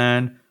this,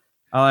 man.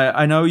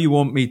 I know you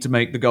want me to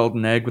make the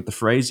golden egg with the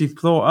phrase you've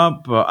thought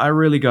up, but I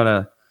really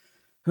gotta.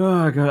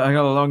 I got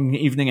a long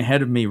evening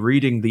ahead of me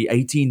reading the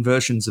 18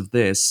 versions of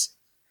this.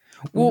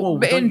 Well,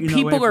 don't and you know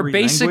people are every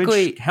basically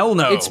language? Hell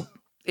no.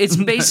 It's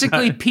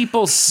basically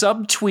people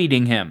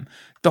subtweeting him.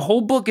 The whole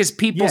book is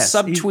people Yes,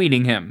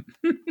 subtweeting him.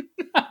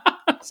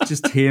 It's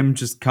just him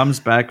just comes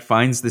back,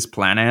 finds this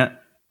planet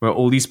where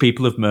all these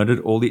people have murdered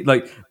all the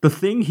like the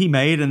thing he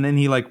made, and then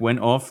he like went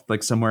off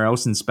like somewhere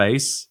else in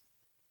space.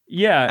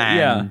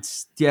 Yeah.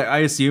 I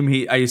assume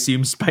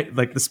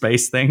like the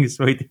space thing,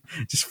 so he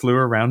just flew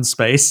around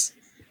space.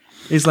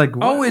 He's like, It's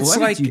what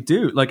like- did you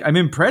do? Like, I'm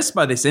impressed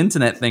by this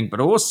internet thing, but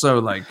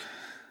also like,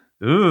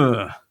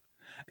 ugh.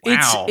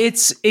 Wow.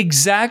 It's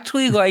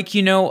exactly like,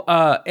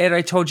 Ed,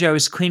 I told you I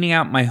was cleaning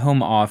out my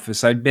home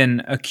office. I'd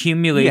been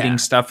accumulating Yeah.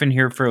 stuff in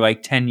here for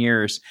like 10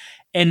 years.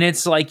 And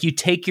it's like you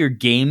take your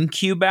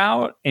GameCube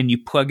out and you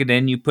plug it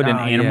in, you put in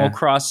Animal yeah.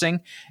 Crossing,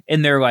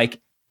 and they're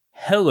like,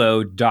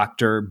 "Hello,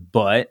 Dr.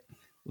 Butt.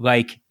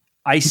 Like,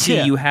 I see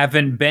Yeah. you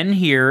haven't been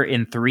here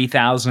in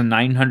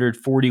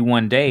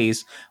 3,941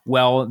 days.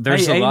 Well,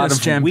 there's Hey, a lot Anus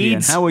of Champion,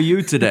 weeds. how are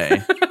you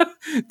today?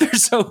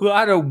 There's a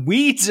lot of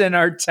weeds in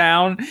our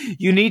town.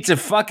 You need to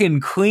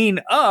fucking clean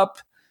up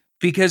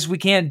because we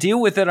can't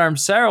deal with it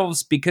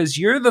ourselves because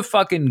you're the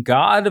fucking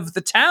god of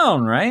the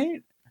town,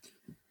 right?"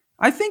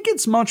 I think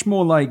it's much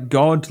more like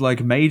God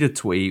like made a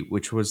tweet,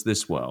 which was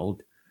this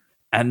world,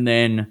 and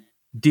then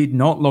did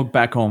not log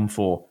back on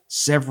for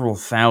several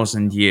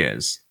thousand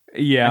years.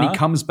 Yeah. And he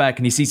comes back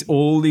and he sees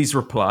all these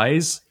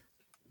replies,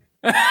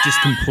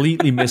 just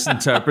completely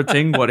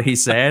misinterpreting what he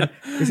said.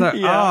 He's like,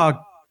 Yeah.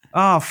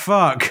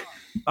 fuck.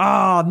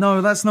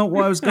 No, that's not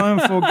what I was going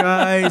for,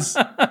 guys.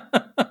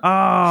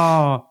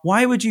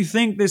 Why would you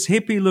think this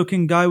hippie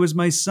looking guy was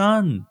my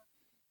son?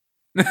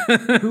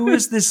 Who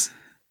is this?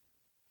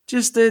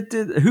 Just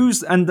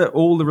who's, and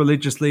all the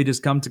religious leaders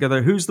come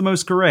together. Who's the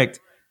most correct?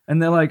 And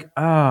they're like,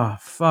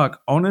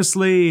 fuck.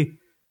 Honestly,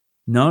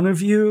 none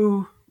of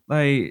you,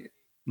 like,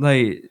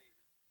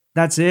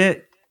 that's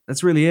it.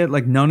 That's really it.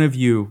 Like, none of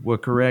you were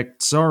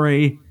correct.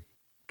 Sorry.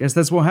 Guess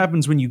that's what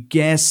happens when you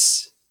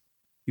guess.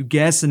 You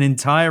guess an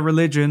entire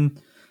religion.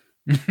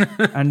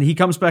 And he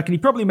comes back and he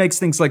probably makes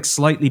things like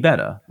slightly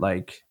better.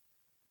 Like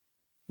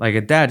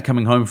a dad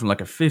coming home from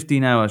like a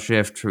 15-hour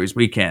shift for his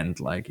weekend.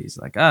 Like, he's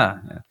like,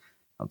 I'll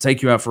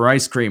take you out for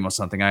ice cream or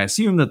something. I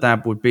assume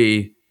that would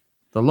be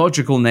the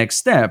logical next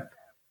step,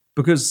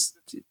 because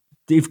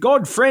if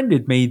God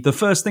friended me, the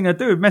first thing I'd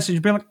do would message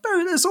and be like,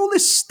 dude, there's all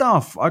this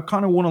stuff I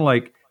kind of want to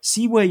like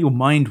see where your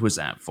mind was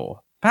at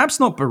for. Perhaps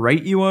not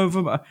berate you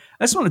over, but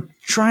I just want to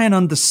try and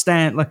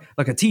understand,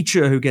 like a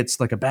teacher who gets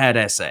like a bad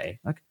essay.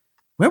 Like,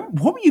 what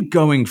were you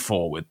going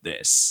for with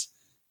this?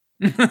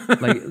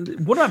 Like,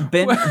 what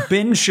about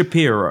Ben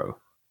Shapiro?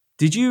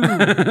 Did you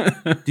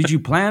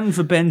plan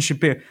for Ben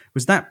Shapiro?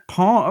 Was that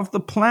part of the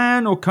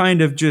plan, or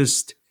kind of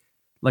just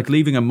like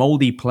leaving a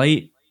moldy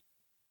plate?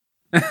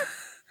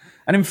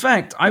 And in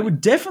fact, I would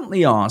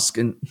definitely ask,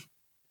 and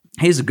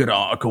here's a good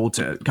article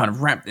to kind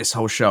of wrap this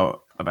whole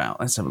show about.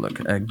 Let's have a look.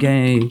 A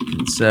gay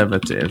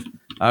conservative.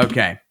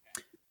 Okay.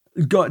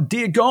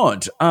 Dear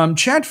God,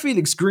 Chad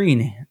Felix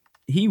Green,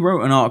 he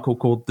wrote an article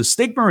called "The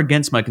Stigma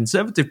Against My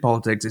Conservative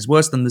Politics is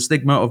Worse Than the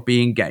Stigma of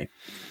Being Gay."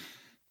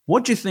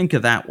 What do you think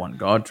of that one,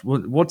 God?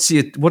 What's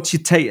your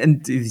take?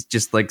 And he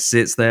just like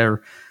sits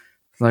there,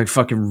 like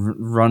fucking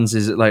runs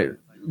his like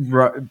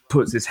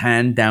puts his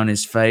hand down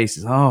his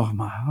face.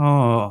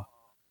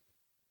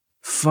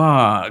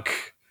 Fuck.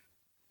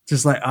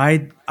 Just like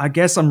I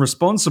guess I'm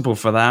responsible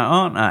for that,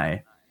 aren't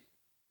I?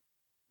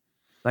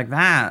 like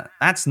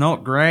that's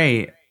not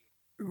great.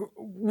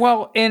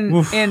 Well, and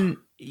Oof. and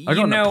I got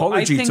you an know,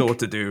 apology tour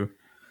to do.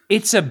 I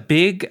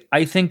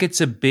think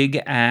it's a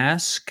big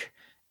ask.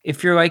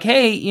 If you're like,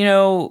 hey, I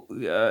know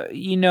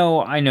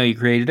you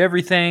created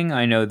everything.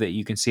 I know that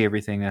you can see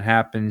everything that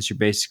happens. You're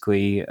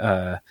basically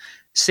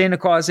Santa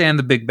Claus and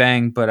the Big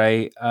Bang. But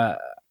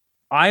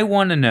I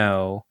want to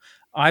know.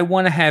 I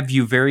want to have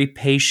you very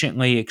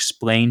patiently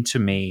explain to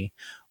me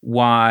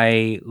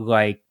why,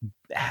 like,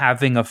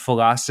 having a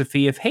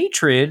philosophy of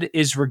hatred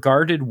is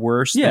regarded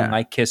worse than Yeah.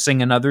 like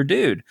kissing another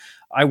dude.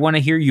 I want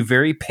to hear you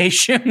very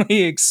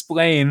patiently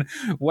explain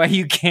why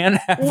you can't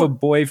have a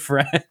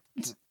boyfriend.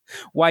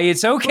 Why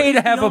it's okay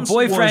to have a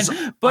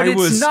boyfriend, but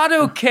it's not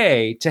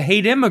okay to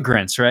hate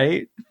immigrants,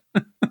 right?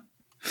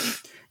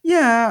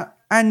 Yeah,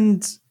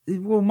 and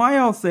well, my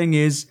whole thing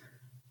is,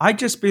 I'd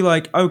just be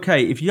like,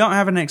 okay, if you don't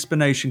have an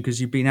explanation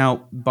because you've been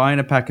out buying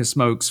a pack of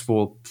smokes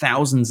for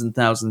thousands and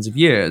thousands of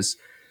years,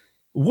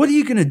 what are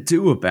you going to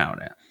do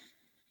about it?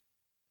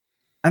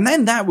 And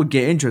then that would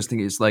get interesting.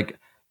 Is like,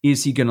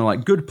 is he going to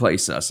like good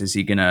place us? Is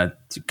he going to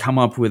come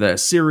up with a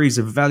series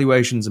of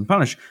evaluations and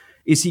punish?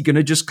 Is he going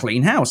to just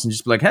clean house and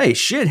just be like, hey,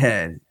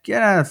 shithead,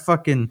 get out of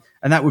fucking...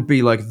 And that would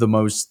be like the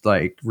most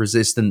like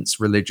resistance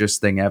religious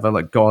thing ever.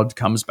 Like God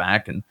comes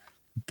back and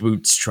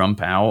boots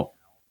Trump out.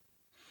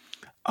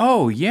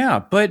 Oh yeah,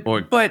 but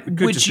it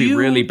could would just you be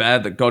really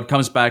bad that God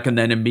comes back and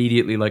then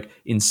immediately like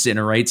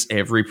incinerates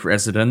every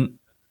president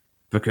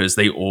because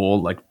they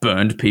all like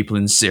burned people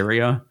in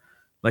Syria,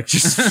 like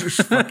just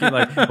fucking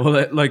like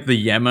all like the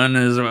Yemen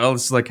as well.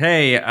 It's like,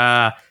 hey,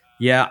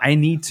 yeah, I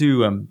need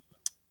to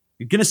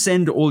you're gonna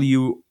send all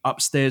you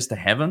upstairs to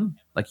heaven.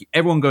 Like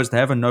everyone goes to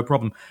heaven, no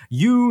problem.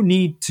 You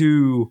need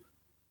to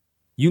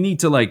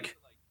like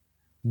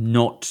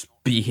not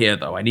be here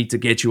though. I need to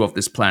get you off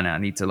this planet. I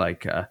need to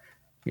like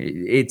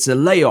it's a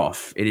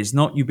layoff. It is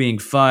not you being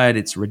fired.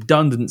 It's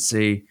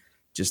redundancy.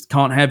 Just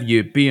can't have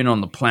you being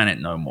on the planet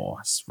no more.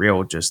 It's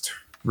real. Just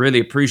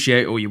really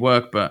appreciate all your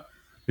work, but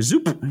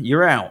zoop,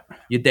 you're out.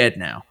 You're dead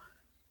now.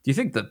 Do you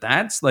think that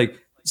that's like...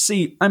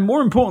 See, and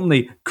more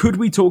importantly, could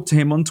we talk to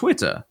him on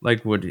Twitter?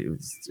 Like, would he...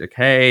 Like,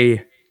 hey,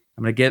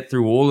 I'm going to get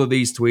through all of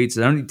these tweets.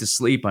 I don't need to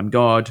sleep. I'm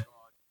God.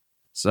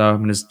 So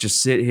I'm going to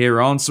just sit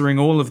here answering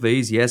all of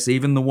these. Yes,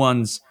 even the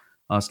ones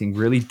asking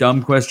really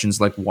dumb questions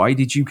like, why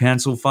did you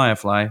cancel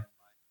Firefly?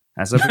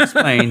 As I've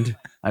explained,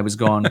 I was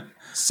gone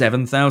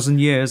 7,000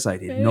 years. I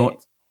did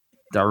not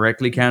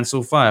directly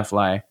cancel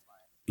Firefly.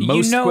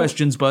 Most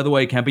questions, by the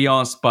way, can be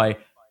asked by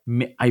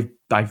me.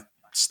 I've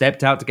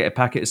stepped out to get a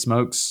packet of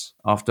smokes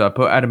after I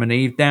put Adam and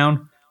Eve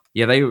down.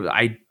 Yeah,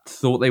 I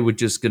thought they were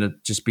just gonna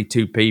be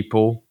two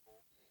people.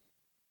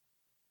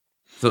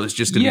 Thought it was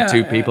just gonna be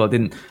two people. I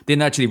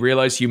didn't actually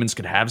realize humans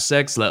could have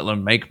sex, let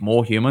alone make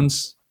more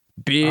humans.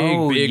 Big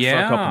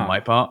fuck up on my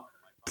part.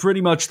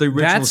 Pretty much the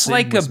original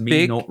sin was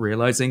me not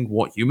realizing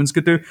what humans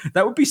could do.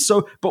 That would be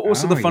so... But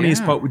also the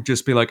funniest part would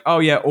just be like, oh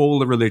yeah, all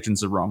the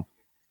religions are wrong.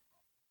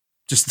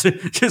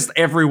 Just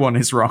everyone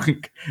is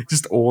wrong.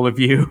 Just all of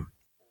you.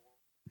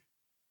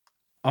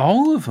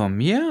 All of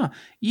them, yeah.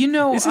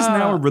 This is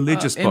now a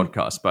religious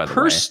podcast, by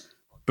the way.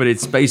 But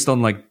it's based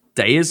on like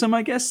deism,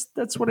 I guess.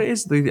 That's what it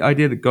is. The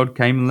idea that God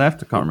came and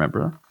left. I can't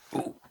remember.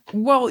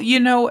 Well,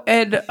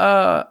 Ed,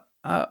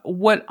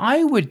 what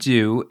I would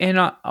do, and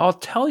I'll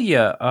tell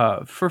you,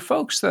 for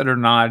folks that are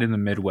not in the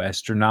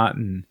Midwest or not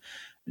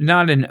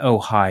in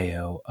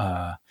Ohio,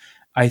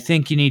 I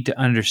think you need to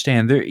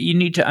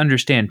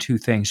understand two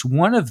things.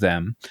 One of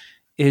them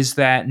is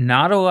that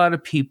not a lot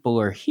of people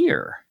are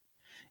here.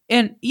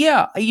 And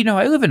yeah,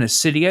 I live in a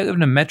city. I live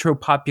in a metro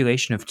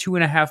population of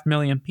 2.5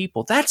 million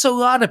people. That's a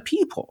lot of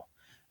people.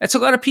 That's a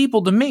lot of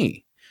people to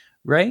me,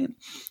 right?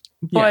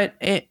 But,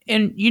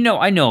 and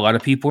I know a lot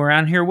of people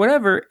around here,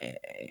 whatever.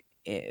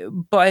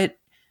 But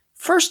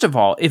first of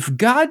all, if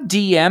God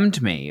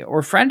DM'd me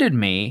or friended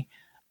me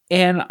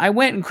and I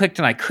went and clicked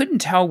and I couldn't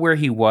tell where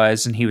he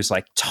was and he was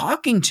like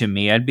talking to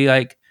me, I'd be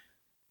like,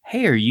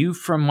 hey, are you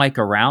from like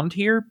around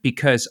here?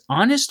 Because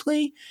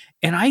honestly,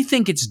 and I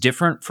think it's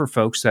different for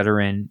folks that are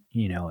in,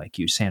 like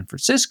San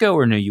Francisco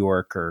or New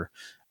York or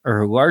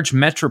large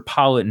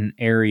metropolitan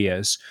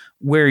areas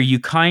where you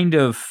kind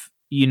of,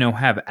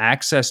 have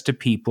access to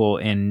people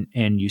and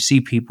you see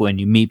people and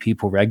you meet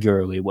people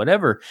regularly,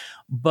 whatever.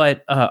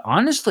 But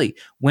honestly,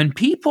 when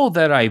people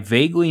that I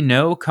vaguely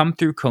know come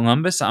through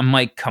Columbus, I'm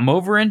like, come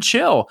over and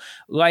chill.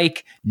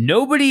 Like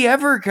nobody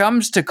ever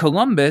comes to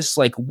Columbus.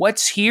 Like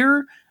what's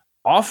here?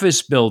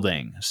 Office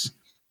buildings.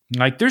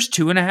 Like there's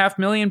 2.5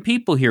 million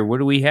people here. What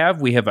do we have?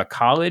 We have a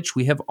college.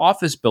 We have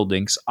office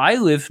buildings. I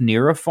live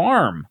near a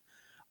farm.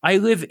 I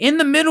live in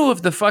the middle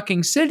of the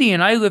fucking city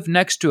and I live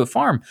next to a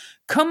farm.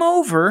 Come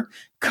over,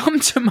 come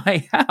to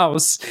my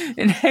house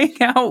and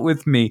hang out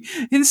with me.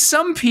 And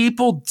some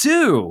people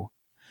do.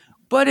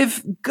 But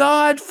if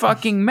God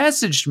fucking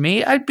messaged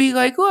me, I'd be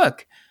like,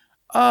 look,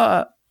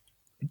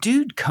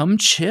 dude, come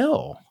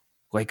chill.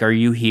 Like, are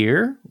you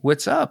here?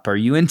 What's up? Are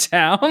you in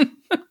town?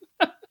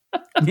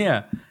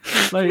 Yeah.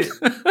 Like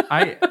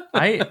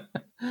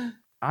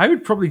I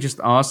would probably just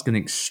ask an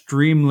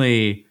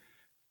extremely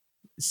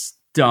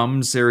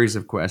dumb series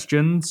of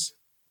questions.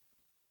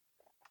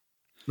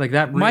 Like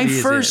that really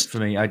is it for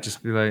me. I'd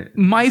just be like,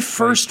 my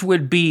first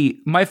would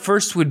be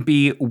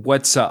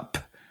what's up?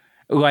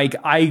 Like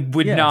I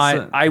would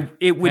not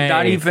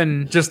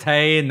even just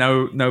hey,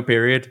 no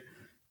period.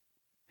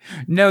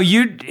 No,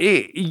 you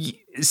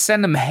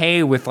send them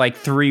hey with like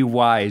 3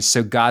 Y's,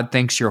 so God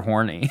thinks you're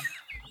horny.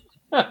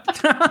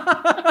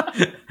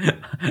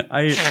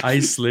 I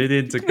slid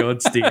into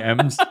God's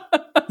DMs.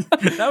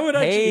 That would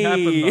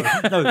actually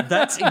happen, though. No,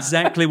 that's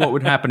exactly what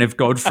would happen if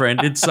God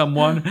friended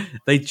someone.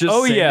 They just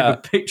send him a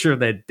picture of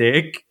their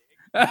dick.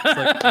 It's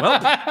like, well,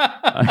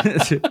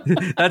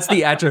 that's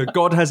the answer.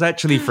 God has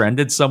actually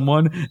friended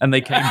someone, and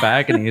they came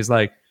back, and he's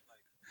like,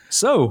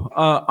 "So,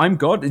 I'm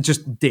God." It's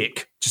just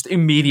dick, just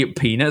immediate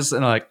penis,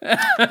 and I'm like,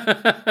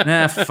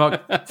 nah,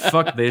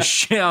 fuck this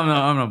shit. I'm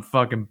not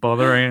fucking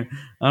bothering.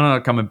 I'm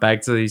not coming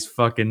back to these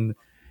fucking.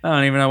 I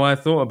don't even know why I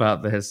thought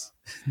about this.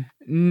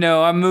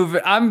 No,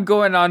 I'm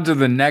going on to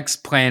the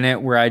next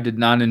planet where I did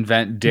not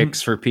invent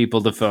dicks for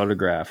people to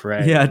photograph.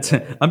 Right? Yeah,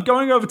 I'm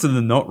going over to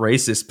the not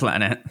racist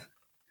planet.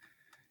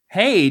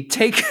 Hey,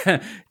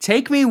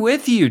 take me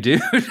with you,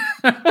 dude.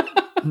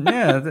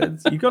 Yeah,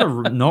 you got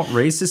a not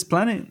racist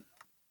planet.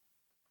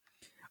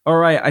 All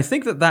right, I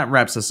think that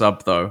wraps us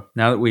up, though,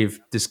 now that we've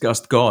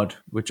discussed God,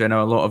 which I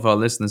know a lot of our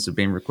listeners have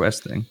been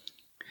requesting.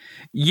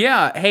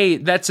 Yeah, hey,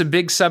 that's a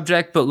big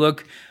subject, but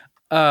look,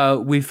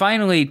 we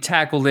finally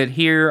tackled it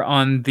here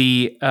on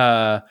the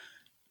FTF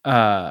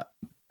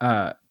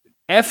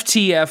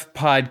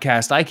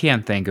podcast. I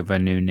can't think of a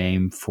new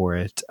name for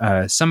it.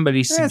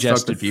 Somebody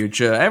suggested fuck the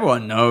future.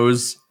 Everyone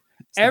knows.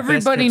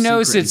 Everybody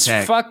knows it's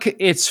fuck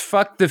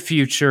the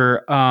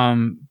future.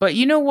 But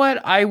you know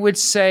what? I would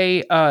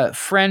say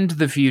friend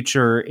the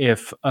future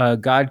if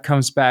God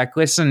comes back.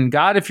 Listen,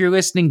 God, if you're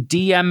listening,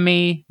 DM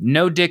me.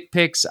 No dick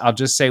pics. I'll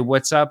just say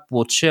what's up.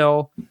 We'll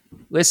chill.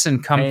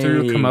 Listen, come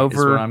through, come over.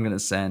 Is what I'm gonna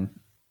send.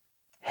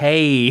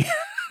 Hey.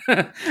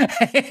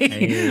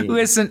 Hey.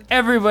 Listen,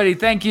 everybody,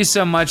 thank you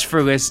so much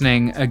for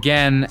listening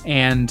again,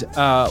 and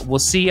we'll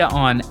see you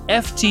on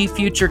FT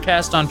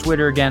Futurecast on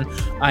Twitter again.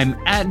 I'm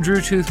at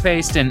Drew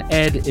Toothpaste, and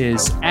Ed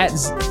is at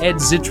Ed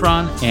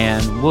Zitron,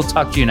 and we'll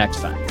talk to you next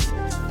time.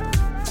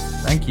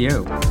 Thank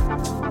you.